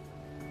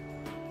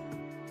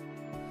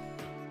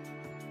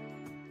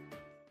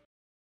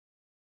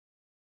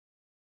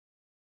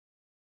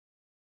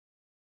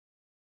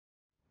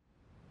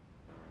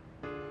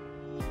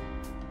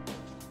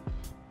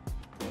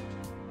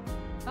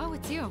 Oh,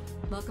 it's you.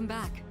 Welcome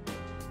back.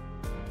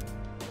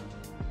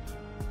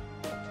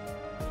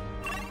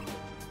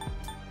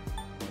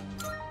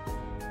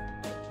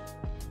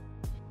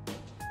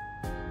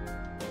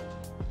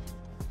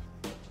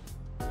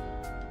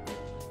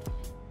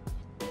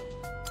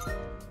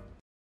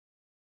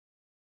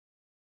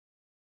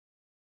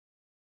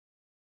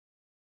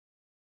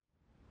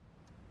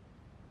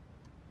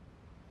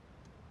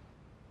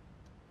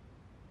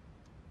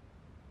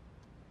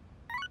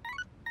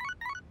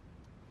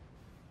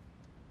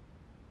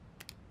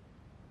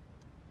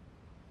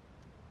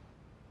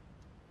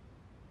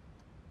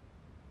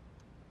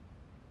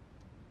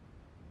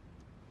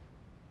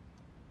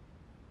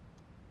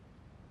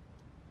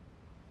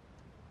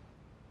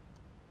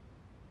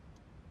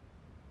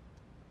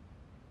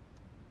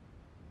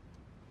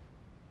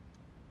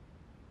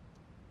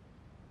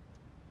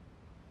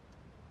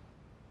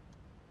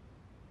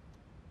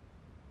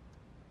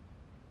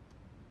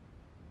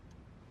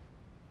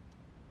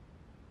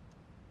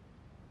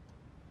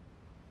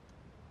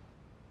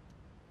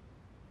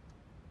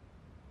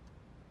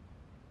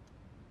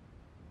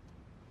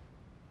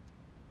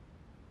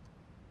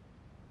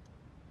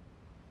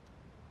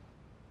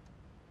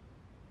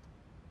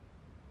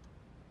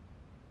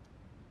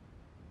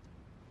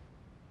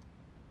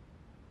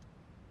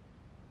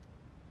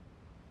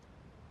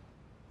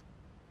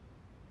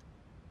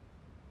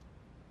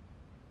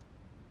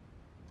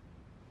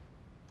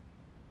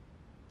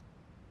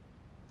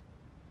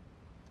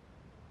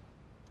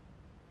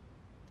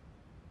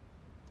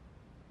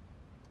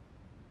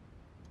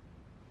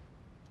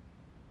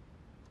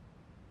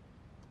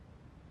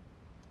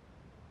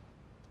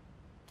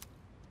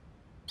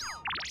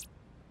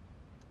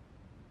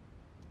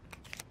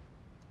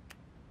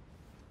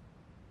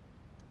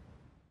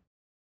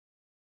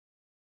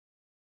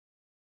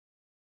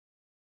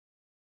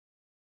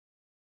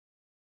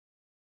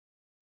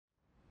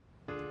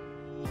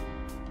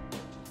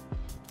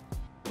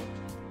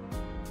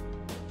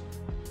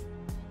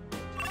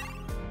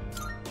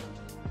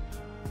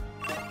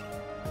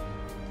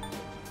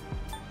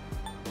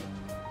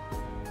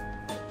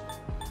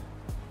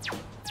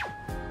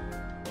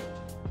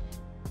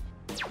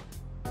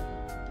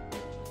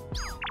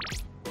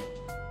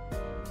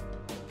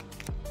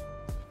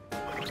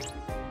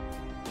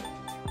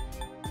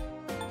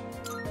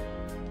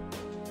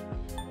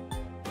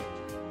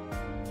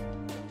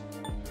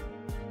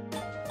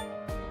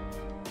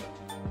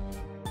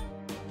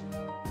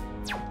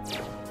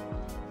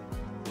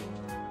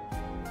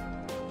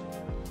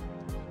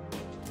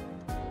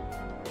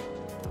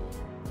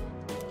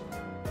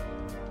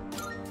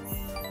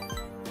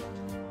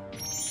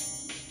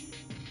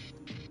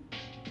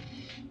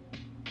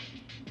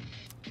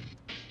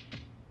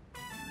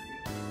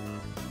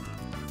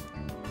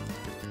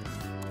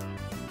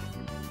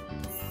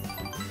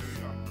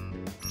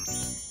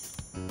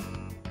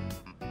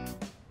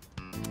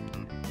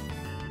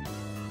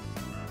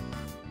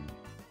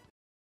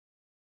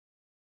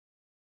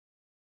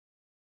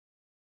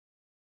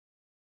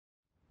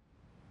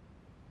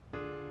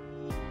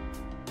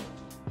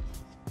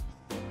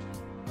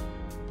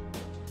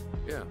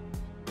 Yeah.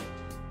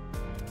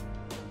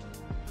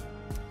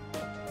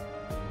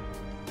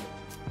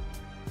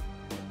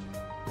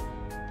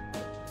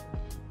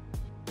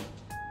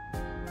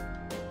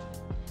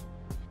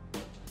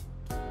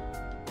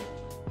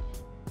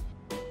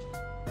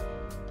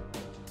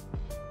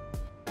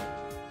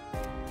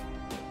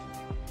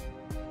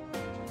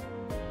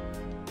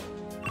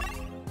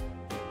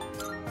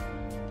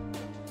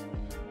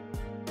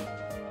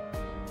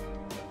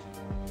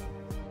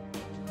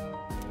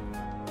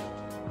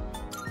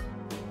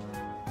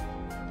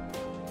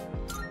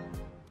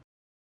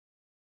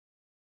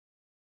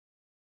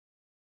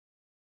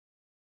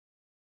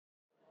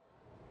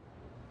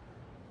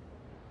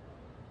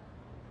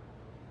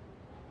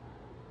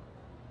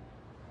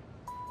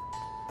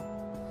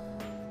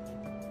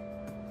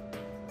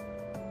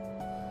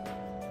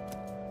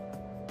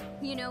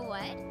 You know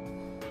what?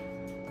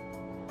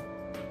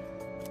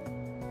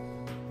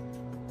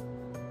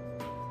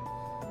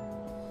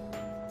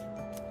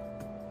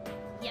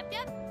 Yep.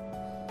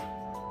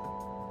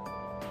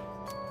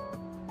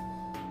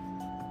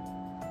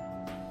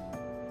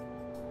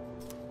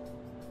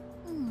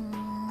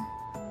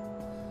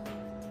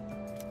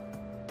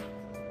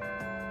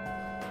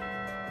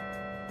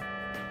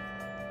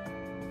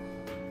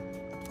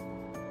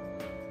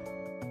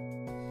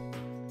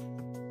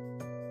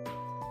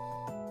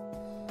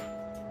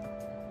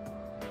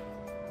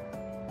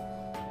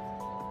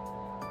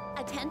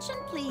 Attention,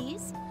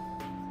 please.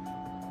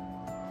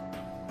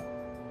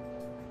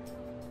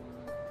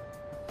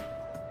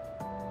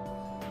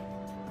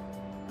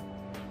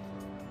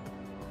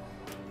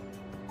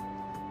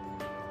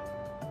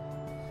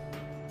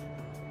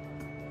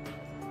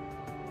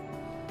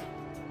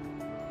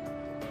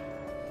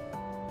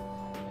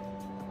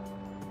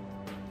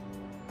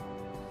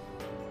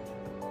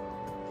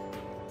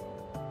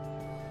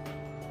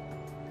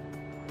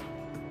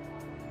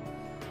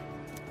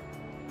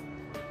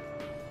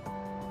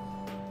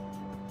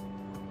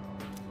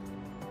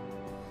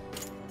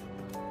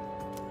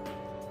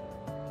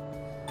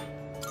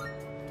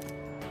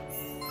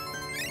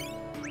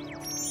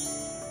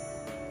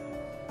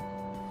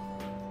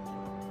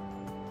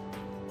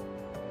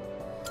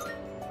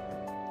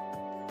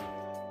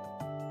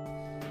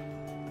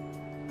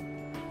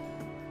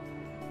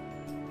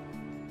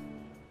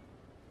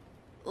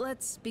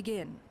 Let's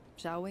begin,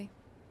 shall we?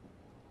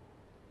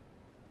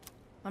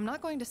 I'm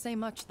not going to say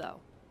much,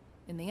 though.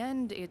 In the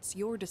end, it's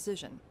your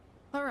decision.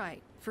 All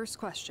right, first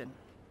question.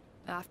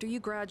 After you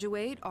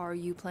graduate, are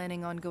you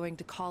planning on going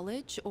to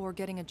college or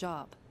getting a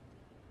job?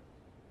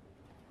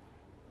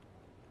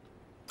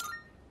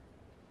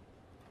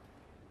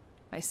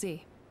 I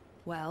see.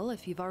 Well,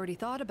 if you've already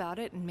thought about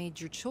it and made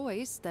your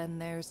choice, then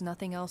there's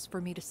nothing else for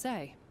me to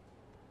say.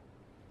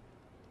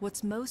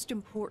 What's most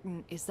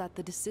important is that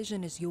the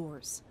decision is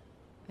yours,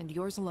 and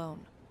yours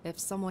alone. If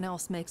someone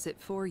else makes it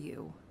for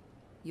you,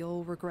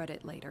 you'll regret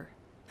it later.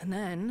 And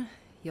then,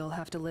 you'll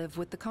have to live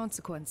with the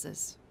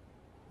consequences,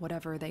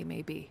 whatever they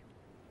may be.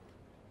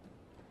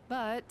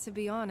 But, to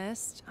be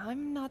honest,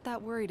 I'm not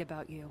that worried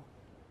about you.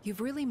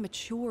 You've really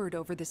matured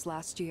over this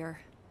last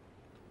year.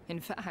 In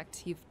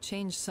fact, you've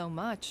changed so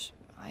much,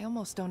 I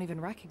almost don't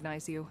even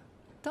recognize you.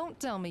 Don't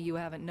tell me you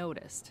haven't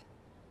noticed.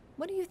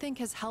 What do you think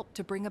has helped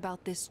to bring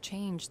about this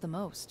change the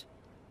most?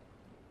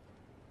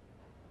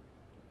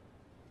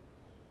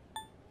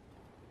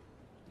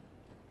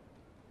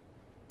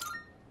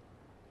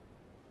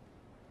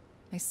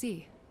 I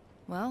see.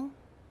 Well,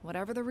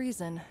 whatever the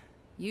reason,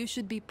 you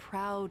should be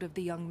proud of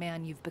the young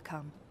man you've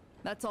become.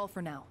 That's all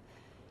for now.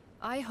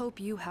 I hope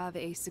you have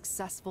a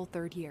successful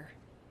third year.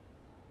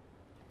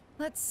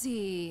 Let's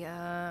see,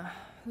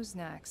 who's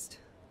next?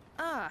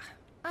 Ah,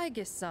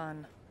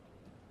 Aige-san.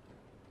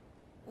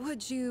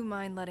 Would you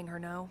mind letting her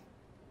know?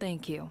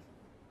 Thank you.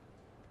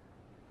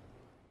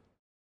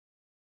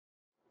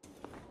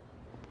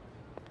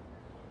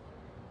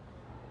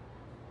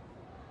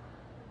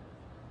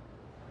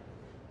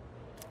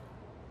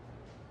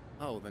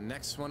 Oh, the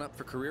next one up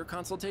for career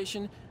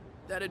consultation?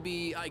 That'd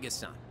be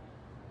Aige-san.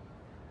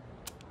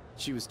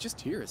 She was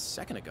just here a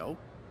second ago,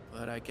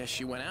 but I guess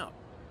she went out.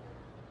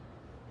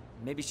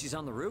 Maybe she's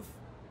on the roof?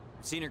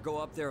 I've seen her go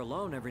up there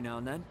alone every now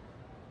and then.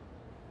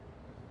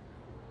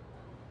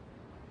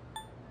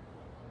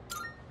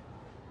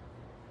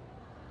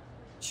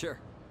 Sure.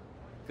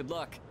 Good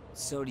luck.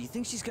 So do you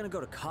think she's gonna go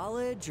to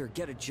college or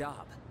get a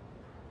job?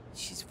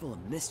 She's full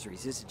of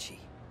mysteries, isn't she?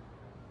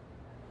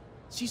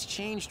 She's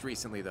changed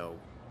recently, though,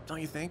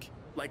 don't you think?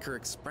 Like her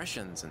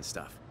expressions and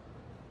stuff.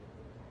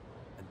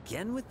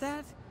 Again with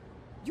that?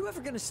 You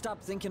ever gonna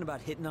stop thinking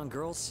about hitting on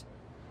girls?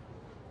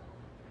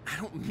 I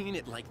don't mean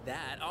it like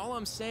that. All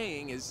I'm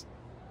saying is...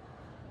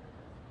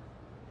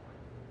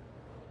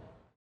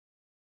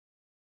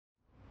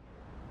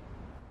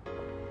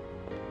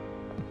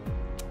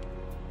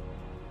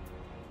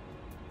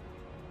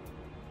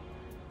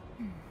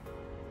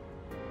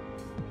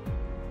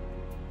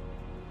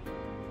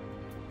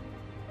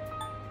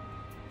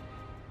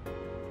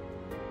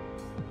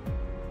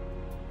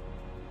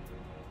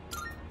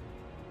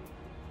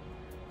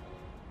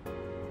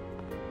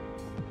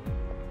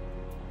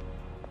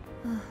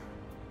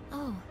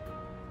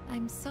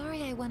 I'm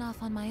sorry I went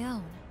off on my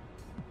own.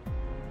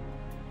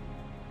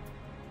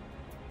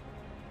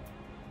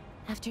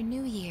 After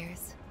New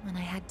Year's, when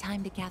I had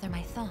time to gather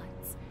my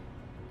thoughts,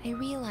 I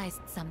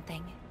realized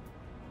something.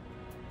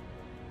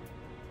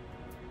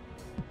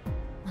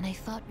 When I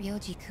fought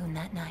Ryoji-kun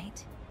that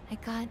night, I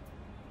got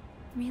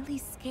really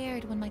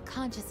scared when my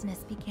consciousness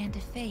began to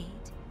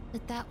fade.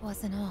 But that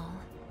wasn't all.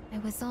 I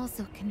was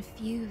also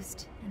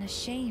confused and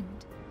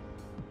ashamed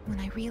when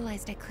I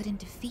realized I couldn't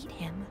defeat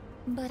him.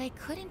 But I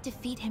couldn't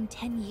defeat him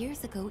 10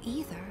 years ago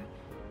either,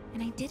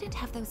 and I didn't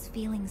have those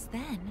feelings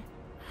then.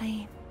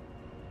 I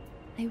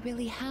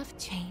really have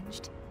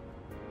changed.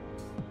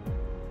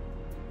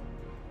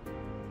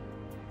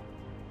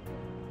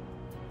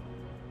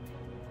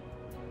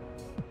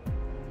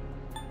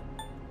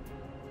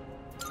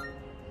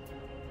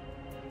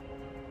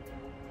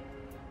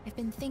 I've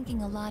been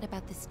thinking a lot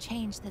about this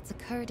change that's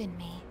occurred in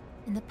me.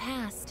 In the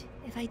past,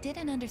 if I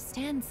didn't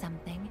understand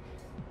something,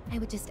 I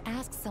would just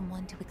ask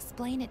someone to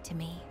explain it to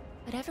me.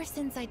 But ever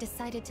since I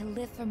decided to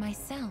live for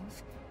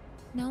myself,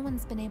 no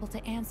one's been able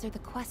to answer the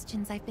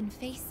questions I've been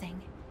facing.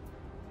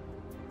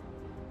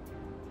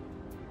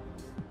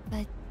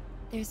 But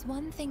there's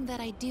one thing that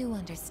I do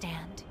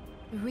understand.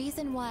 The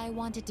reason why I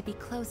wanted to be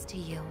close to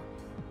you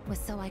was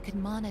so I could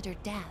monitor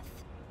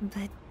death.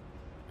 But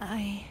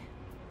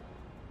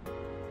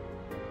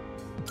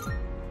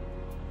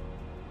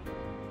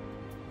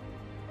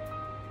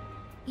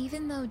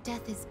even though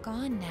death is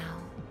gone now,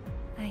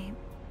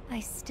 I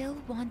still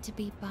want to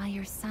be by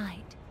your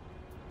side.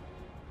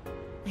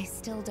 I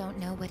still don't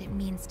know what it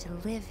means to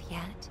live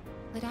yet,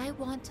 but I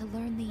want to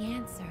learn the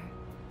answer.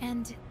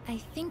 And I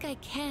think I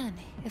can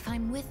if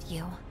I'm with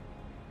you.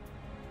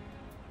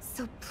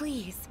 So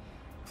please,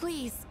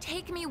 please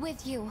take me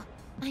with you.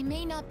 I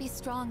may not be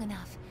strong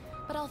enough,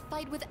 but I'll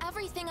fight with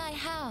everything I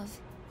have.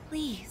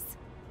 Please.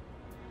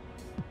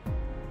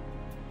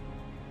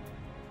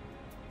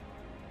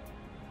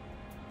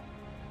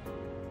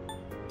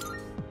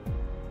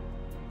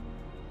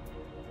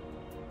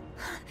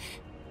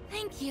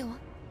 Thank you.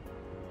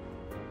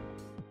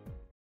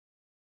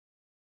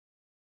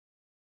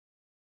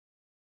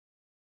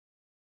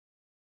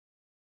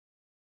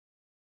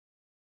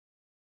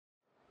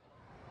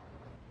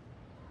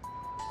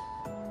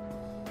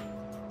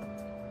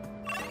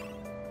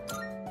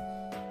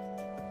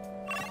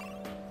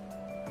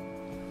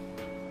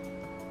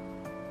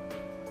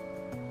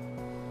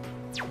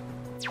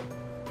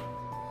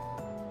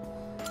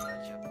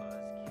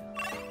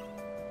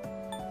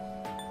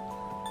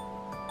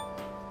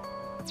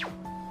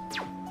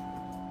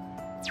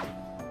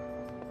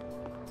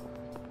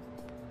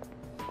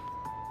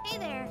 Hey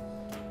there.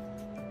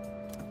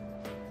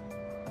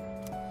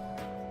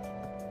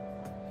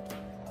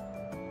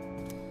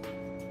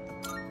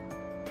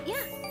 Yeah.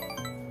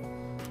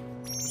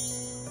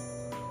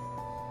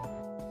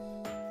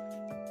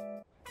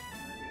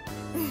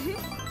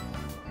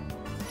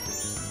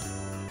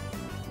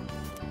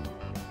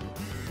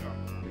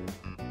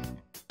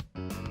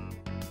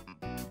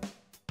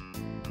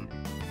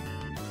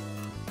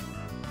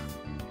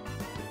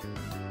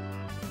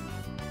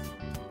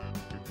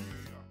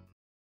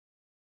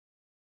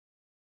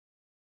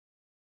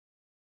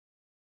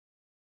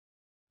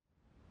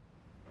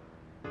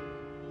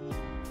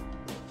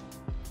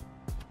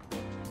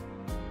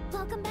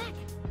 Welcome back.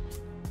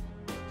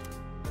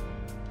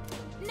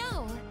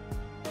 No!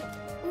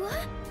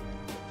 What?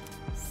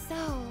 So,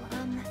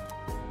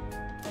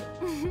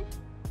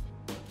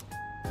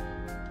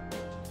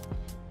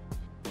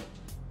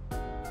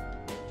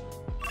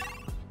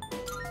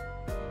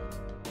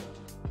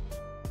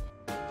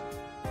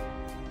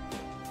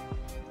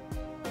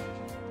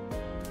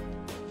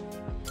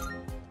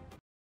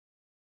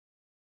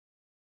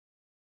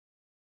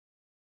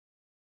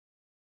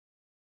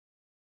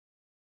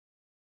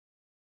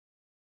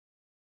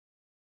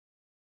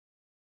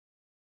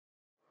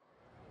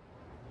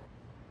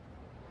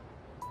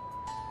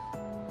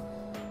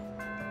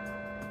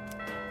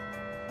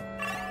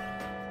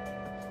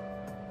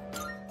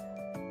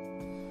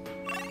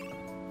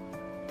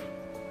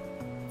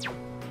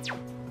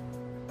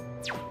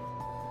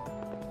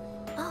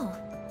 oh.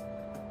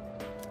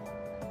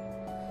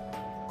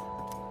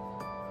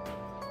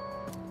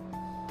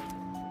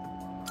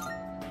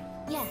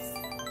 Yes.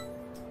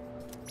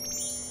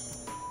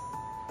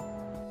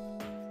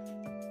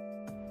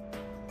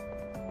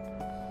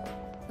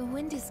 The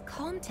wind is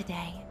calm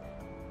today.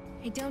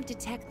 I don't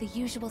detect the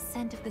usual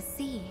scent of the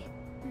sea.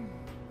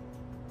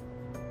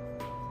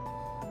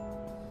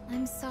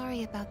 I'm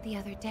sorry about the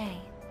other day.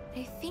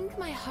 I think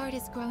my heart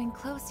is growing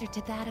closer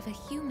to that of a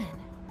human.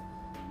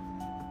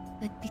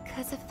 But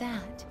because of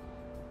that,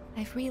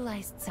 I've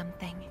realized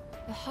something.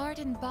 The heart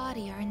and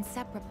body are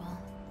inseparable.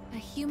 A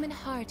human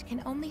heart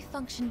can only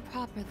function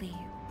properly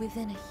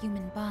within a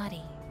human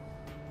body.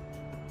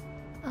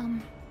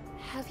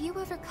 Have you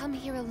ever come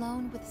here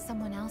alone with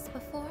someone else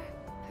before?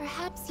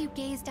 Perhaps you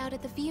gazed out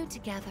at the view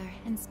together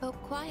and spoke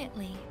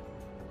quietly.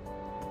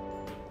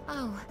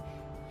 Oh,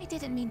 I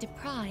didn't mean to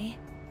pry.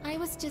 I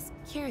was just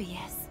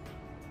curious.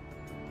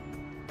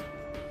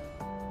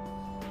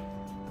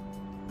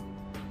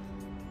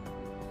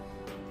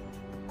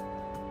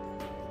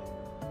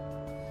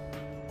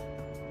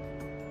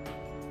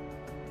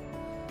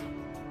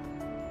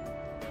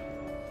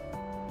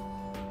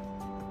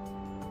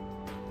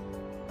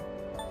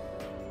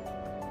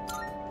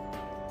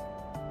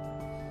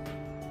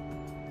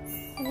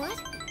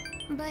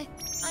 But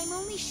I'm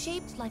only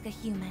shaped like a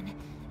human.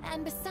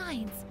 And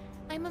besides,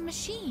 I'm a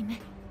machine.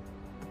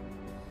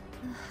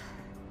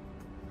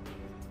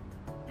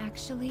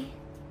 Actually,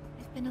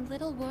 I've been a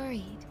little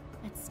worried.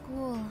 At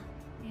school,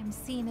 I am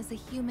seen as a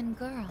human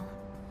girl.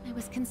 I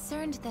was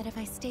concerned that if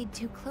I stayed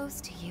too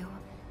close to you,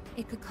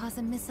 it could cause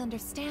a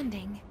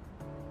misunderstanding.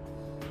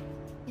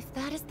 If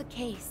that is the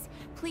case,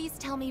 please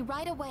tell me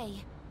right away.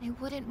 I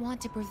wouldn't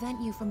want to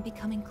prevent you from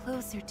becoming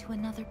closer to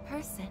another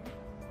person.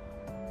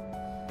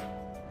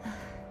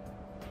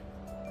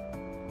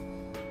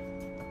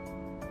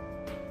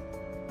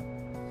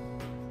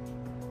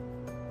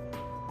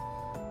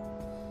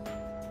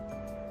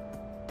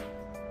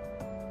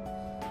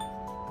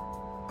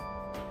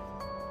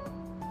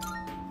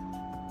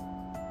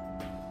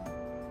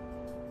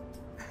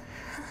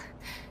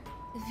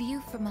 The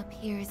view from up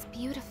here is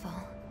beautiful.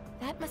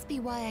 That must be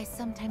why I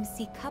sometimes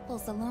see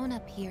couples alone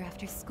up here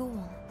after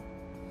school.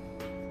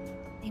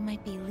 They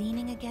might be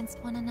leaning against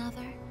one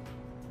another,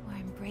 or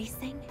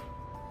embracing.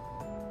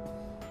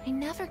 I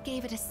never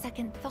gave it a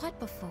second thought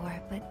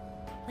before, but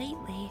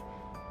lately,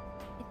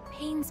 it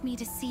pains me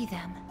to see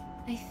them.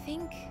 I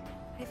think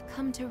I've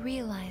come to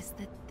realize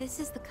that this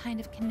is the kind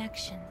of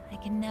connection I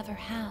can never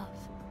have.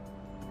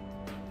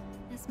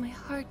 As my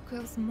heart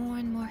grows more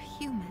and more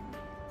human,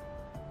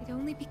 it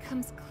only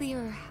becomes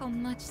clearer how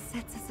much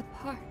sets us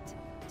apart.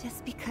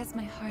 Just because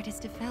my heart is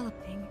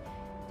developing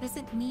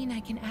doesn't mean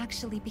I can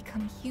actually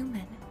become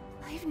human.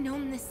 I've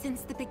known this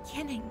since the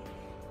beginning.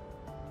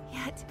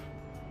 Yet...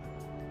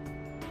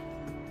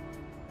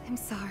 I'm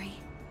sorry.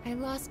 I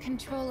lost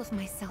control of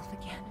myself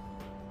again.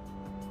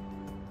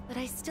 But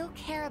I still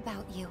care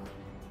about you,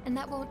 and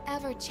that won't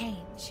ever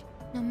change,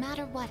 no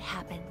matter what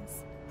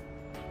happens.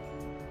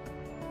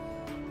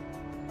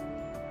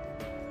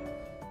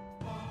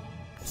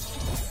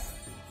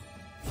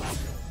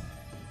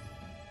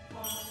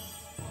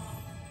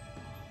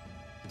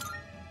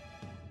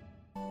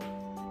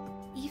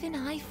 Even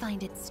I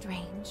find it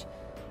strange.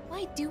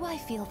 Why do I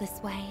feel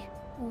this way?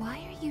 Why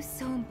are you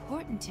so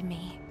important to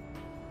me?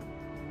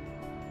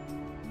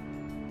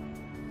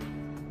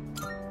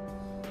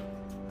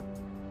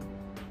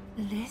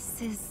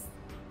 This is...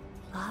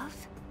 love?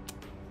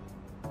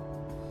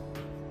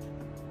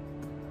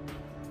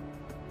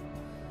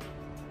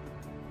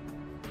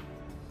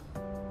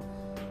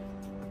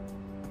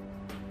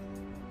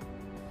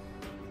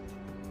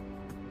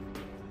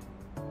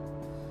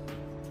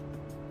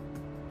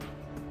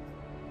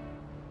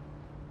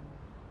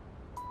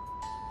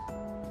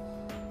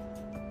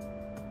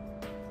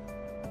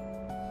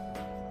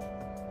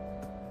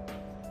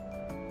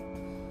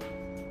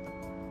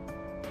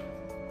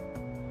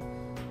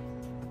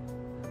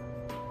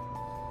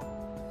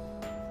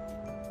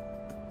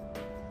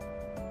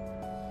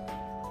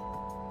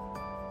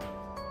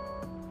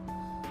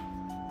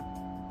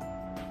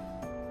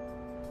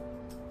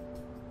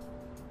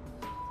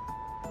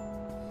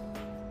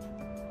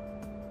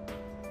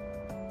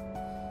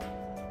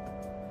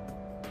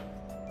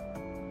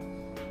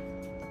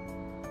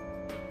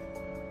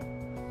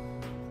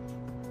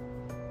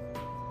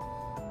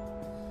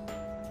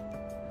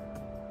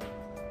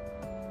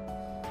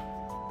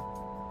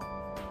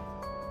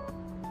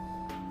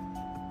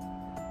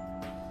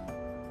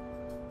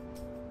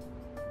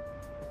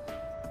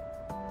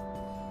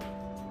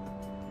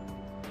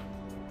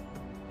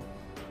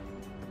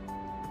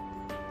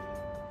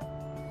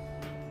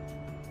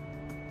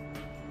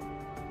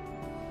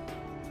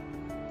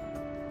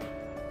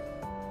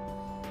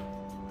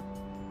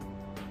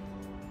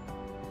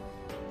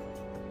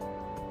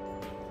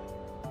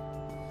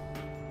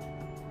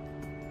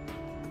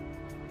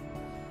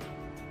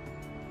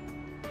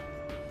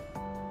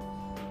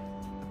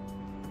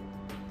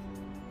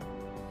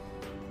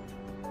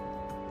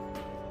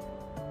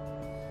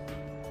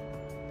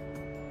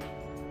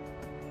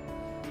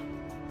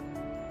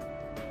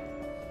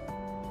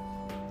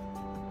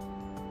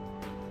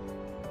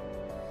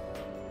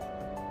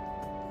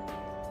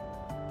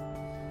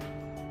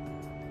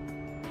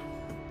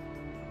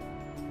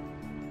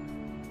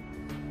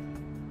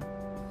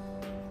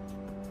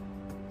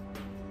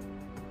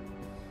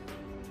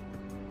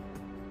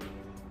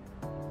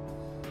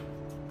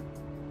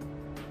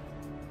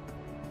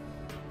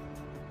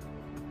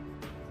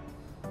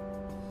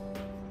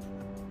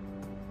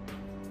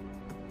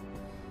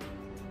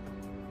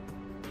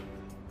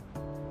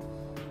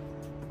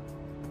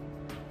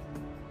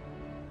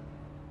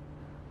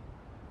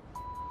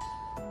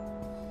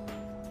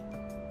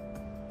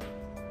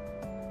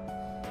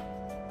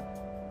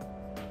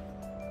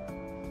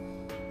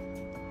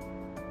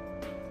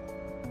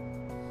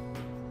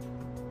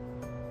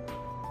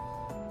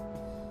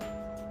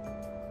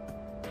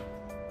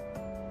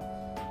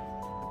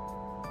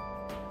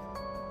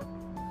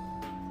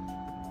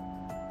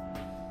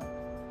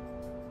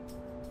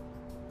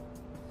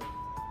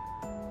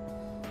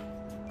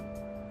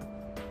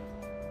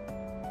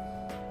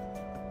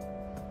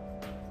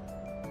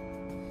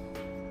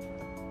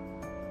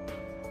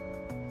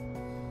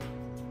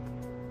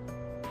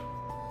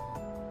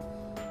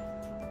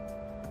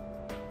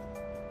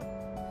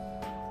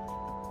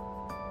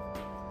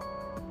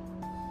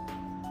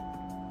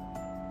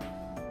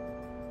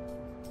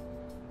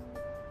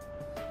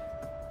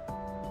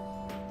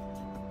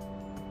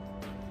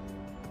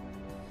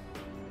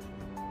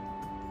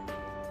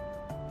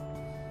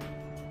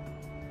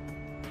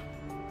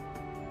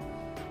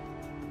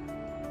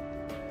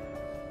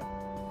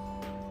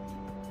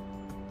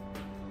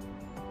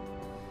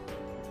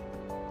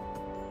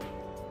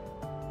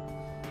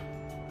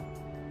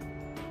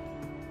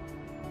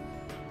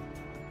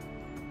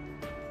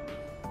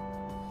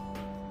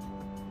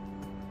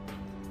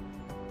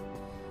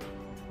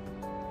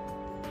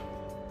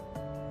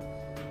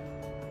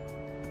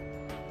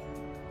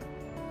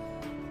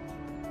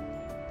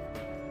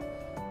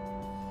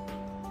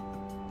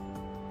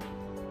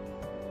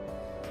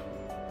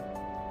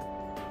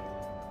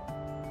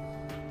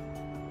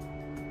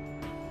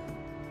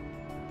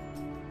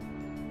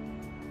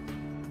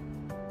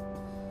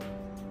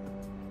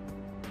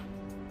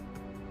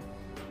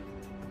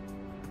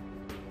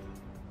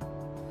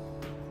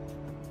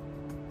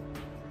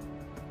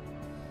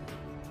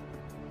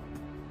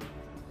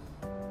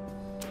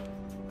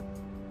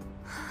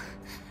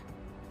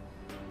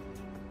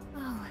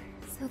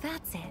 So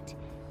that's it.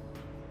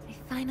 I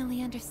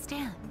finally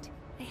understand.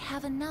 I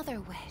have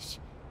another wish.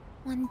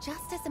 One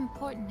just as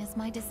important as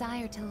my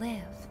desire to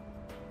live.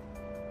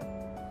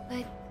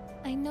 But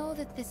I know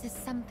that this is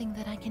something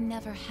that I can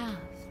never have.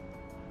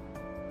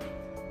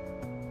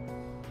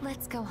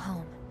 Let's go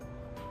home.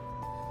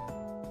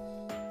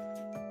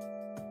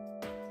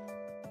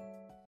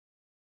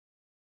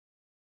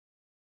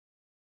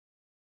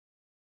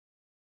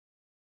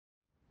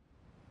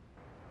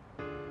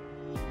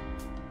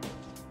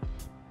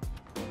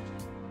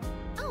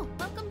 Oh,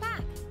 welcome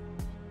back.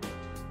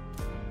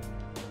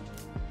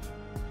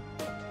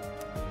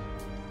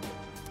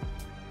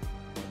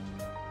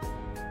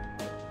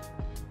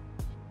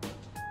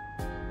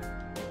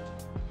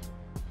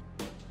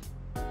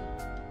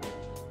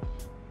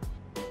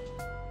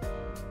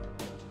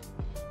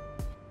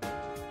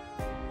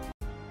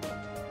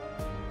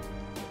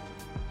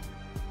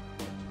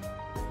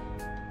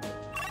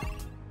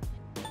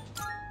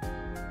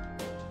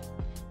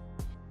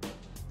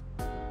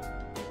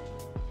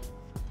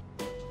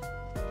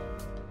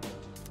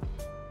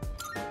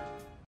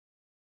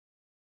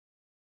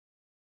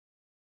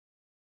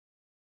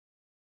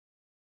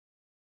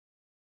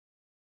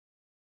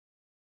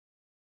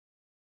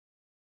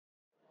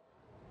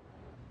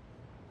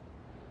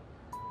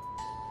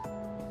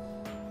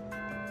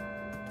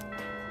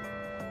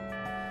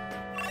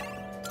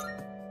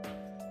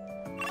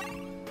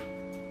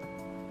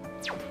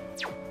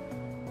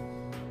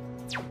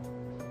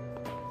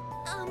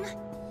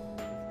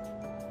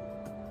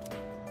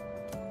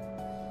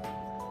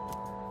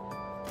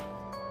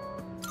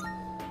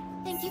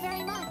 Thank you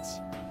very much.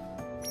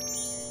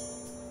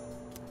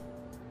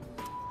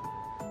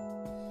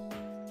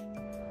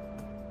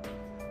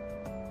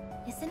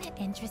 Isn't it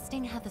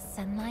interesting how the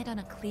sunlight on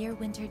a clear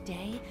winter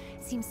day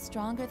seems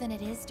stronger than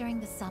it is during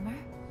the summer?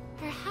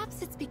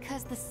 Perhaps it's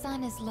because the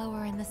sun is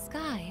lower in the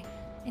sky,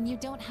 and you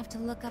don't have to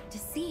look up to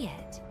see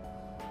it.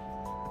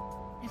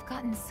 I've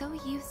gotten so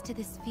used to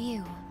this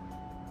view,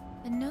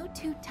 but no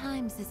two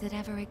times is it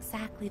ever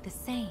exactly the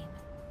same.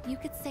 You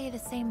could say the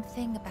same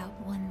thing about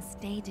one's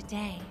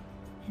day-to-day,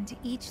 and to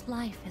each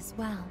life as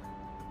well.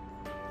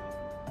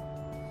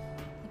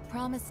 The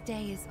promised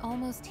day is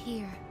almost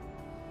here.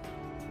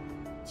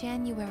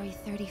 January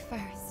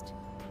 31st.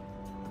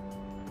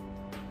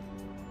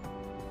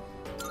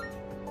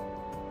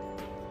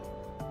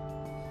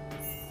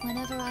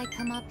 Whenever I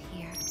come up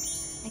here,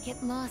 I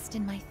get lost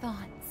in my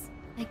thoughts.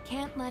 I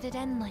can't let it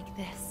end like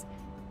this.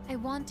 I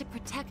want to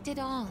protect it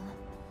all.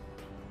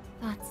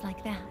 Thoughts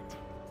like that.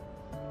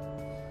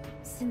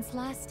 Since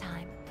last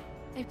time,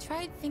 I've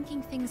tried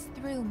thinking things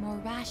through more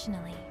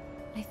rationally.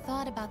 I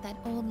thought about that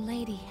old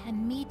lady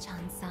and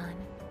Michan-san.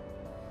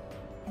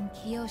 And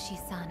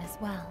Kiyoshi-san as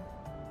well.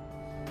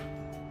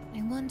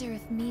 I wonder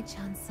if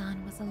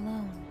Michan-san was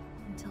alone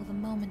until the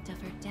moment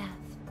of her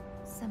death.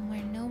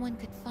 Somewhere no one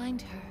could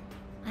find her.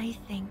 I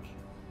think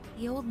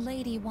the old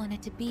lady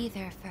wanted to be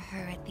there for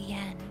her at the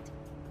end.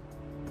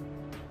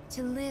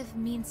 To live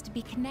means to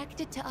be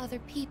connected to other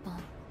people.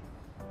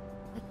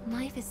 But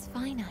life is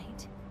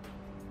finite.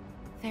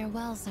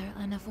 Farewells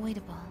are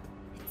unavoidable.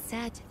 It's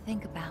sad to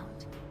think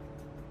about.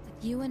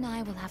 But you and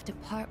I will have to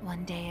part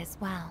one day as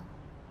well.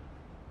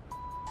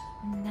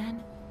 And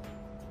then,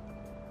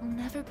 I'll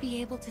never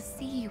be able to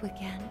see you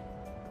again.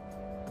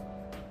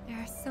 There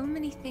are so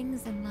many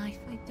things in life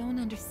I don't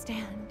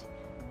understand.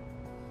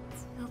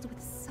 It's filled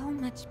with so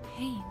much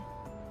pain.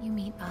 You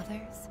meet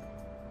others,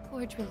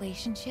 forge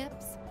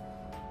relationships,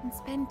 and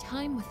spend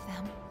time with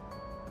them.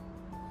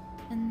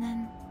 And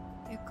then,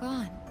 they're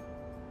gone.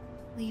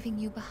 Leaving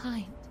you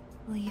behind,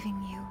 leaving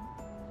you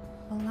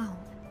alone.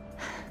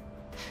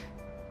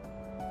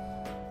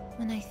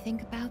 When I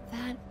think about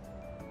that,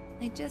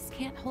 I just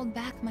can't hold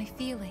back my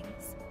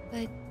feelings.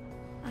 But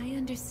I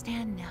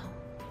understand now.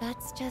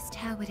 That's just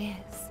how it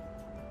is.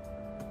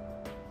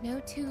 No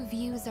two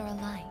views are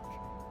alike.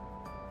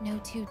 No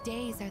 2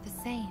 days are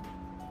the same.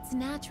 It's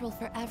natural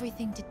for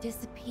everything to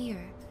disappear,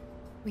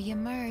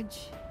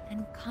 re-emerge,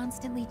 and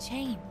constantly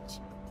change.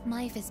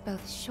 Life is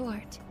both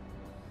short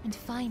and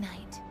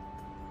finite.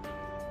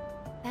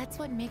 That's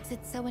what makes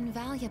it so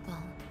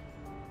invaluable,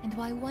 and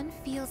why one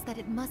feels that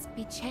it must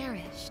be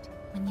cherished.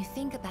 When you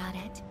think about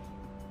it,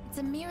 it's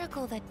a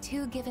miracle that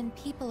 2 given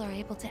people are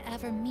able to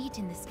ever meet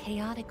in this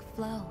chaotic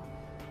flow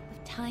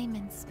of time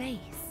and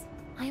space.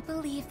 I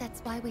believe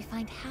that's why we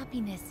find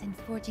happiness in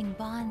forging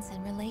bonds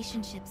and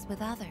relationships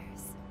with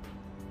others.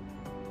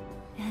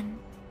 And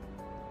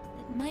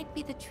it might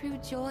be the true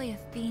joy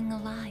of being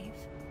alive.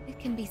 It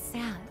can be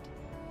sad,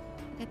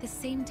 but at the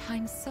same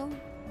time so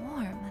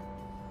warm.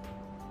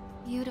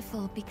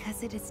 Beautiful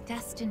because it is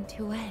destined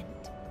to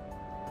end.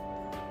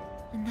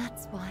 And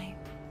that's why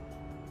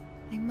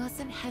I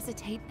mustn't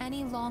hesitate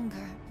any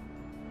longer.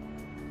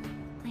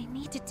 I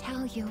need to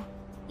tell you,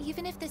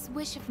 even if this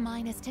wish of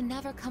mine is to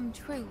never come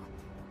true,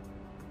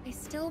 I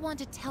still want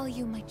to tell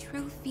you my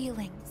true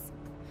feelings.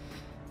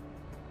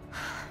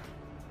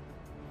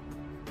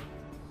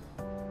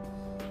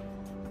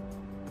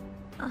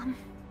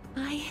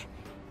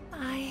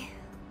 I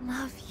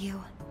love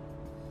you.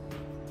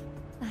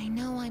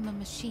 know I'm a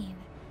machine.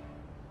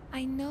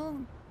 I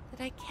know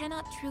that I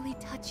cannot truly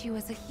touch you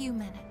as a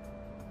human.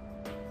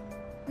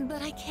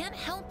 But I can't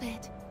help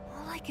it.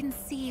 All I can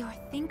see or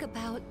think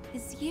about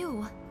is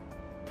you.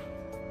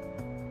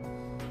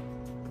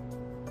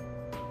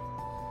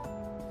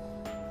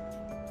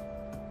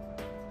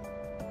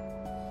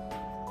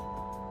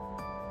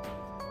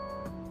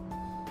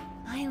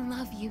 I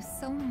love you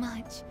so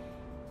much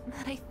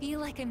that I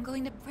feel like I'm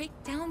going to break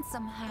down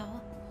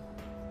somehow.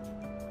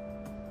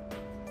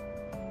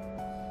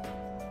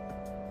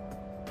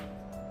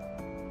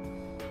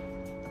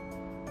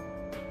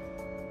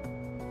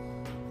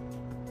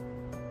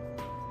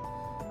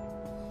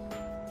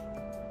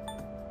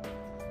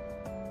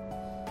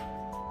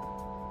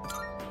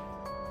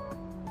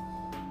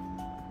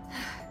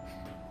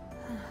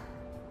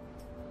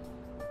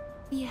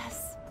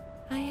 Yes,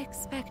 I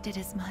expected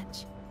as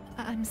much.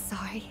 I'm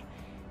sorry.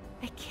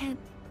 I can't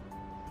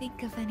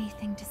think of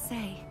anything to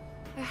say.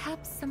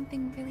 Perhaps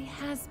something really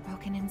has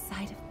broken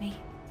inside of me.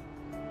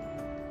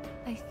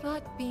 I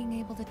thought being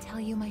able to tell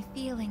you my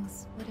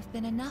feelings would have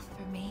been enough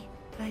for me,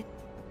 but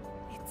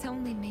it's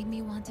only made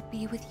me want to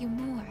be with you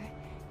more.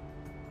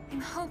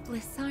 I'm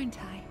hopeless, aren't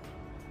I?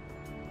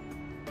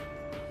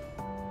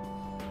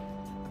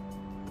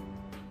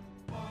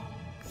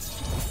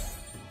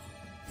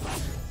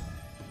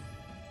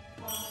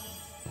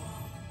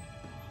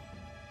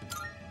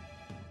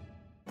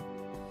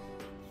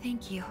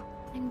 Thank you.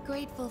 I'm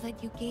grateful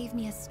that you gave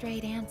me a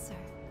straight answer,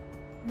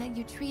 and that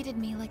you treated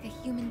me like a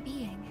human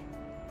being.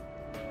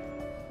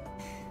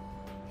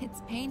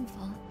 It's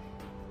painful,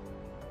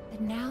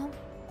 but now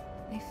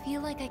I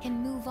feel like I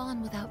can move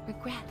on without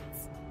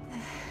regrets.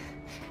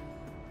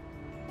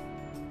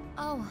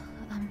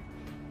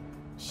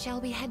 Shall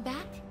we head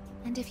back?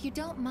 And if you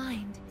don't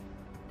mind,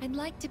 I'd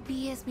like to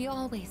be as we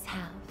always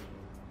have,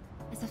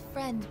 as a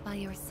friend by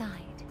your side.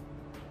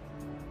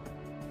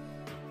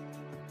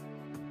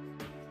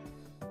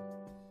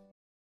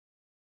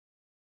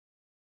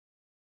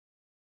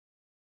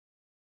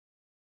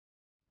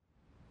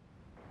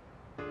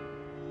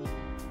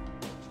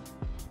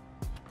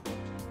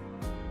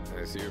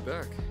 I see you're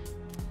back.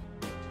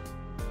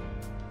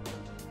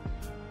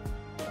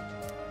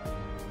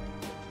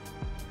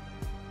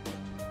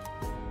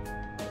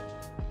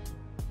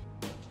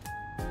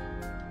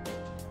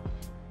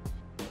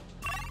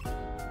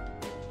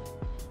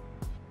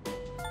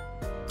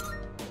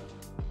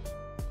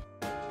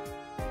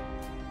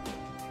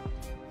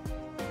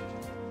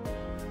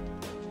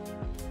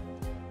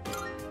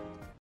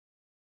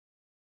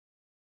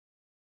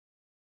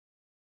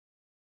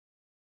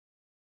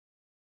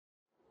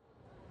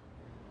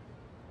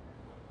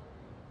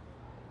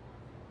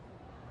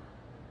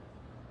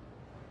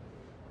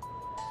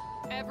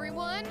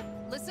 Everyone,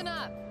 listen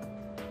up.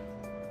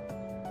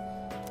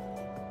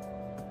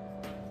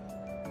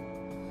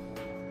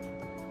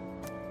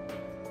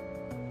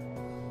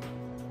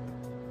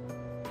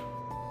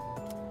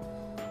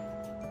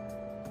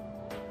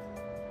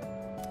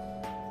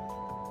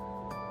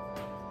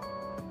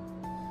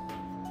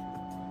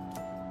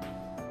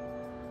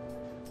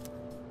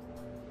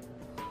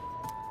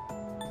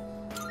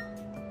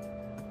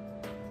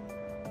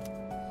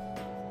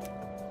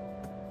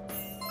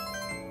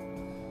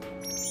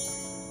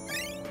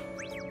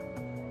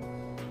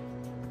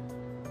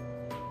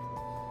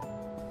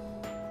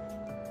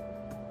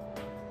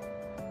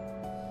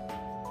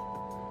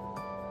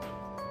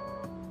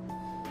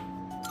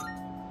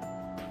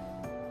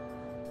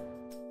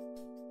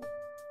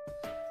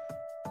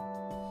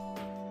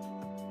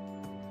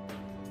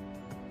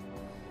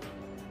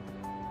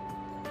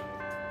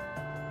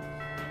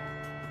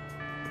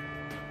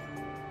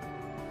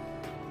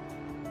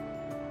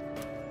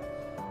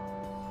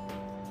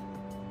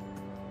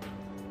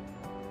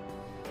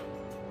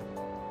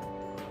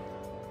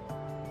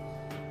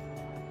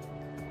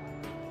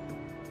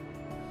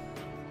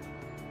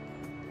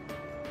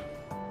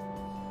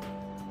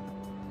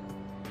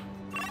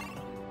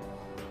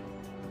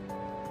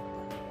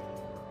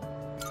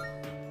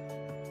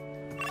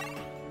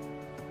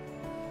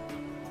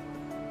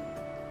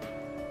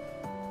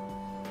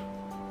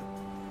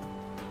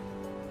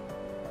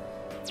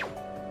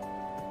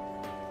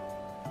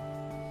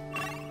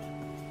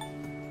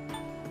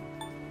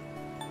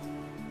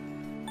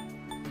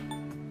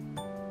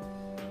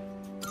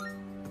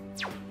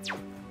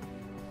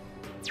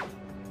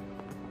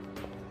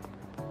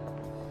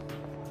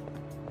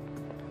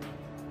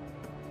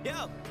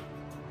 Yo!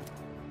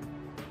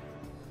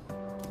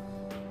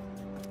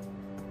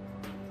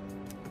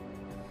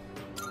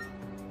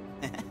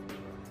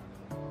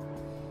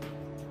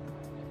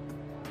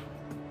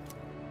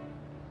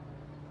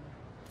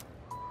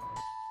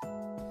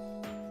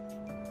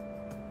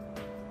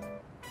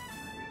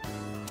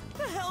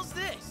 The hell's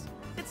this?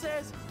 It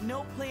says,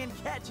 no playing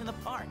catch in the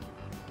park.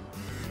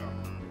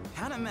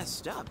 Kinda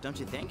messed up, don't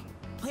you think?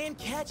 Playing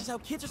catch is how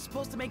kids are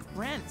supposed to make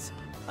friends.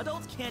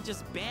 Adults can't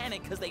just ban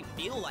it because they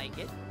feel like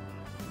it.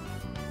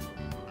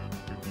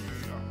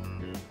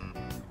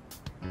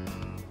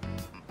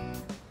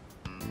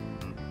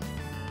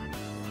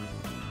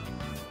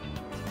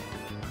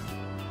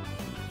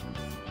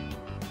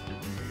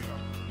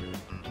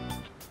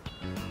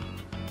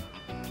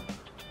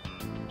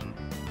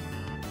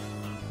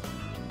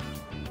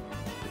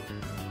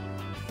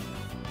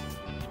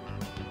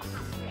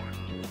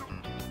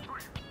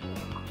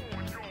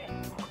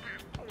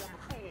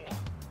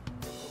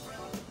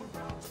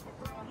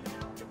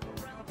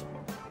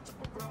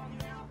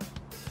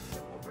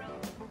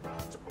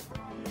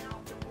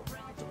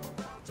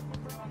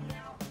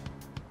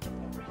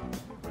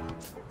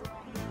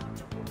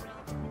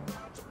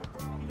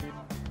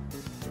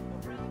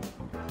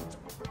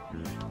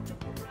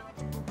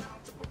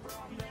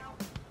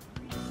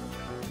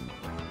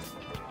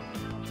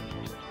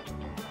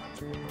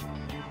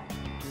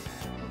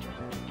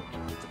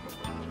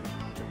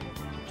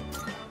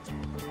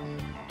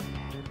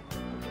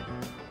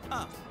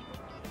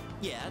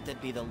 Yeah,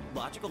 that'd be the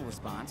logical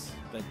response,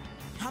 but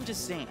I'm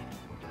just saying,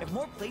 if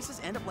more places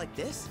end up like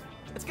this,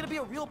 it's gonna be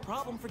a real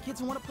problem for kids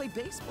who want to play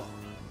baseball.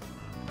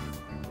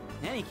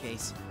 In any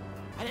case,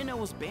 I didn't know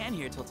it was banned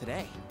here till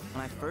today.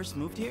 When I first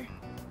moved here,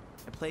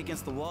 I play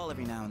against the wall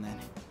every now and then.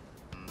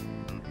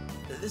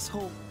 This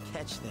whole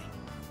catch thing,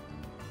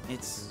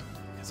 it's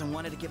because I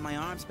wanted to get my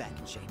arms back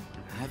in shape.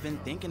 I've been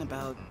thinking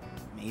about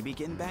maybe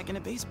getting back into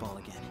baseball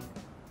again.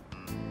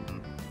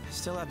 I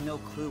still have no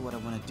clue what I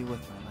want to do with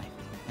my life,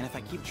 and if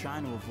I keep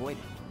trying to avoid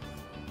it,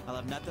 I'll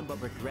have nothing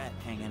but regret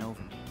hanging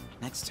over me.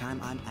 Next time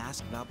I'm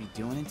asked what I'll be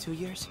doing in 2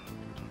 years,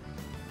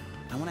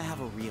 I want to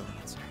have a real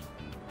answer.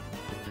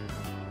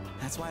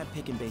 That's why I'm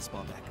picking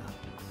baseball back up.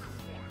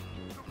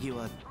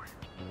 You,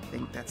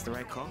 think that's the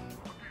right call?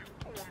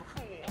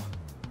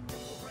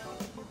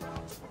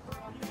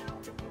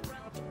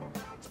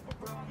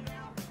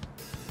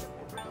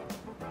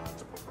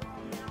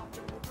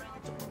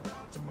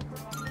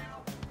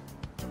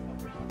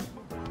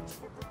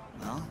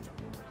 Well,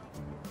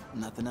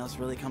 nothing else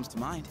really comes to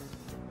mind.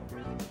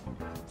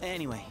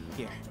 Anyway,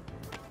 here.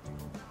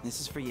 This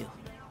is for you.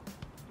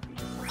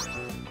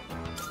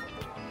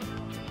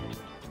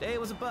 Today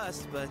was a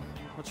bust, but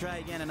we'll try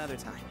again another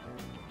time.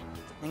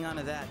 Hang on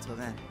to that till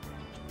then.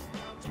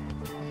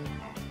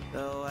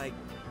 Though I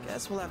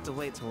guess we'll have to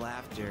wait till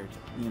after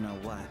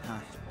you-know-what, huh?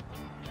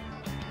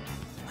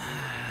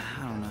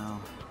 I don't know.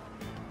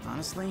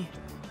 Honestly,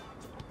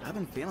 I've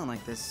been feeling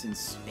like this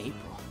since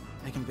April.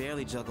 I can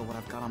barely juggle what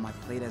I've got on my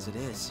plate as it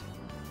is.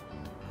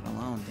 Let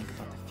alone think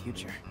about the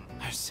future.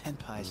 Our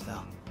senpais,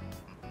 though.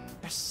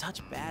 They're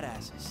such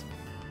badasses.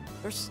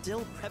 They're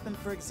still prepping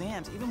for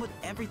exams, even with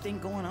everything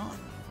going on.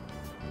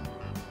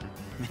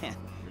 Man,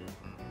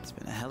 it's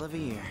been a hell of a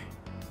year.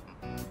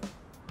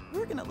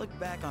 We're gonna look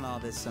back on all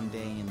this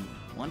someday and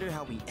wonder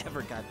how we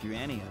ever got through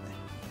any of it.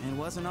 And it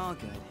wasn't all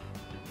good.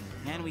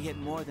 And we hit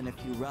more than a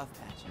few rough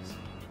patches.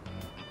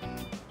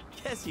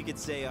 Guess you could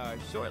say our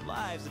short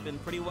lives have been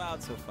pretty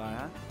wild so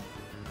far,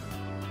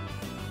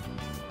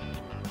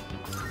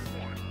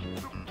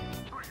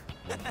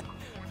 huh?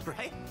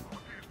 Right?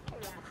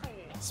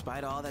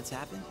 Despite all that's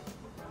happened,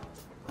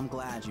 I'm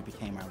glad you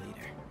became our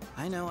leader.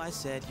 I know I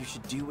said you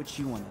should do what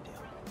you want to do.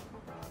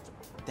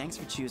 Thanks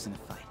for choosing to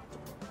fight.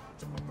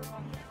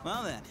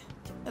 Well then,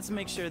 let's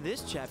make sure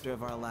this chapter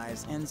of our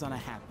lives ends on a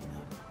happy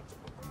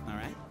note.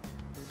 Alright?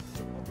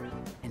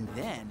 And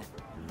then,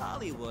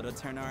 Hollywood will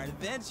turn our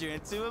adventure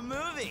into a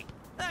movie.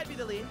 I'd be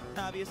the lead,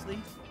 obviously.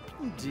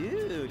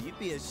 Dude, you'd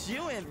be a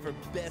shoo-in for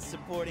Best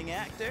Supporting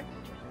Actor.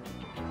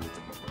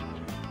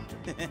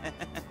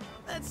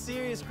 That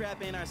serious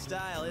crap ain't our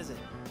style, is it?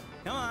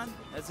 Come on,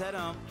 let's head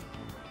home.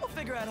 We'll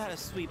figure out how to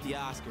sweep the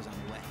Oscars on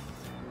the way.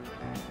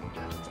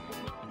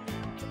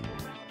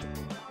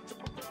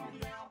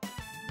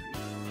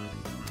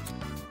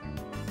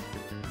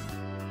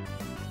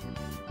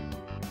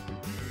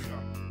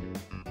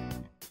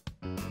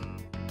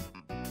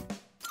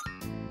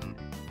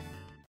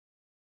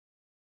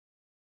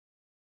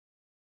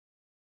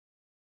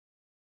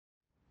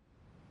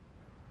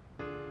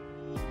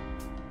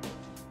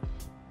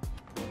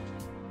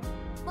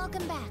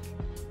 Welcome back.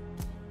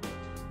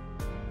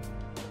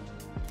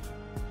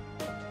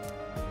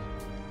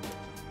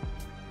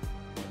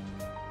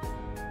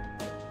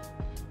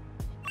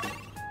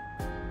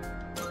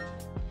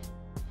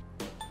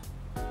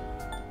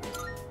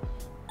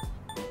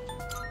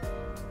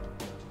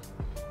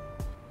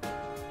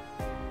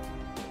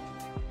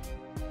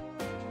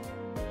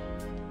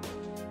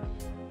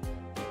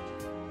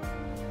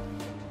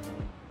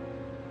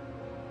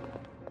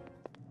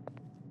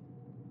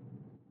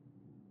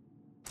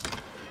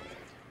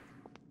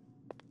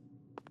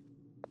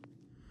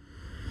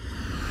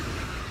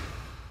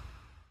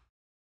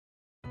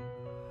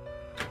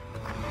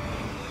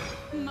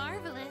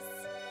 Marvelous.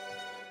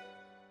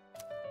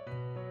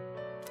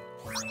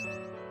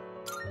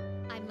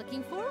 I'm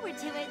looking forward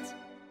to it.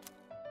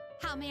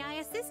 How may I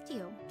assist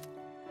you?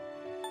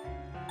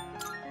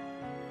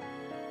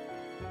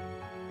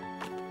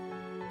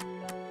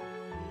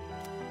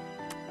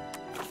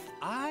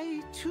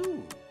 I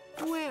too.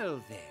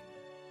 Well then,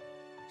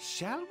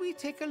 shall we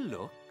take a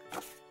look?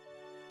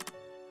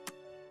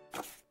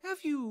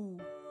 Have you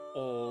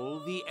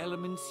all the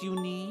elements you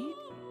need?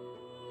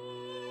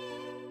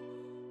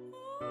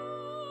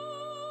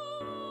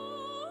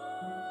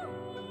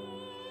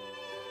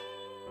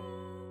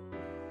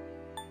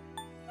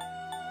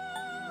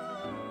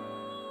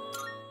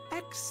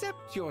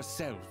 Accept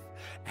yourself.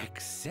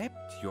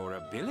 Accept your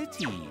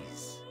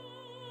abilities.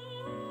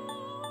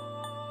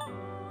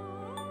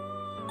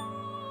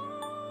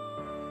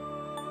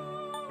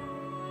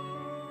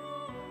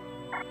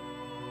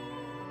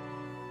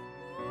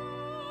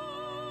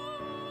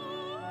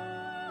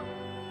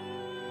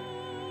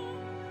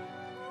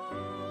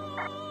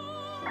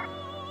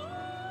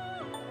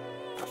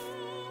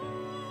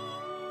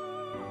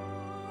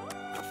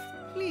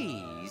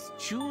 Please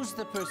choose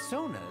the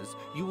personas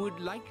you would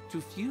like to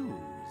fuse.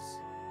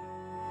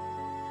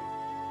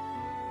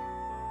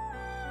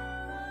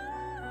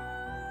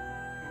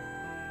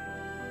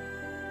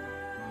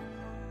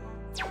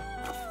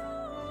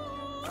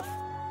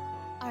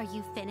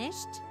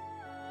 finished.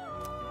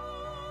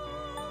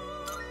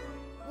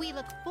 We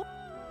look forward.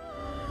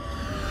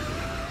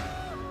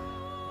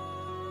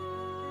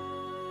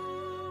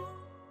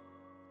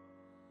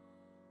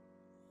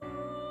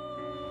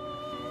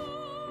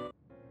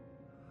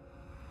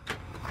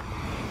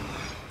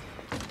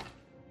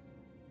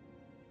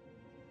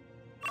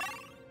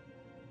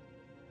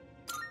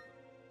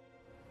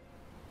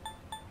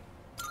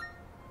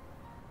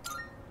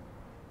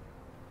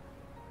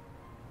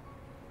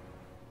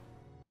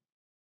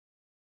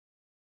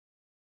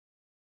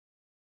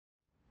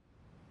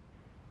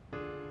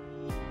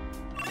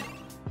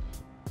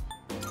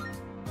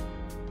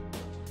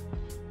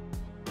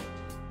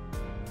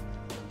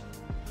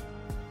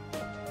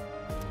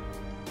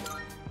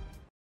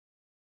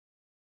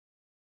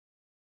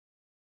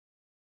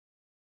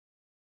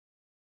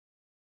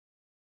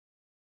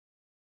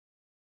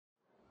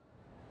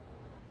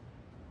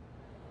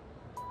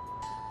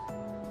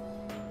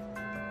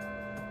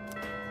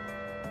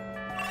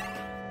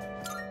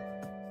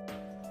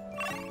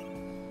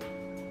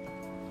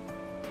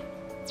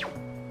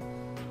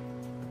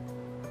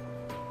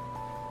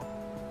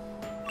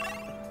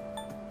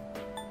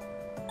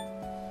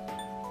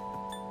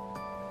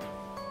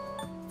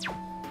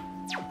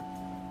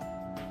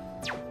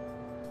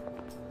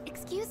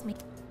 Excuse me.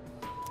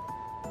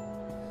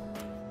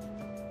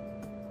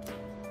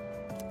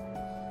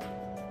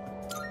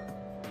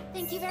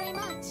 Thank you very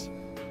much.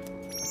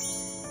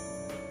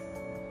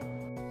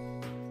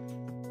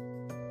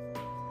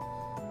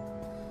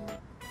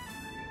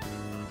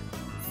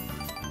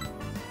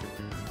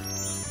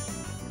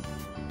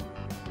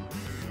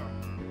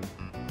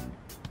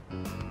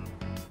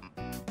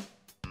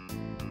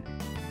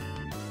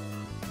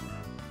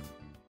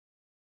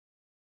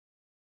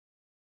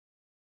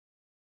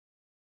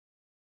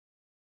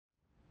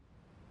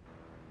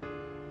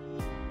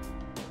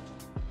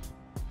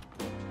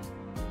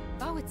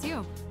 Oh, it's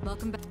you.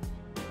 Welcome back.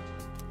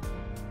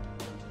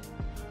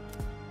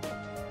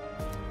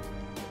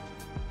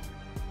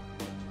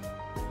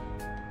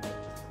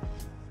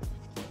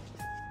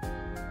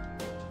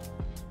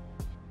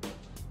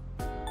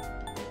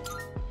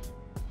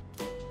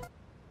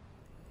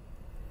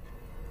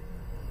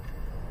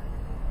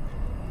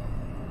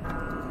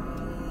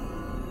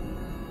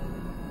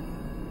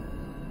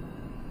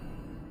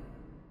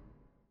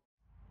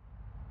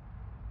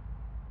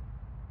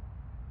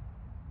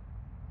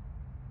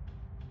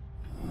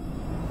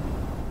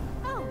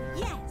 Oh,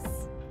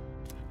 yes.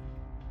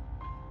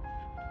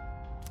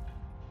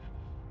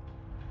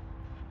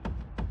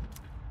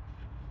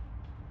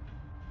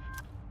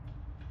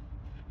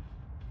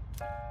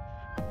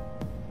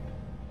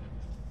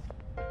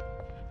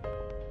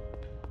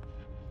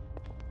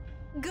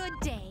 Good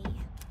day.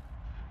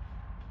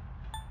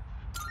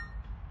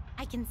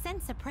 I can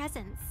sense a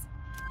presence.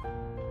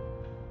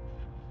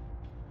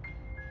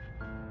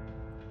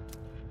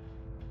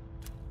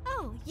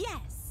 Oh,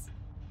 yes.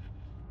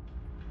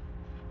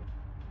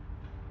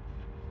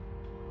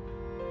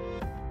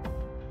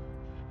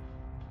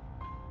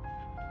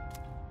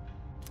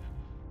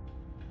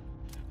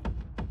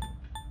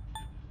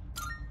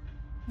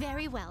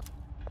 Very well.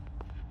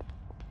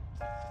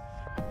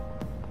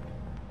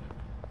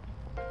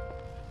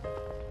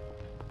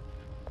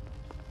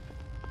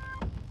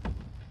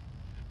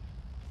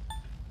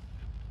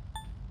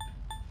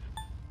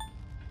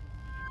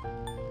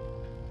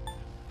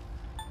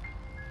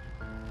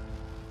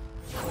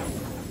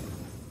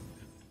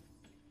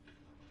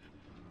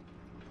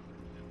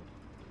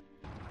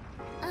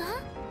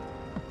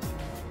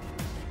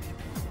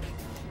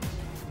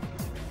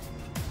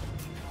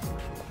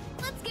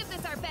 Let's give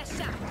this our best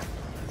shot.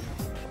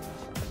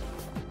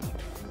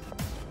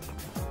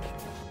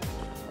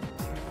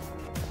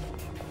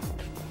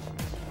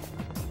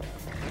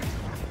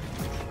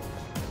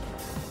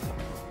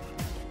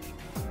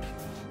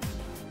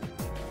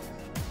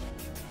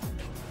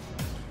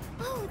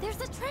 Oh,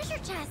 there's a treasure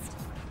chest.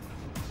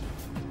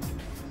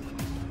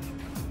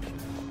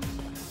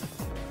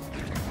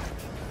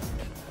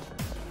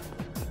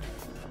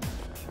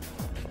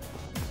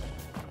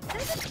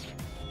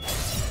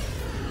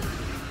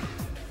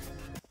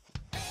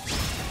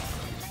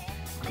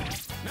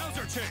 Now's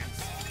our chance.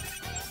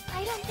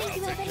 I don't think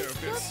you have any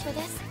skills for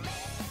this.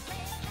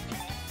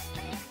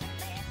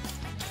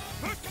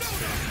 What the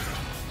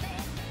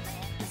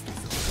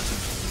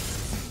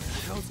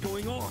hell's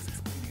going on?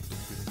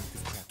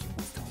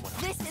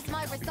 This is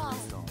my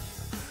resolve.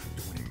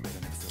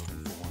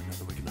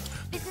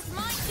 This is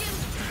my cue.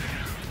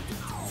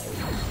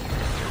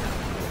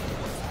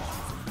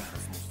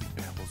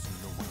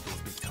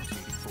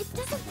 It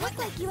doesn't look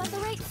like you have the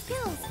right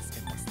skills.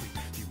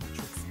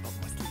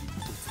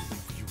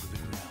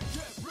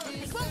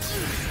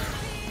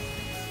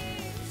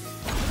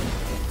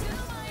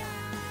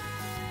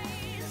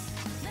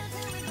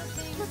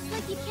 Looks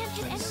like you can't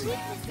hit any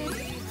weaknesses.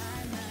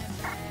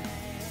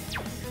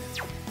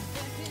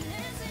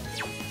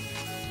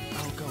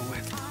 I'll go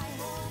with.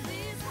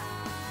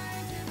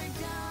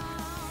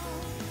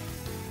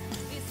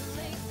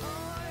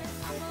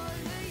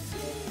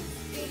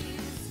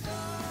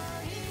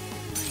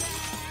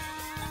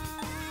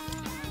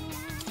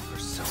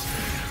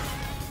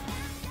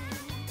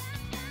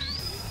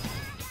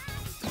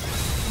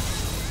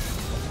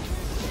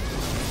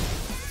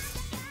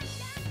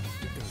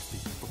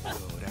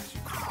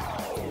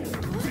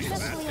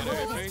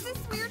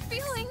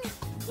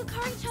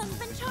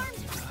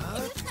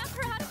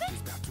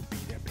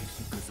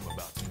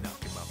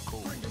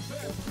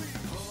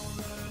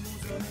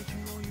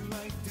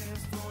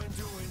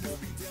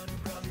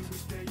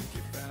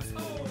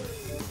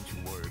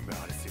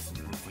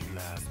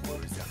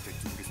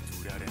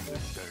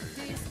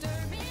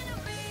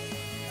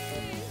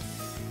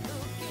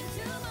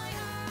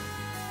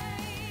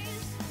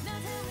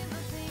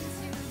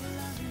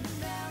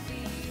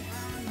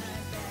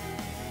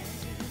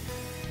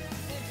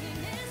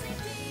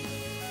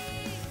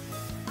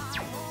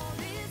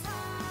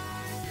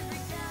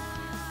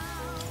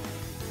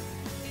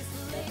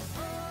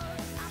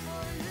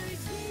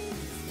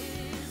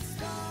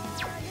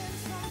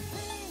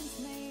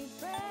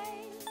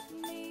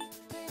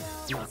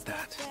 Not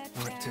that.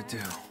 What to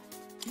do?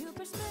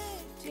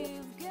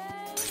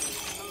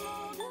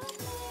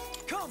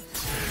 Come!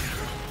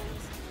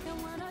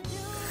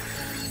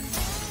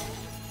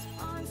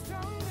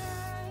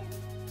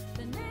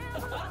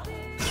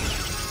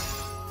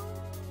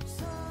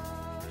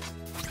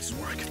 This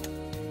work.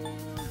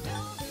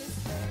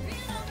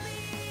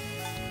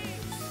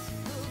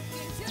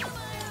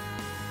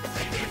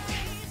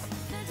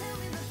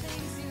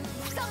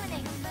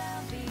 Summoning!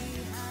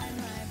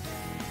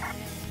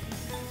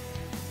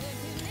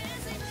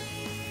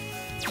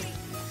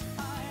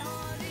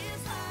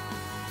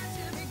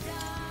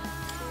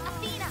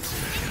 Athena,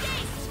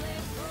 engage!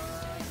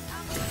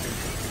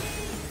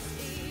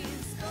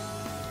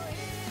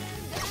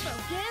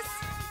 Focus!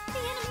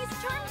 The enemy's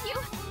charmed you!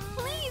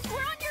 Please,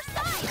 we're on your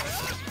side!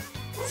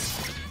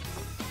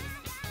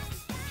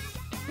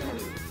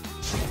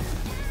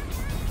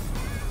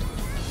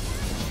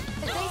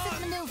 Evasive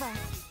maneuver.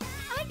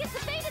 I just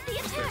evaded the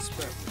attack!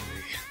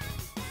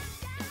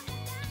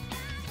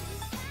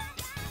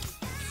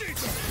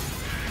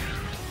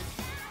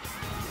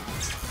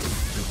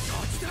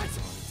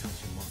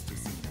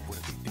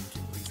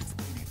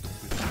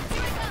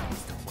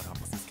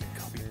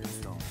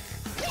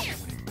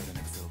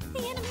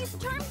 The enemy's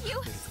charmed you!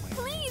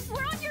 Please,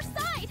 we're on your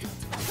side!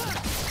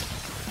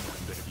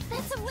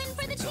 That's a win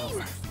for the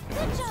team!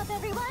 Good job,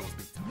 everyone!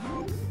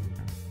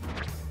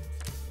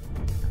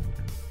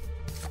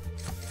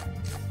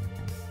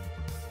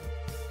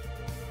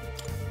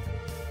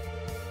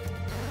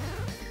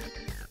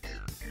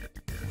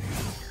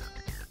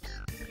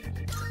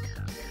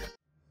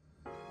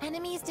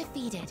 Enemies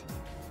defeated,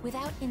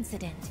 without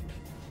incident.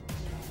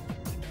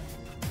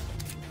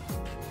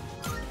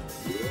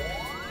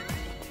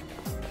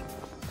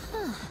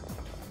 Huh.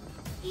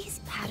 These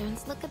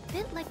patterns look a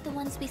bit like the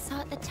ones we saw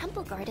at the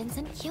temple gardens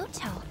in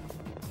Kyoto.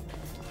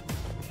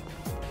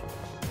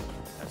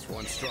 That's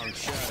one strong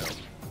shadow.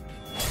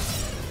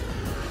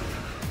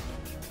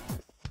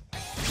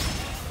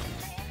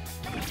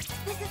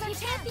 This is our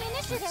chance, the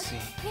initiative!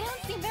 They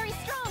don't seem very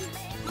strong!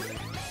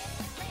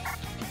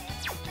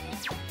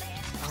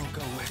 I'll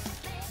go with.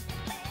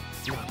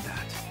 Not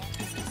that.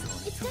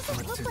 It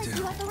doesn't look like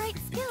you have the right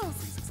skills!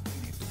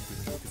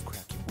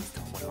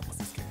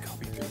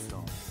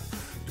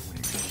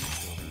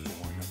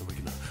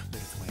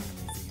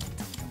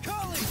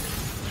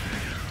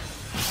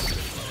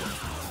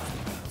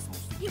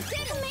 You did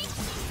it, mate!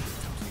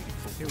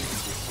 Here we go.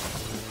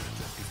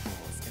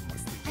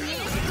 I need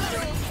to go!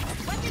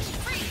 Weapons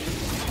free!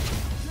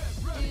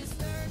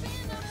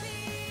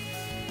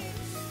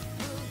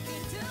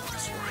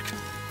 This work.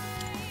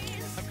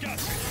 I've got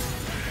this.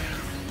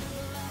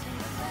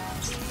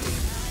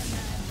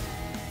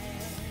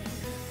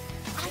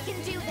 I can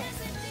do this!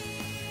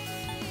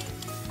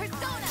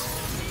 Persona!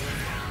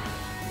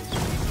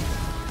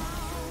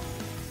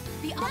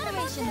 The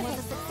operation was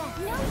a success.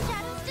 No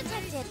shadows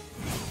detected.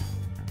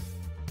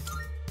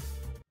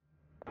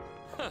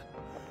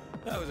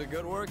 That was a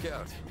good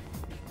workout.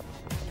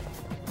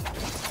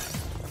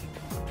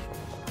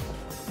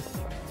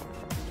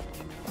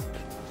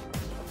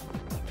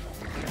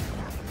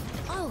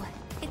 Oh,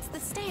 it's the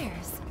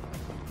stairs.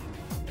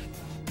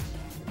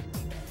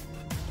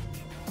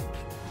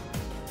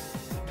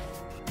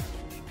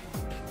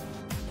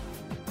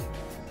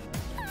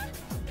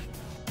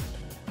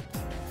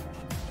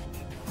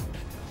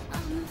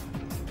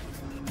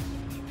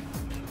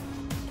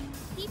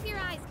 Keep your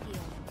eyes peeled.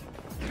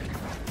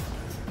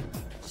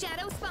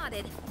 Shadow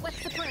spotted. What's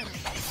the plan?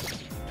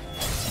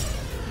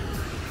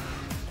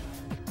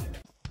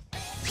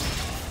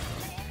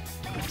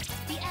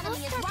 The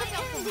enemy is wide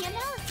open. The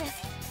analysis.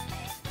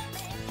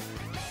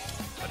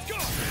 Let's go!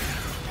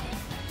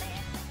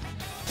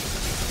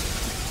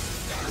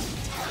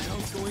 What the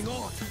hell's going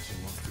on?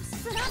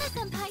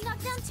 Sonata-senpai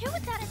knocked down 2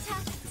 with that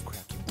attack.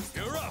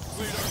 You're up,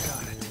 leader!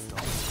 Got it.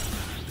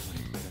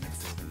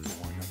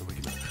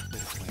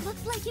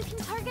 Looks like you can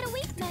target a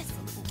weakness.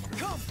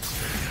 Come!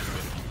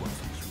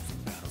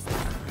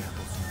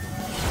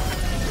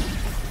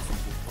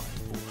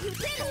 You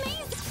did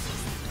amazing!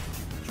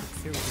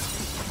 Here we go.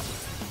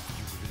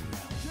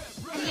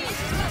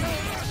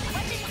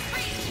 Weapons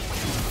free!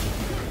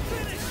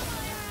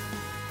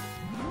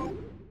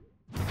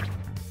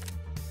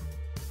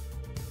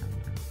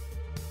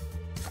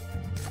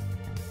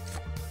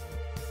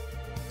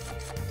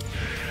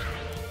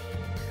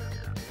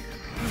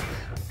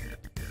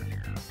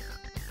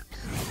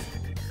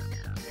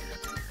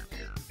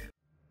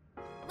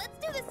 Let's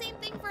do the same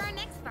thing for our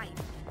next fight.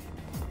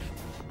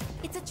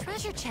 It's a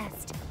treasure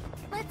chest.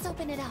 Let's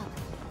open it up.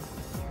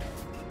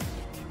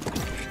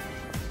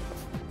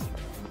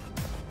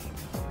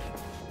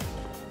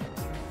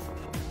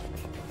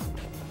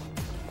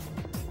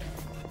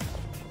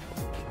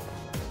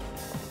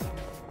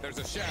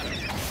 a shadow.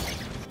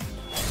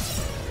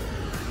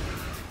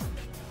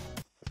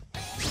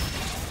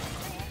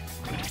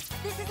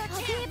 This is our chance.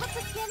 I'll be able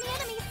to scan the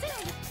enemy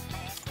soon.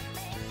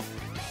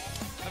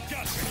 I've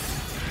got you.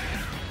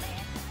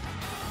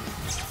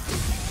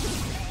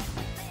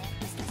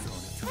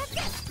 That's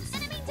it.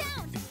 Enemy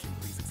down.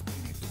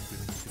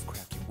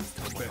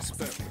 Best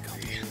bet would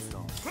be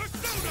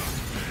Persona!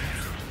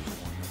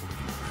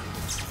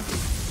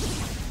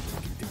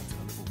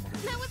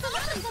 That was a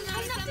lot of them.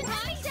 I'm not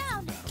enemy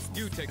down.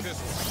 You take this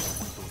one.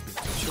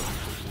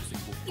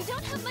 You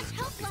don't have much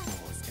health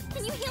left.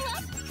 Can you heal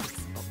up?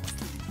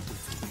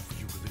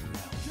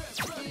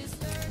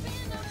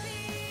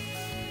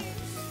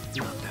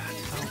 Not that.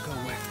 I'll go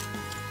away.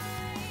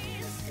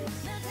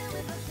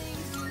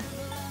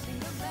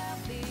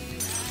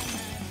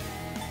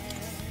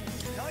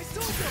 Nice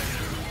also!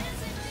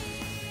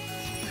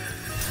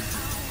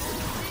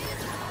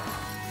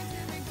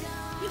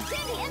 You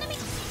see the enemy?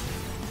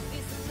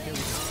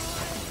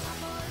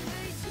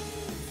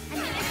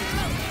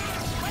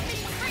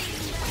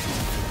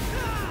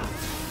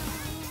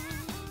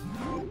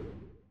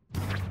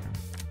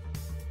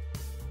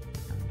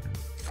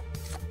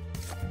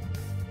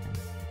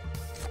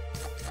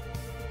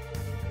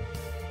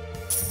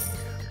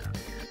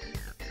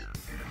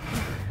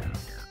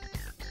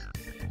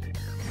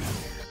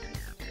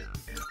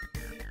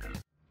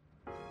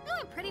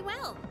 Doing pretty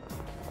well.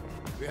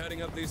 We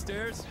heading up these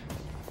stairs?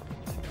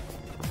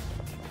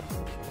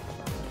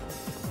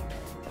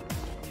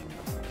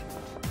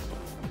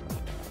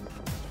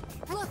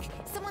 Look,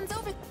 someone's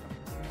over.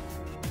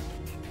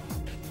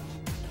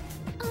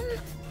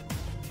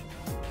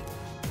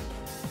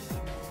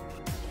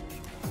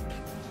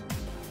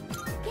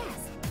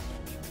 Yes.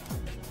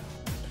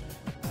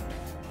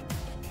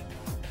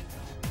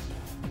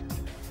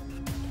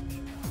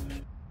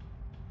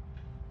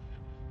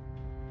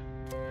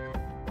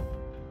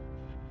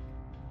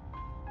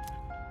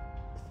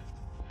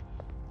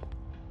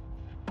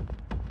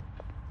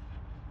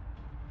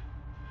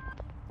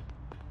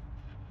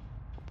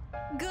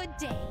 Good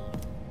day.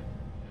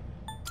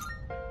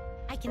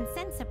 I can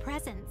sense a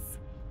presence.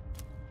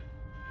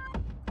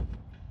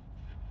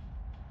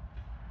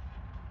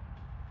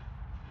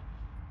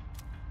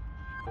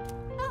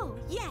 Oh,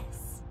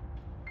 yes.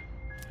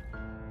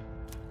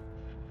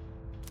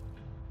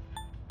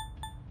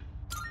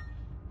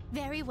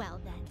 Very well,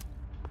 then.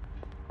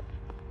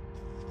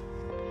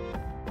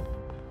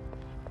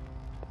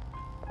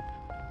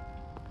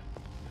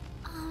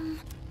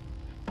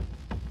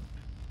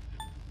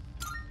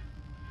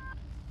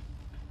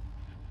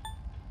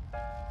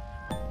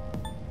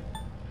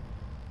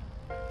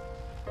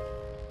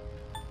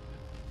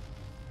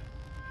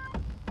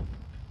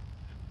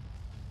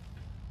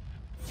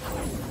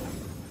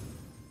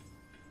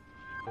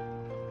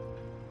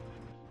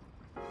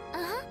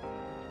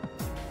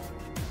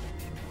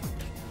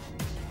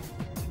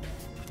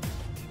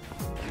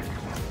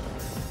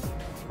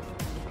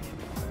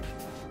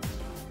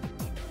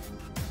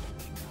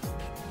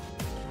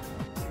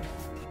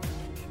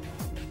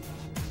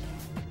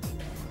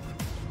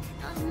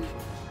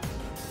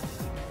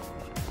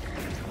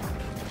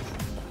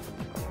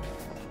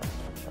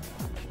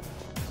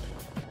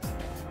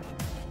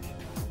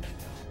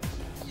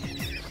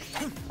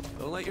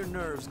 Don't let your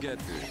nerves get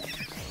to you.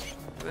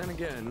 Then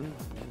again,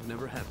 you've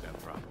never had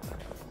that problem.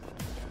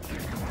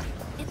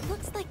 It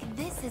looks like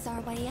this is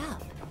our way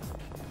up.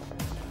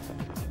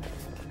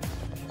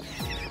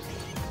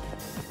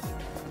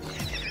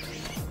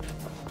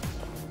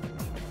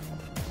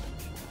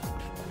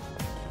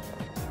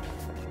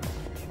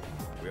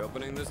 We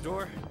opening this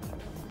door?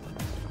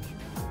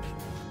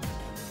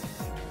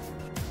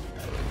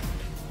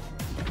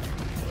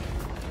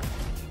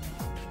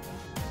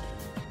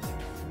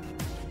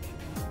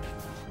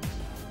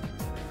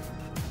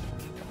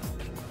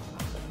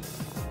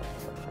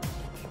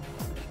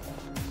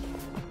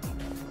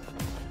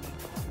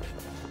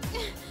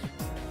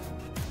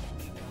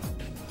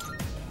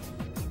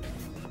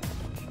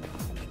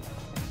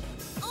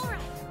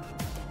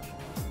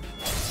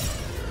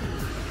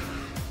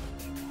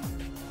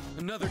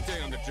 Another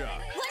day on the job.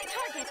 One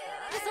target.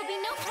 This will be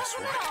no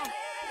problem at all.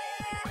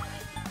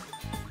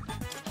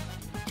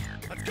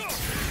 Let's go!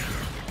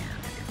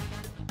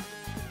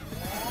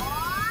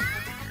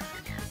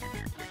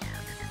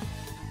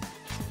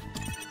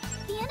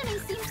 The enemy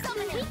seems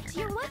somewhat weak to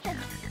your weapon.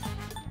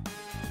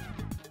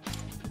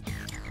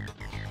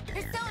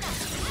 Persona,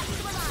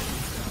 actualize.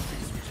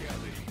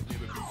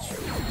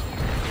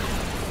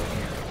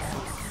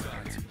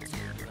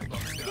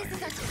 This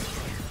is a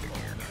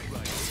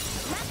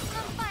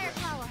maximum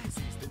firepower.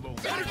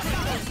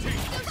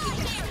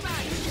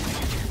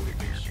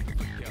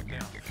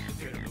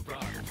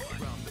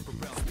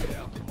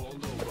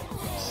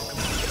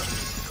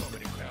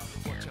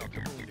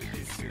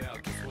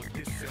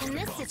 In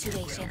this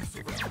situation, let's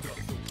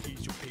finish.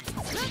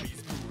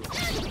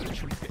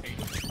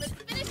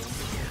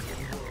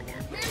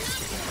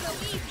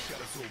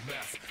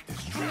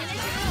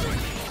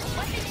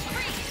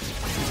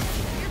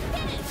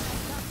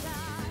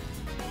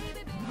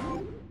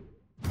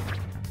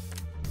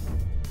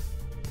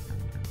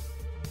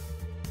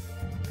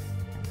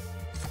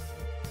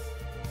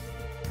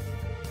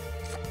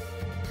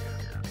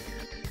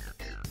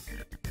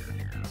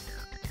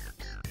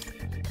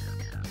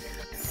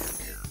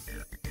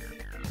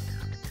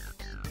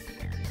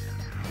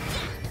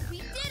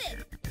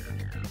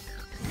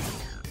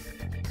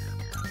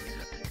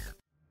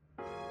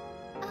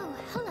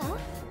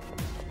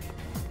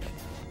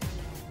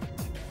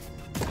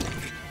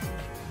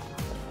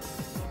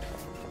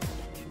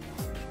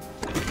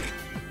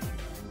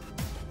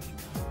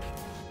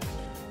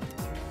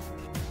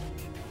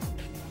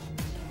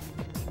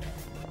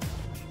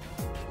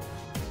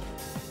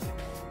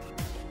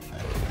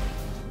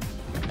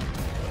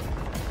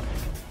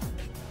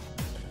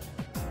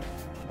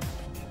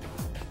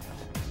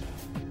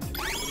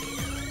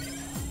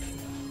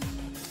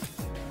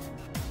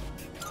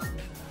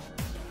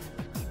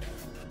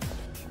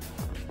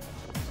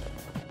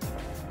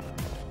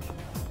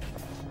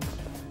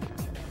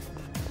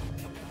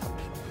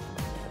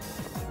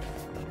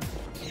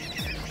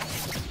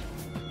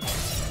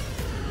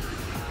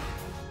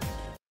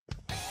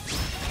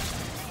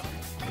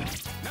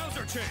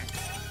 chance.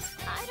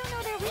 I don't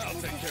know their I'll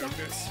weaknesses take care of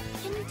yet. this.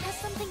 Can you test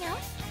something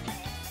out?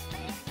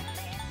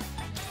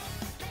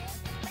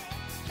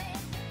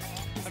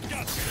 I've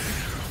got this.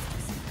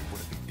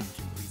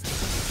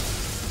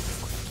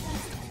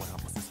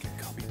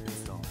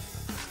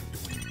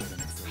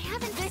 I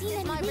haven't seen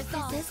any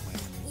weaknesses.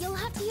 You'll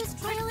have to use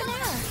trial and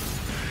error.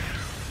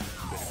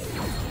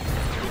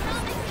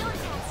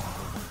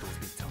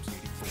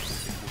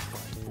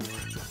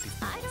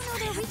 I don't know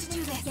their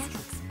weaknesses yet.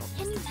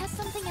 Can you test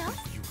something out?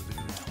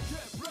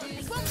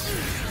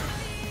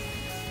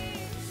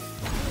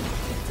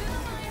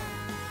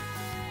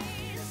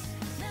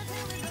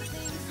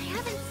 I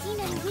haven't seen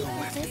any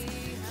weaknesses.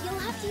 You'll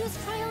have to use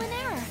trial and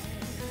error.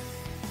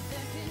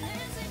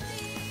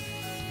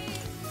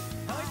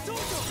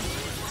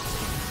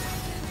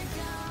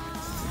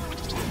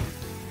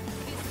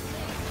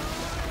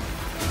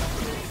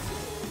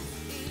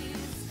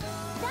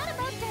 That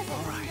about does it.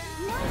 All right.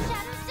 No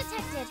shadows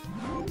detected.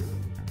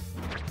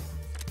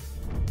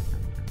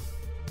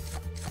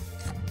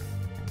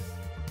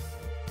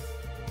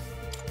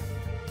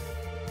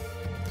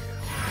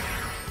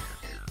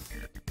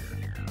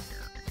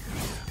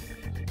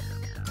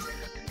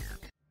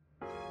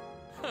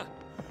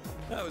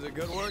 That was a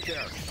good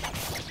workout.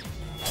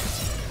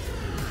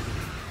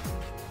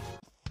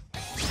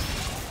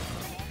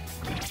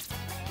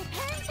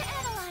 Preparing to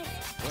analyze.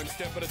 One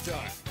step at a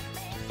time.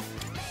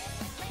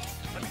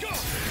 Let's go!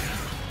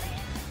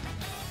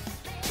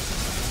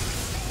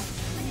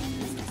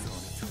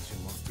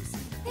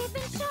 They've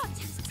been shocked.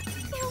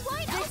 They're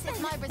wide open. This is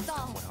my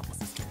resolve.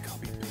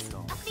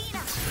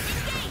 Athena,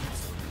 engage!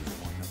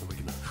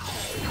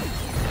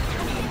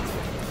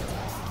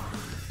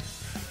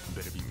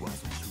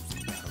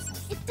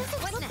 It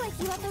doesn't look like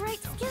you have the right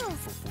skills.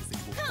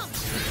 Come,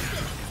 use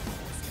it!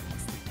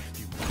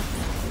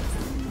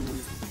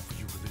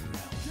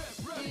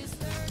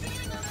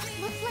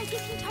 Looks like you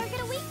can target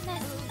a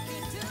weakness.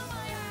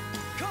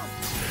 Come!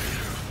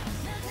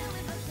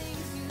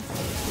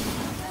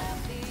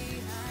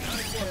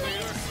 Nice one,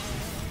 leader.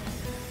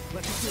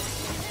 Let's do it.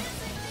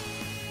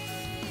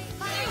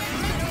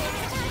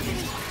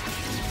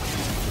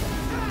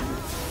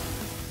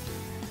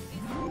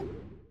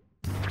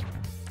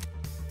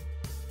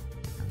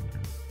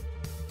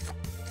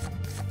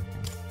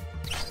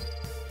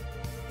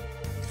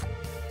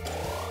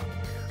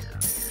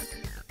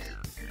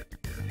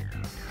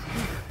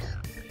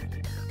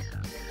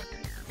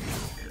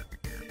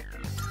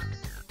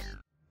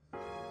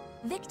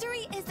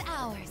 Victory is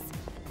ours.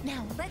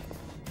 Now let's...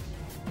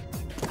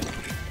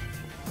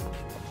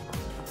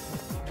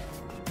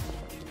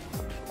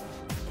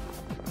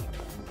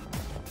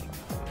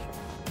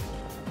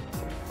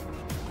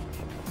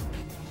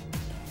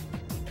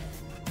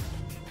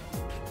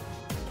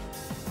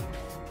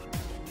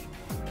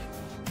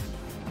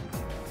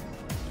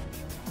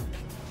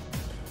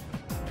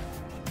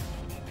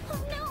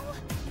 Oh no!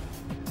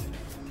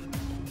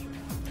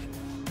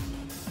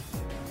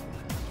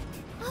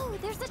 Oh,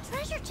 there's a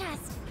treasure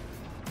chest!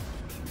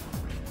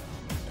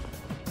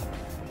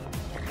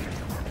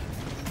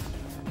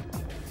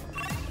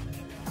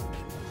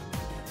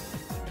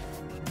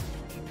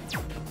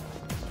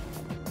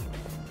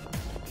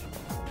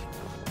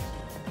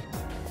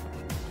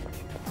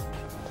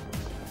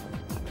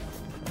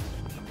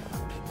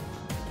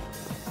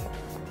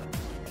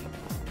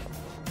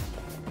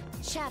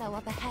 Shadow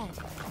up ahead.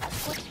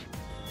 What?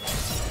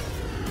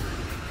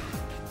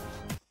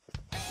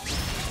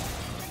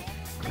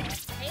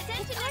 Pay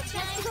attention next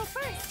time. To go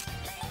first.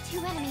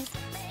 2 enemies.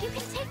 You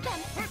can take them.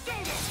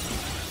 Persona!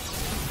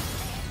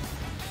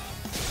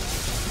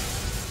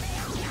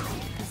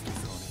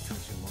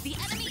 The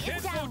enemy is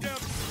Can't slow down.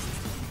 down.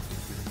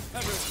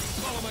 Everyone,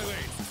 follow my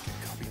lead.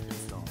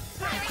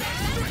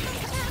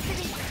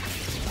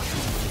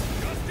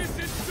 Justice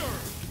is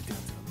served.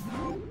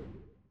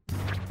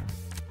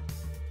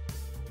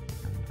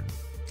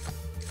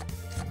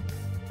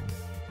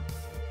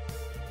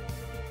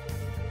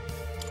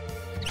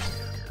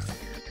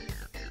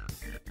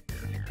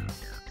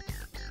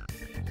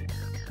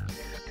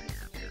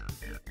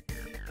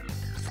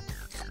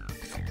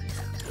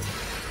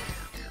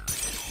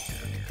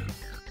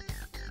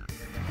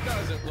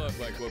 Doesn't look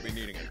like we'll be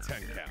needing a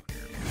 10 count.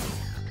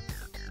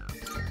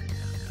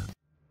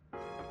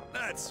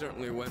 That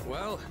certainly went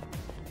well.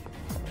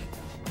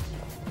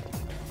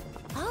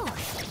 Oh.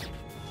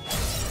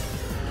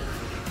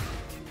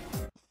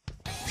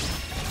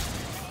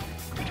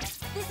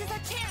 This is our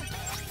chance.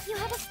 You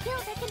have a skill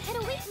that can hit a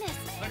weakness.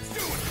 Let's do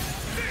it!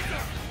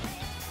 Caesar!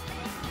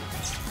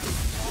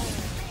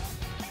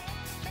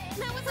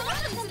 That was a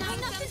lot of them. Now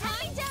nothing's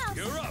coming down.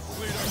 You're up,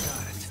 leader.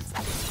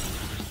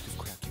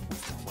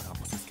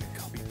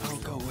 I'll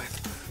go with.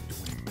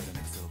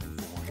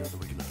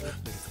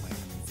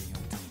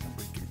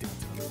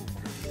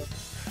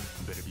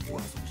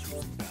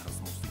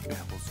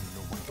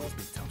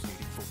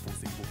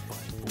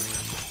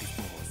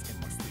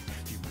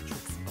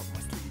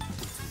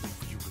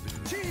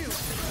 Chill!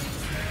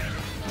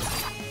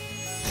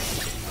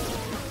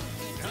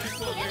 Nice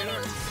one,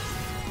 leader.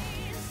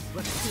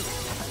 Let's do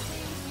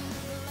it.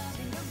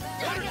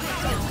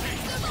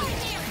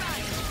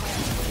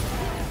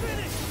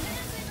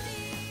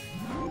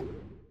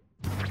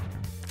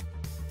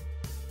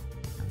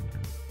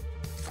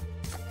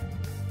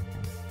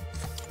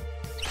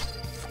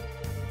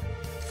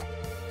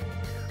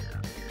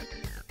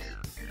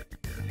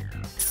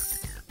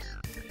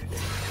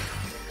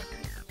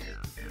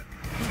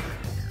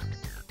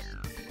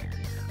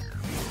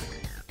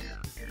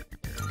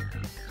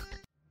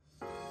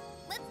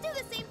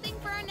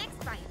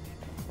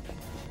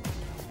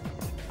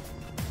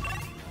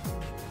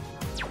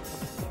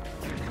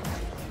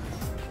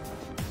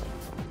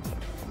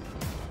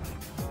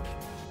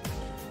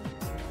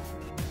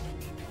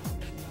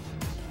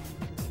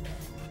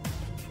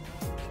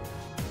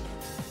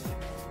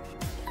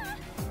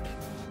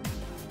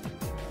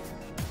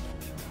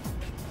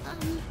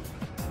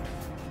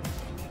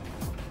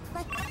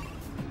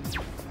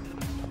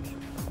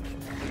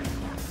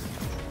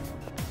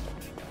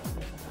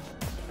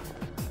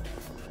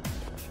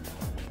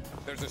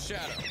 It's a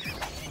shadow.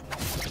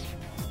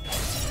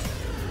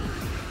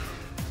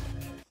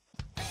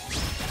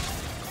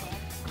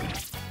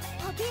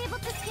 I'll be able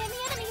to scan the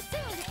enemy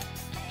soon!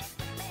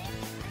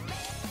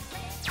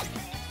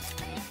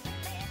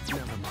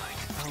 Never mind.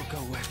 I'll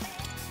go with...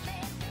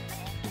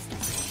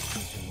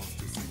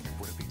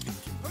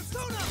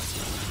 Persona!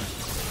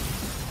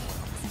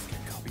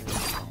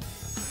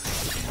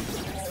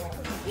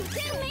 You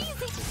did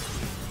amazing!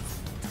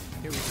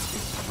 Here we go.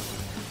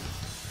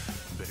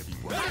 Better be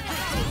one.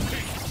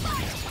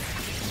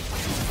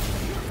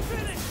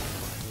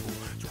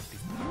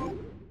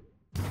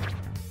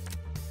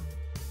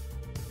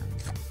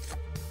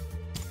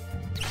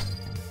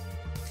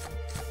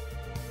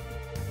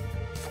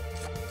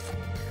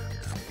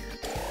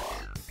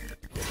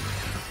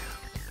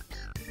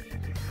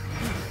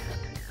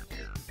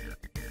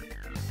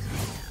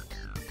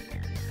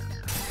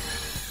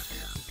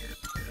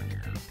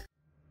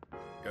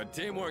 Good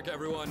teamwork,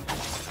 everyone.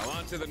 Now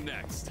on to the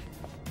next.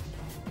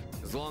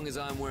 As long as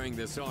I'm wearing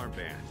this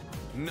armband,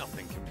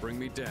 nothing can bring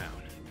me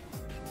down.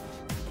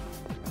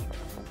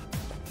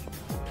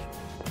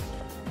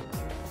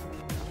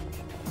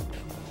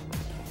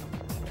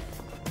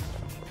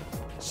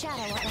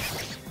 Shadow up. Let's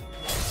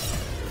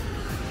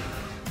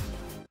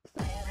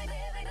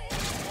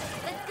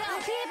go!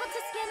 I'll be able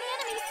to scan the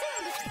enemy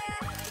soon!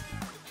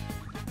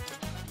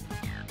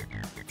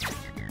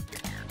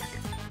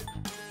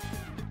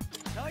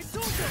 Nice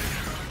also!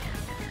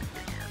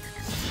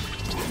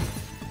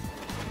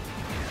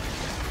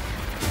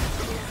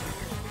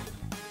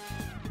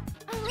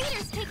 Our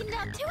leader's taken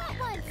down 2 at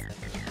once!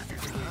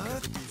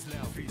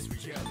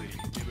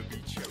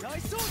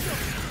 Nice also!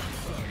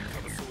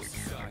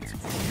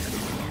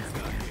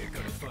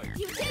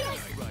 You did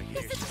it!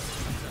 This is...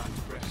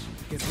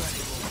 Get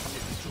ready.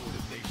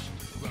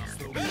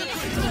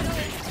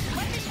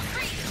 Weapon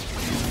free!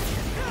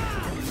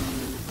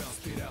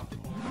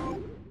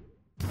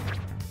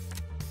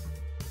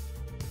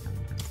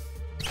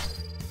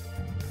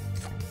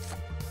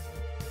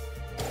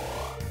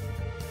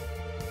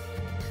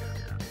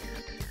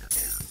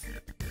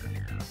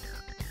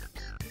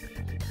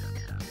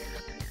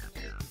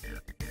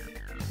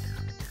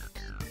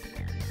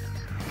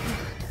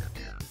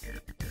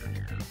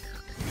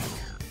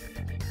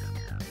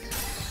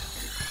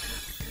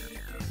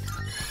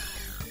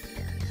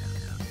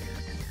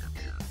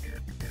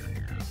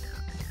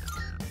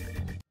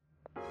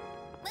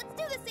 Let's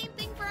do the same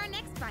thing for our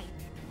next fight.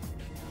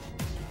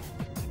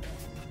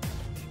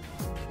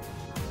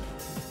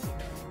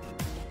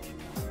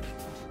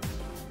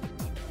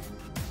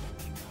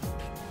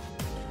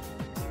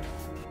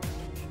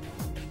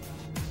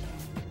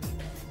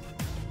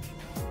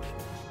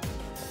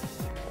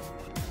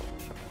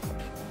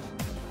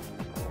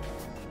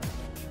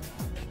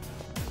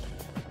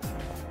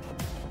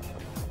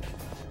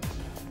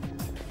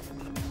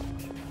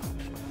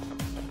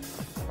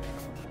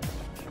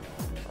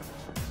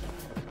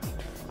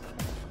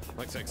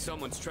 Looks like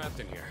someone's trapped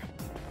in here.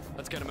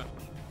 Let's get him out.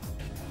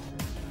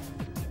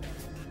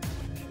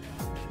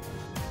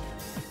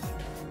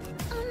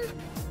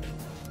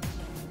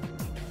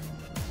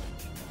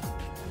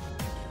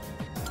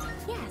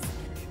 Yes.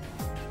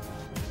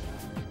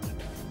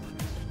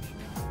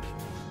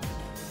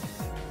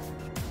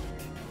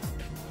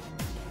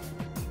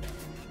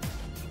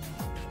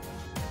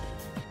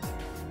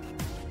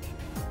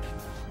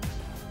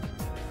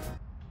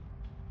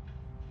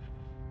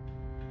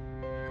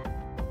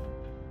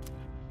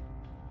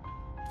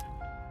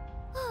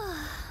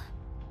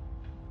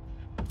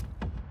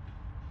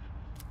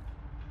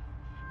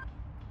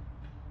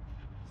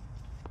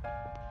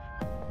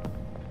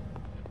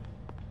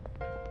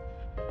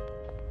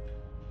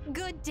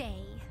 Good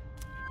day.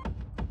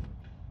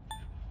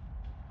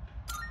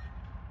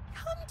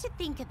 Come to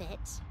think of it,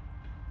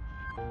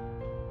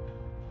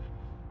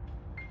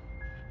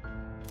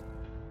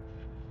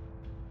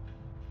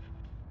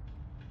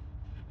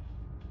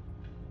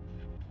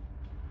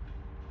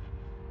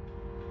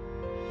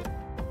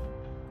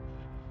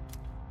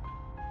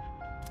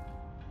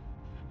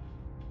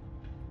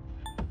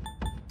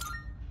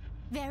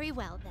 very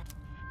well then.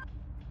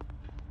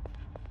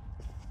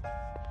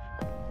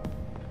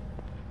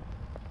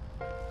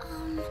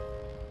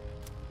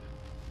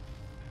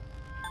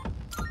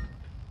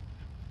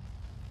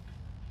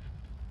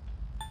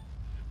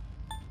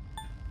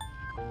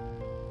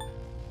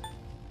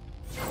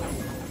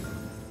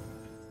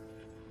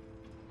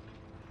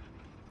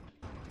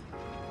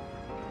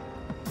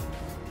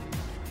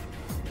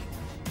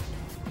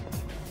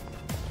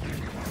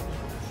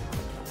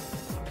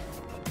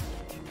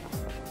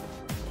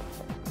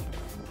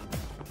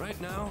 Right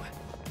now,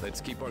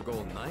 let's keep our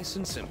goal nice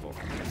and simple.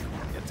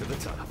 Get to the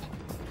top.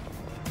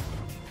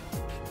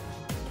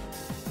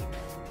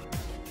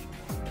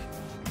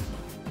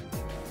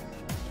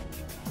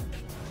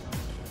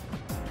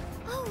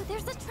 Oh,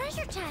 there's a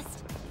treasure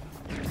chest!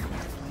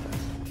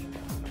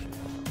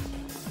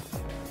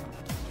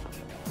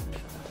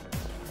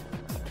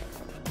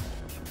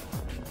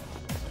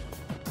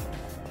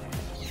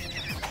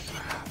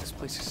 This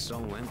place is so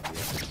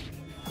empty.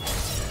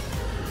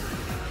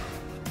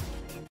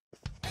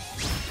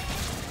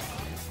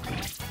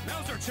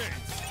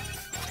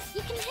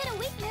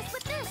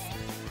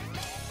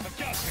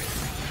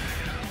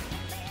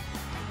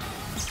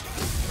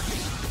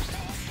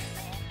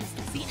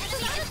 The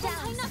enemy is down!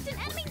 I knocked an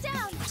enemy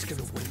down! Let's get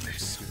away with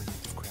this.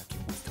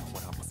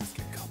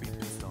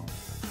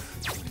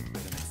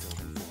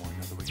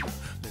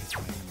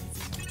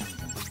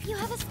 You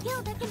have a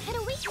skill that can hit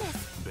a weakness!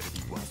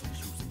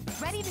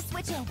 Ready to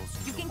switch in.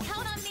 You can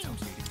count on me.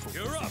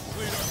 You're up,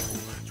 leader.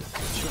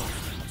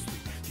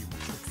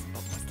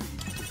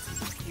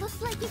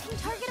 Looks like you can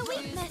target a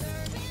weakness!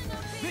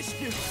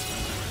 Missed you.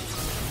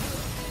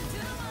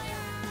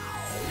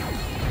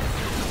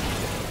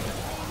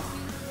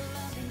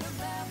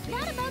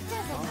 That about does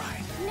it! All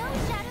right. No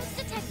shadows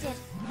detected!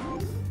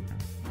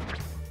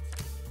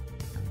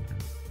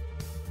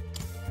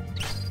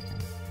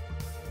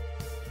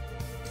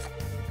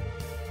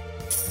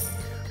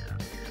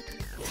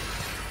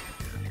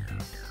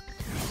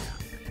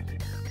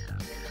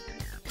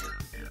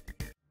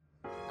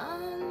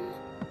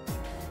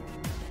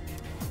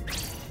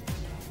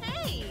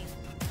 Hey!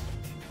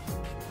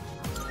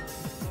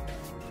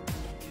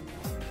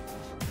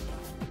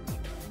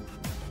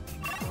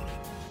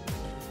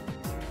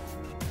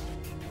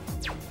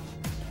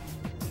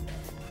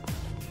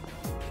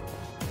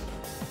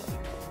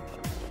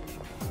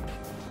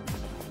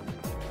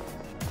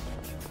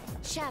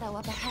 Shadow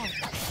up ahead.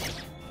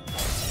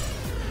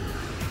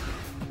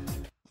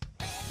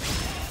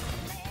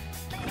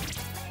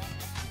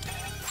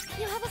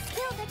 You have a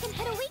skill that can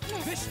hit a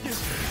weakness! Missed you.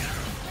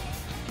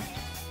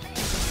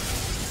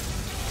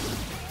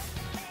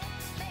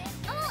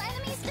 All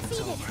enemies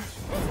defeated!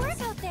 Good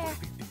work out there!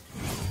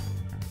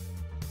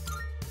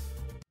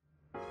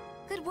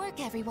 Good work,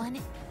 everyone.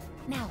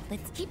 Now,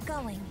 let's keep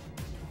going.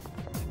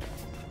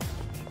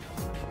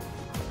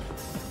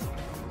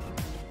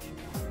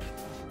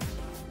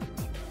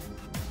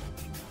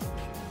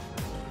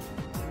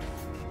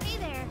 Hey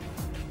there!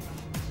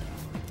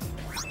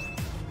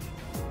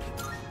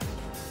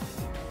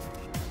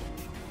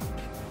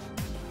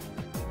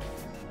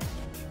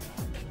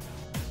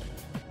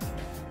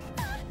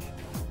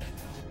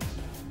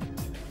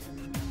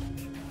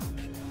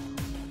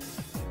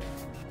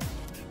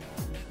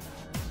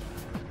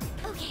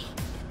 Okay.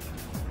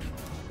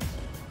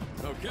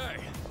 Okay,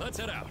 let's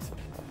head out.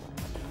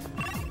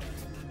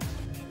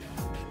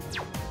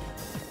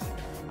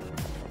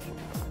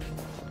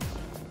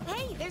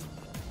 Hey, there's...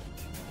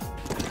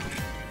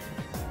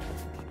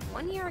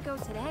 1 year ago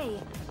today,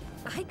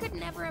 I could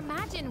never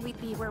imagine we'd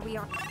be where we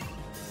are.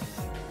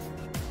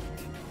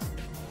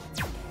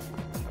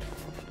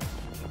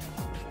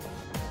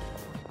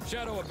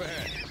 Shadow up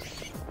ahead.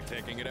 We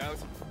taking it out?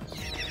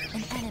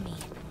 An enemy.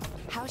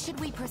 How should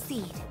we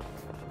proceed?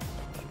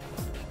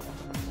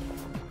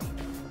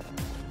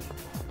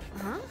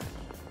 Huh?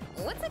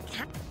 What's a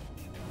cat?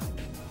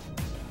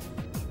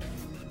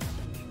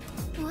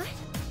 What?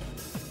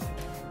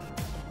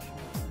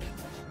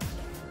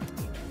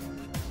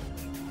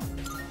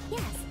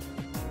 Yes.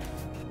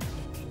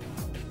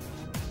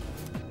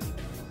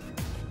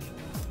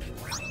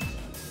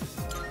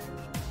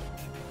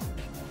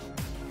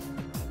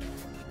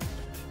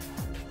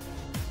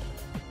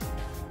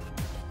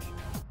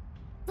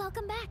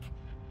 Welcome back!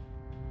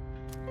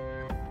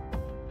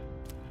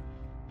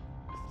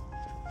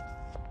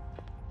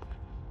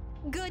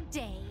 Good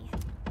day.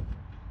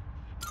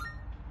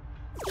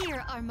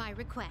 Here are my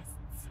requests.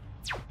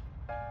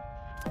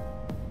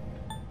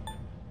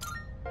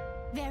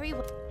 Very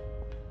well.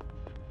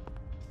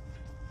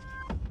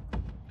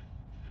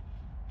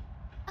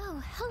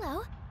 Oh,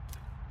 hello.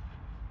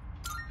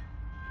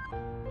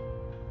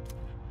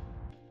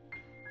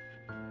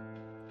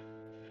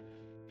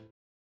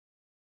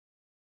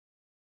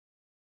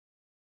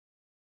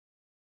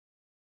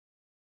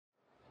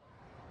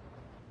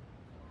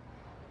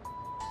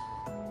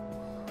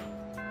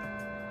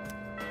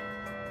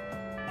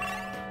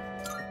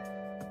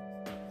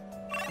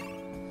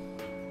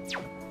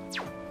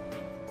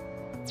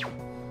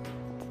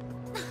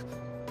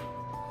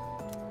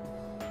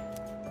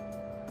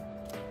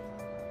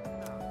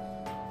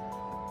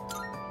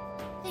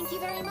 Thank you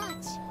very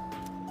much.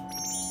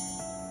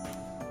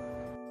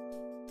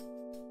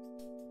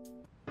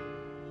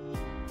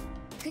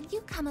 Could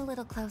you come a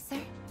little closer?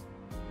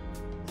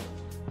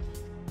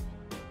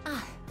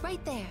 Ah,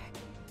 right there.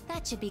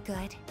 That should be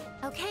good.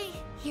 Okay,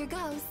 here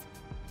goes.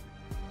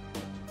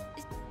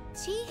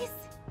 Cheese?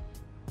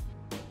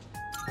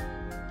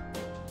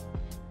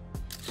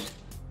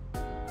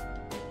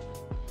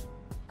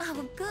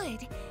 Oh,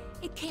 good.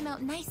 It came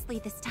out nicely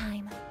this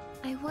time.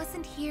 I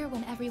wasn't here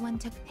when everyone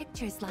took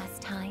pictures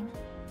last time.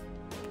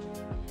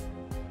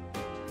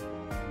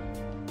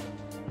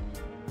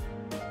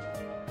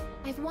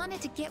 I've wanted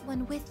to get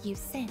one with you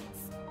since.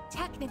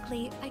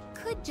 Technically, I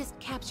could just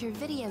capture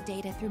video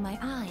data through my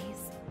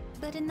eyes,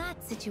 but in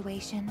that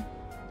situation,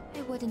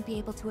 I wouldn't be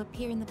able to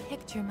appear in the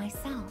picture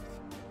myself.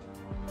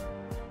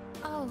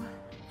 Oh,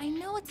 I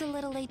know it's a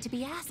little late to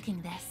be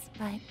asking this,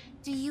 but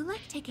do you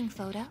like taking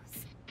photos?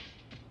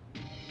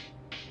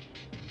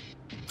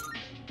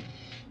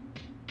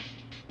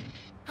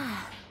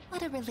 Ah,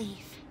 what a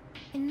relief.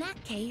 In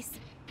that case,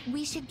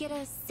 we should get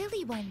a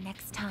silly one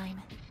next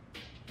time.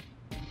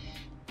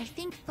 I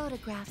think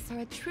photographs are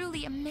a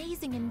truly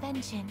amazing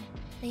invention.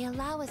 They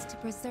allow us to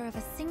preserve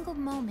a single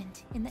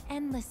moment in the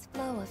endless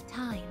flow of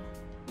time.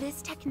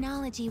 This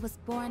technology was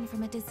born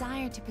from a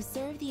desire to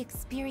preserve the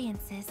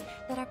experiences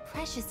that are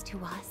precious to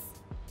us.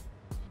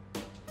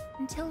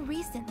 Until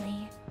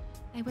recently,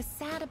 I was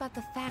sad about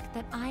the fact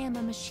that I am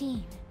a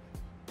machine,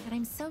 that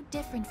I'm so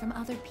different from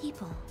other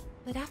people.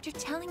 But after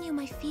telling you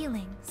my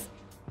feelings,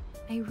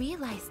 I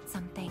realized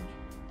something.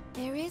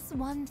 There is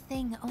one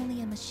thing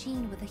only a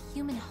machine with a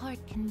human heart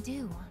can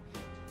do,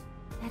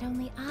 that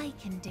only I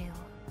can do.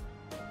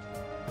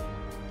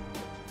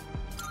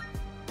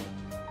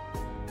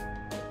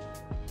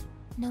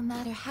 No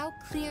matter how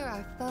clear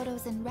our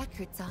photos and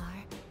records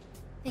are,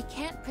 they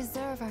can't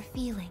preserve our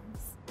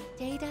feelings.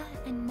 Data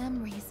and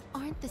memories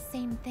aren't the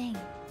same thing.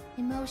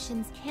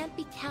 Emotions can't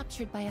be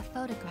captured by a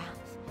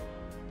photograph.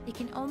 They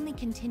can only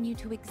continue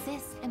to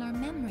exist in our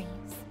memories.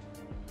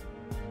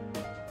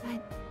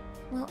 But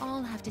we'll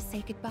all have to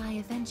say goodbye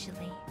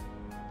eventually.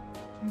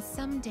 And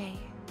someday,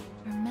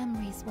 our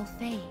memories will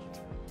fade.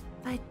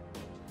 But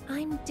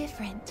I'm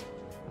different.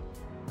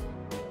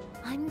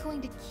 I'm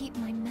going to keep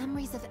my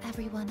memories of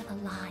everyone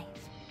alive.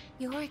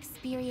 Your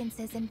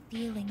experiences and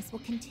feelings will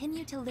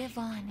continue to live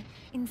on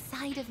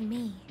inside of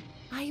me.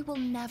 I will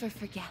never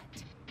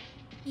forget.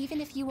 Even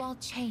if you all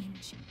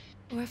change,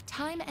 or if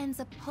time ends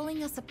up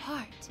pulling us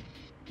apart.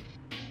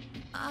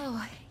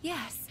 Oh,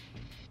 yes.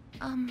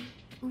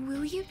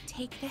 Will you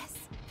take this?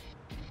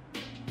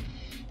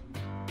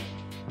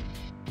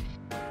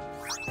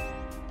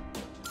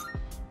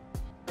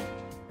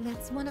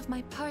 That's one of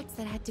my parts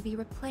that had to be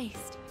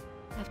replaced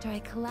after I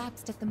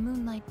collapsed at the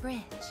Moonlight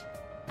Bridge.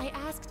 I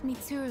asked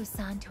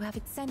Mitsuru-san to have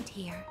it sent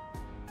here.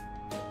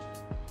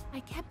 I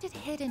kept it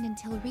hidden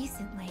until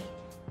recently,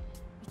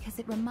 because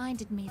it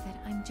reminded me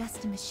that I'm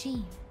just a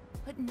machine,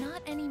 but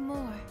not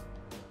anymore.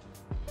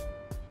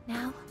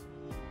 Now,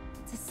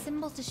 it's a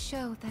symbol to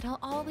show that I'll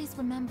always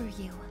remember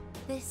you.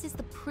 This is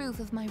the proof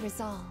of my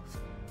resolve,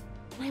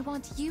 and I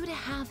want you to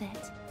have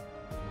it.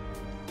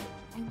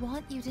 I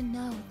want you to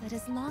know that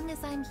as long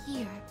as I'm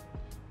here,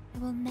 I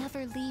will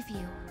never leave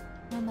you,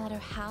 no matter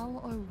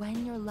how or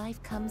when your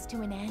life comes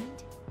to an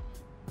end.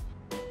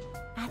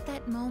 At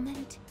that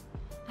moment,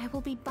 I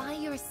will be by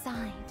your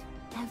side.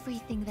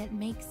 Everything that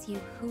makes you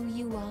who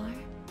you are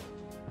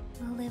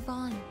will live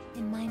on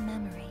in my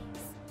memories.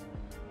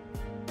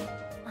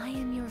 I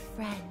am your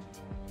friend,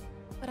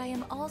 but I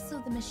am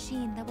also the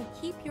machine that will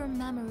keep your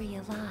memory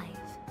alive,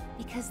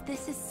 because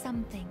this is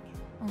something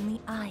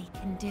only I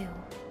can do.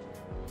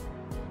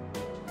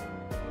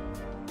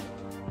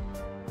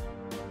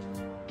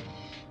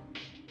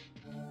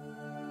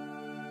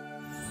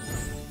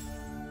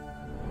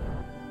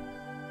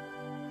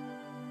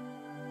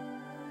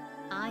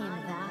 I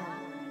am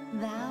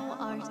thou. Thou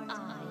art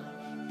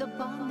I. The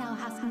bond thou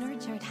hast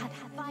nurtured hath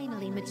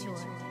finally matured.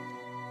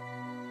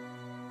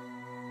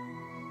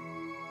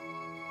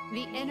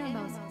 The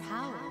innermost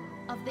power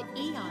of the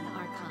Aeon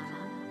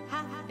Arcana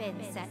hath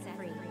been set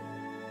free.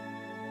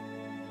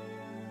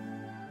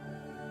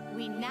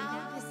 We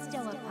now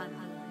bestow upon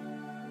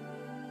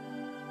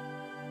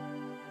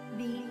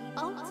thee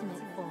the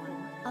ultimate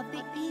form of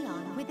the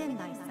Aeon within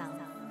thyself.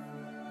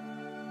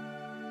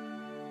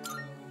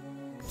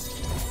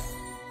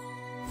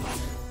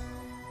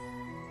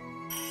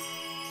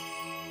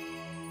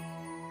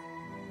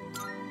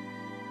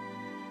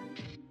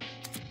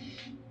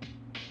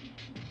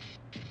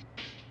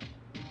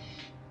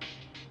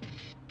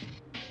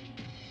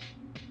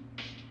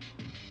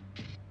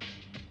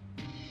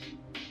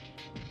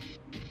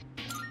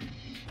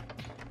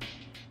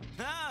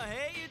 Oh,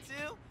 hey, you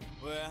two.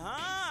 We're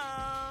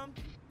home.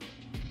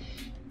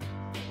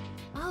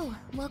 Oh,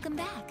 welcome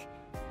back.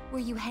 Were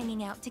you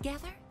hanging out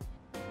together?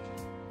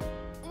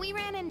 We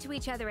ran into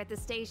each other at the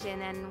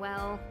station and,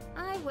 well,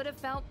 I would have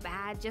felt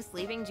bad just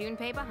leaving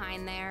Junpei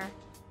behind there.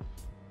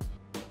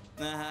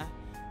 Uh-huh.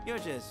 You're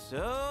just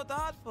so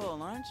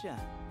thoughtful, aren't you?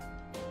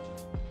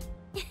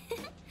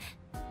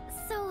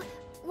 So,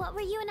 what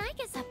were you and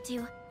Icus up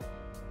to?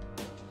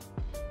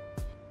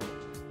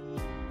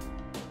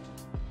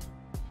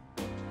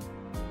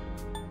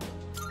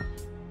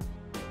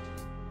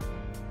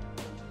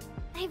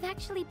 I've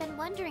actually been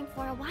wondering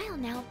for a while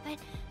now, but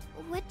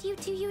what do you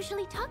two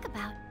usually talk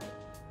about?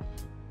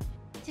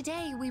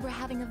 Today, we were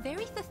having a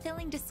very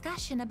fulfilling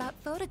discussion about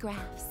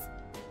photographs.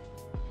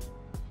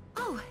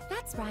 Oh,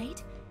 that's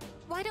right.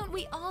 Why don't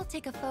we all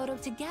take a photo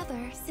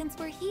together since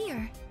we're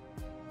here?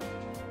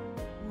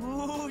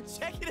 Ooh,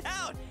 check it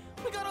out!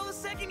 We got all the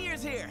second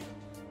years here!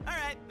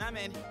 Alright, I'm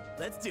in.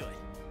 Let's do it.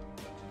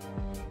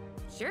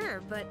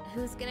 Sure, but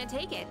who's gonna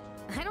take it?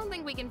 I don't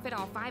think we can fit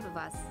all 5 of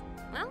us.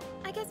 Well,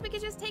 I guess we could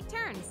just take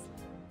turns.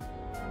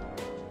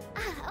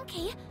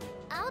 Okay.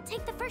 I'll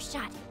take the first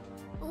shot.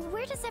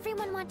 Where does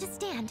everyone want to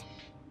stand?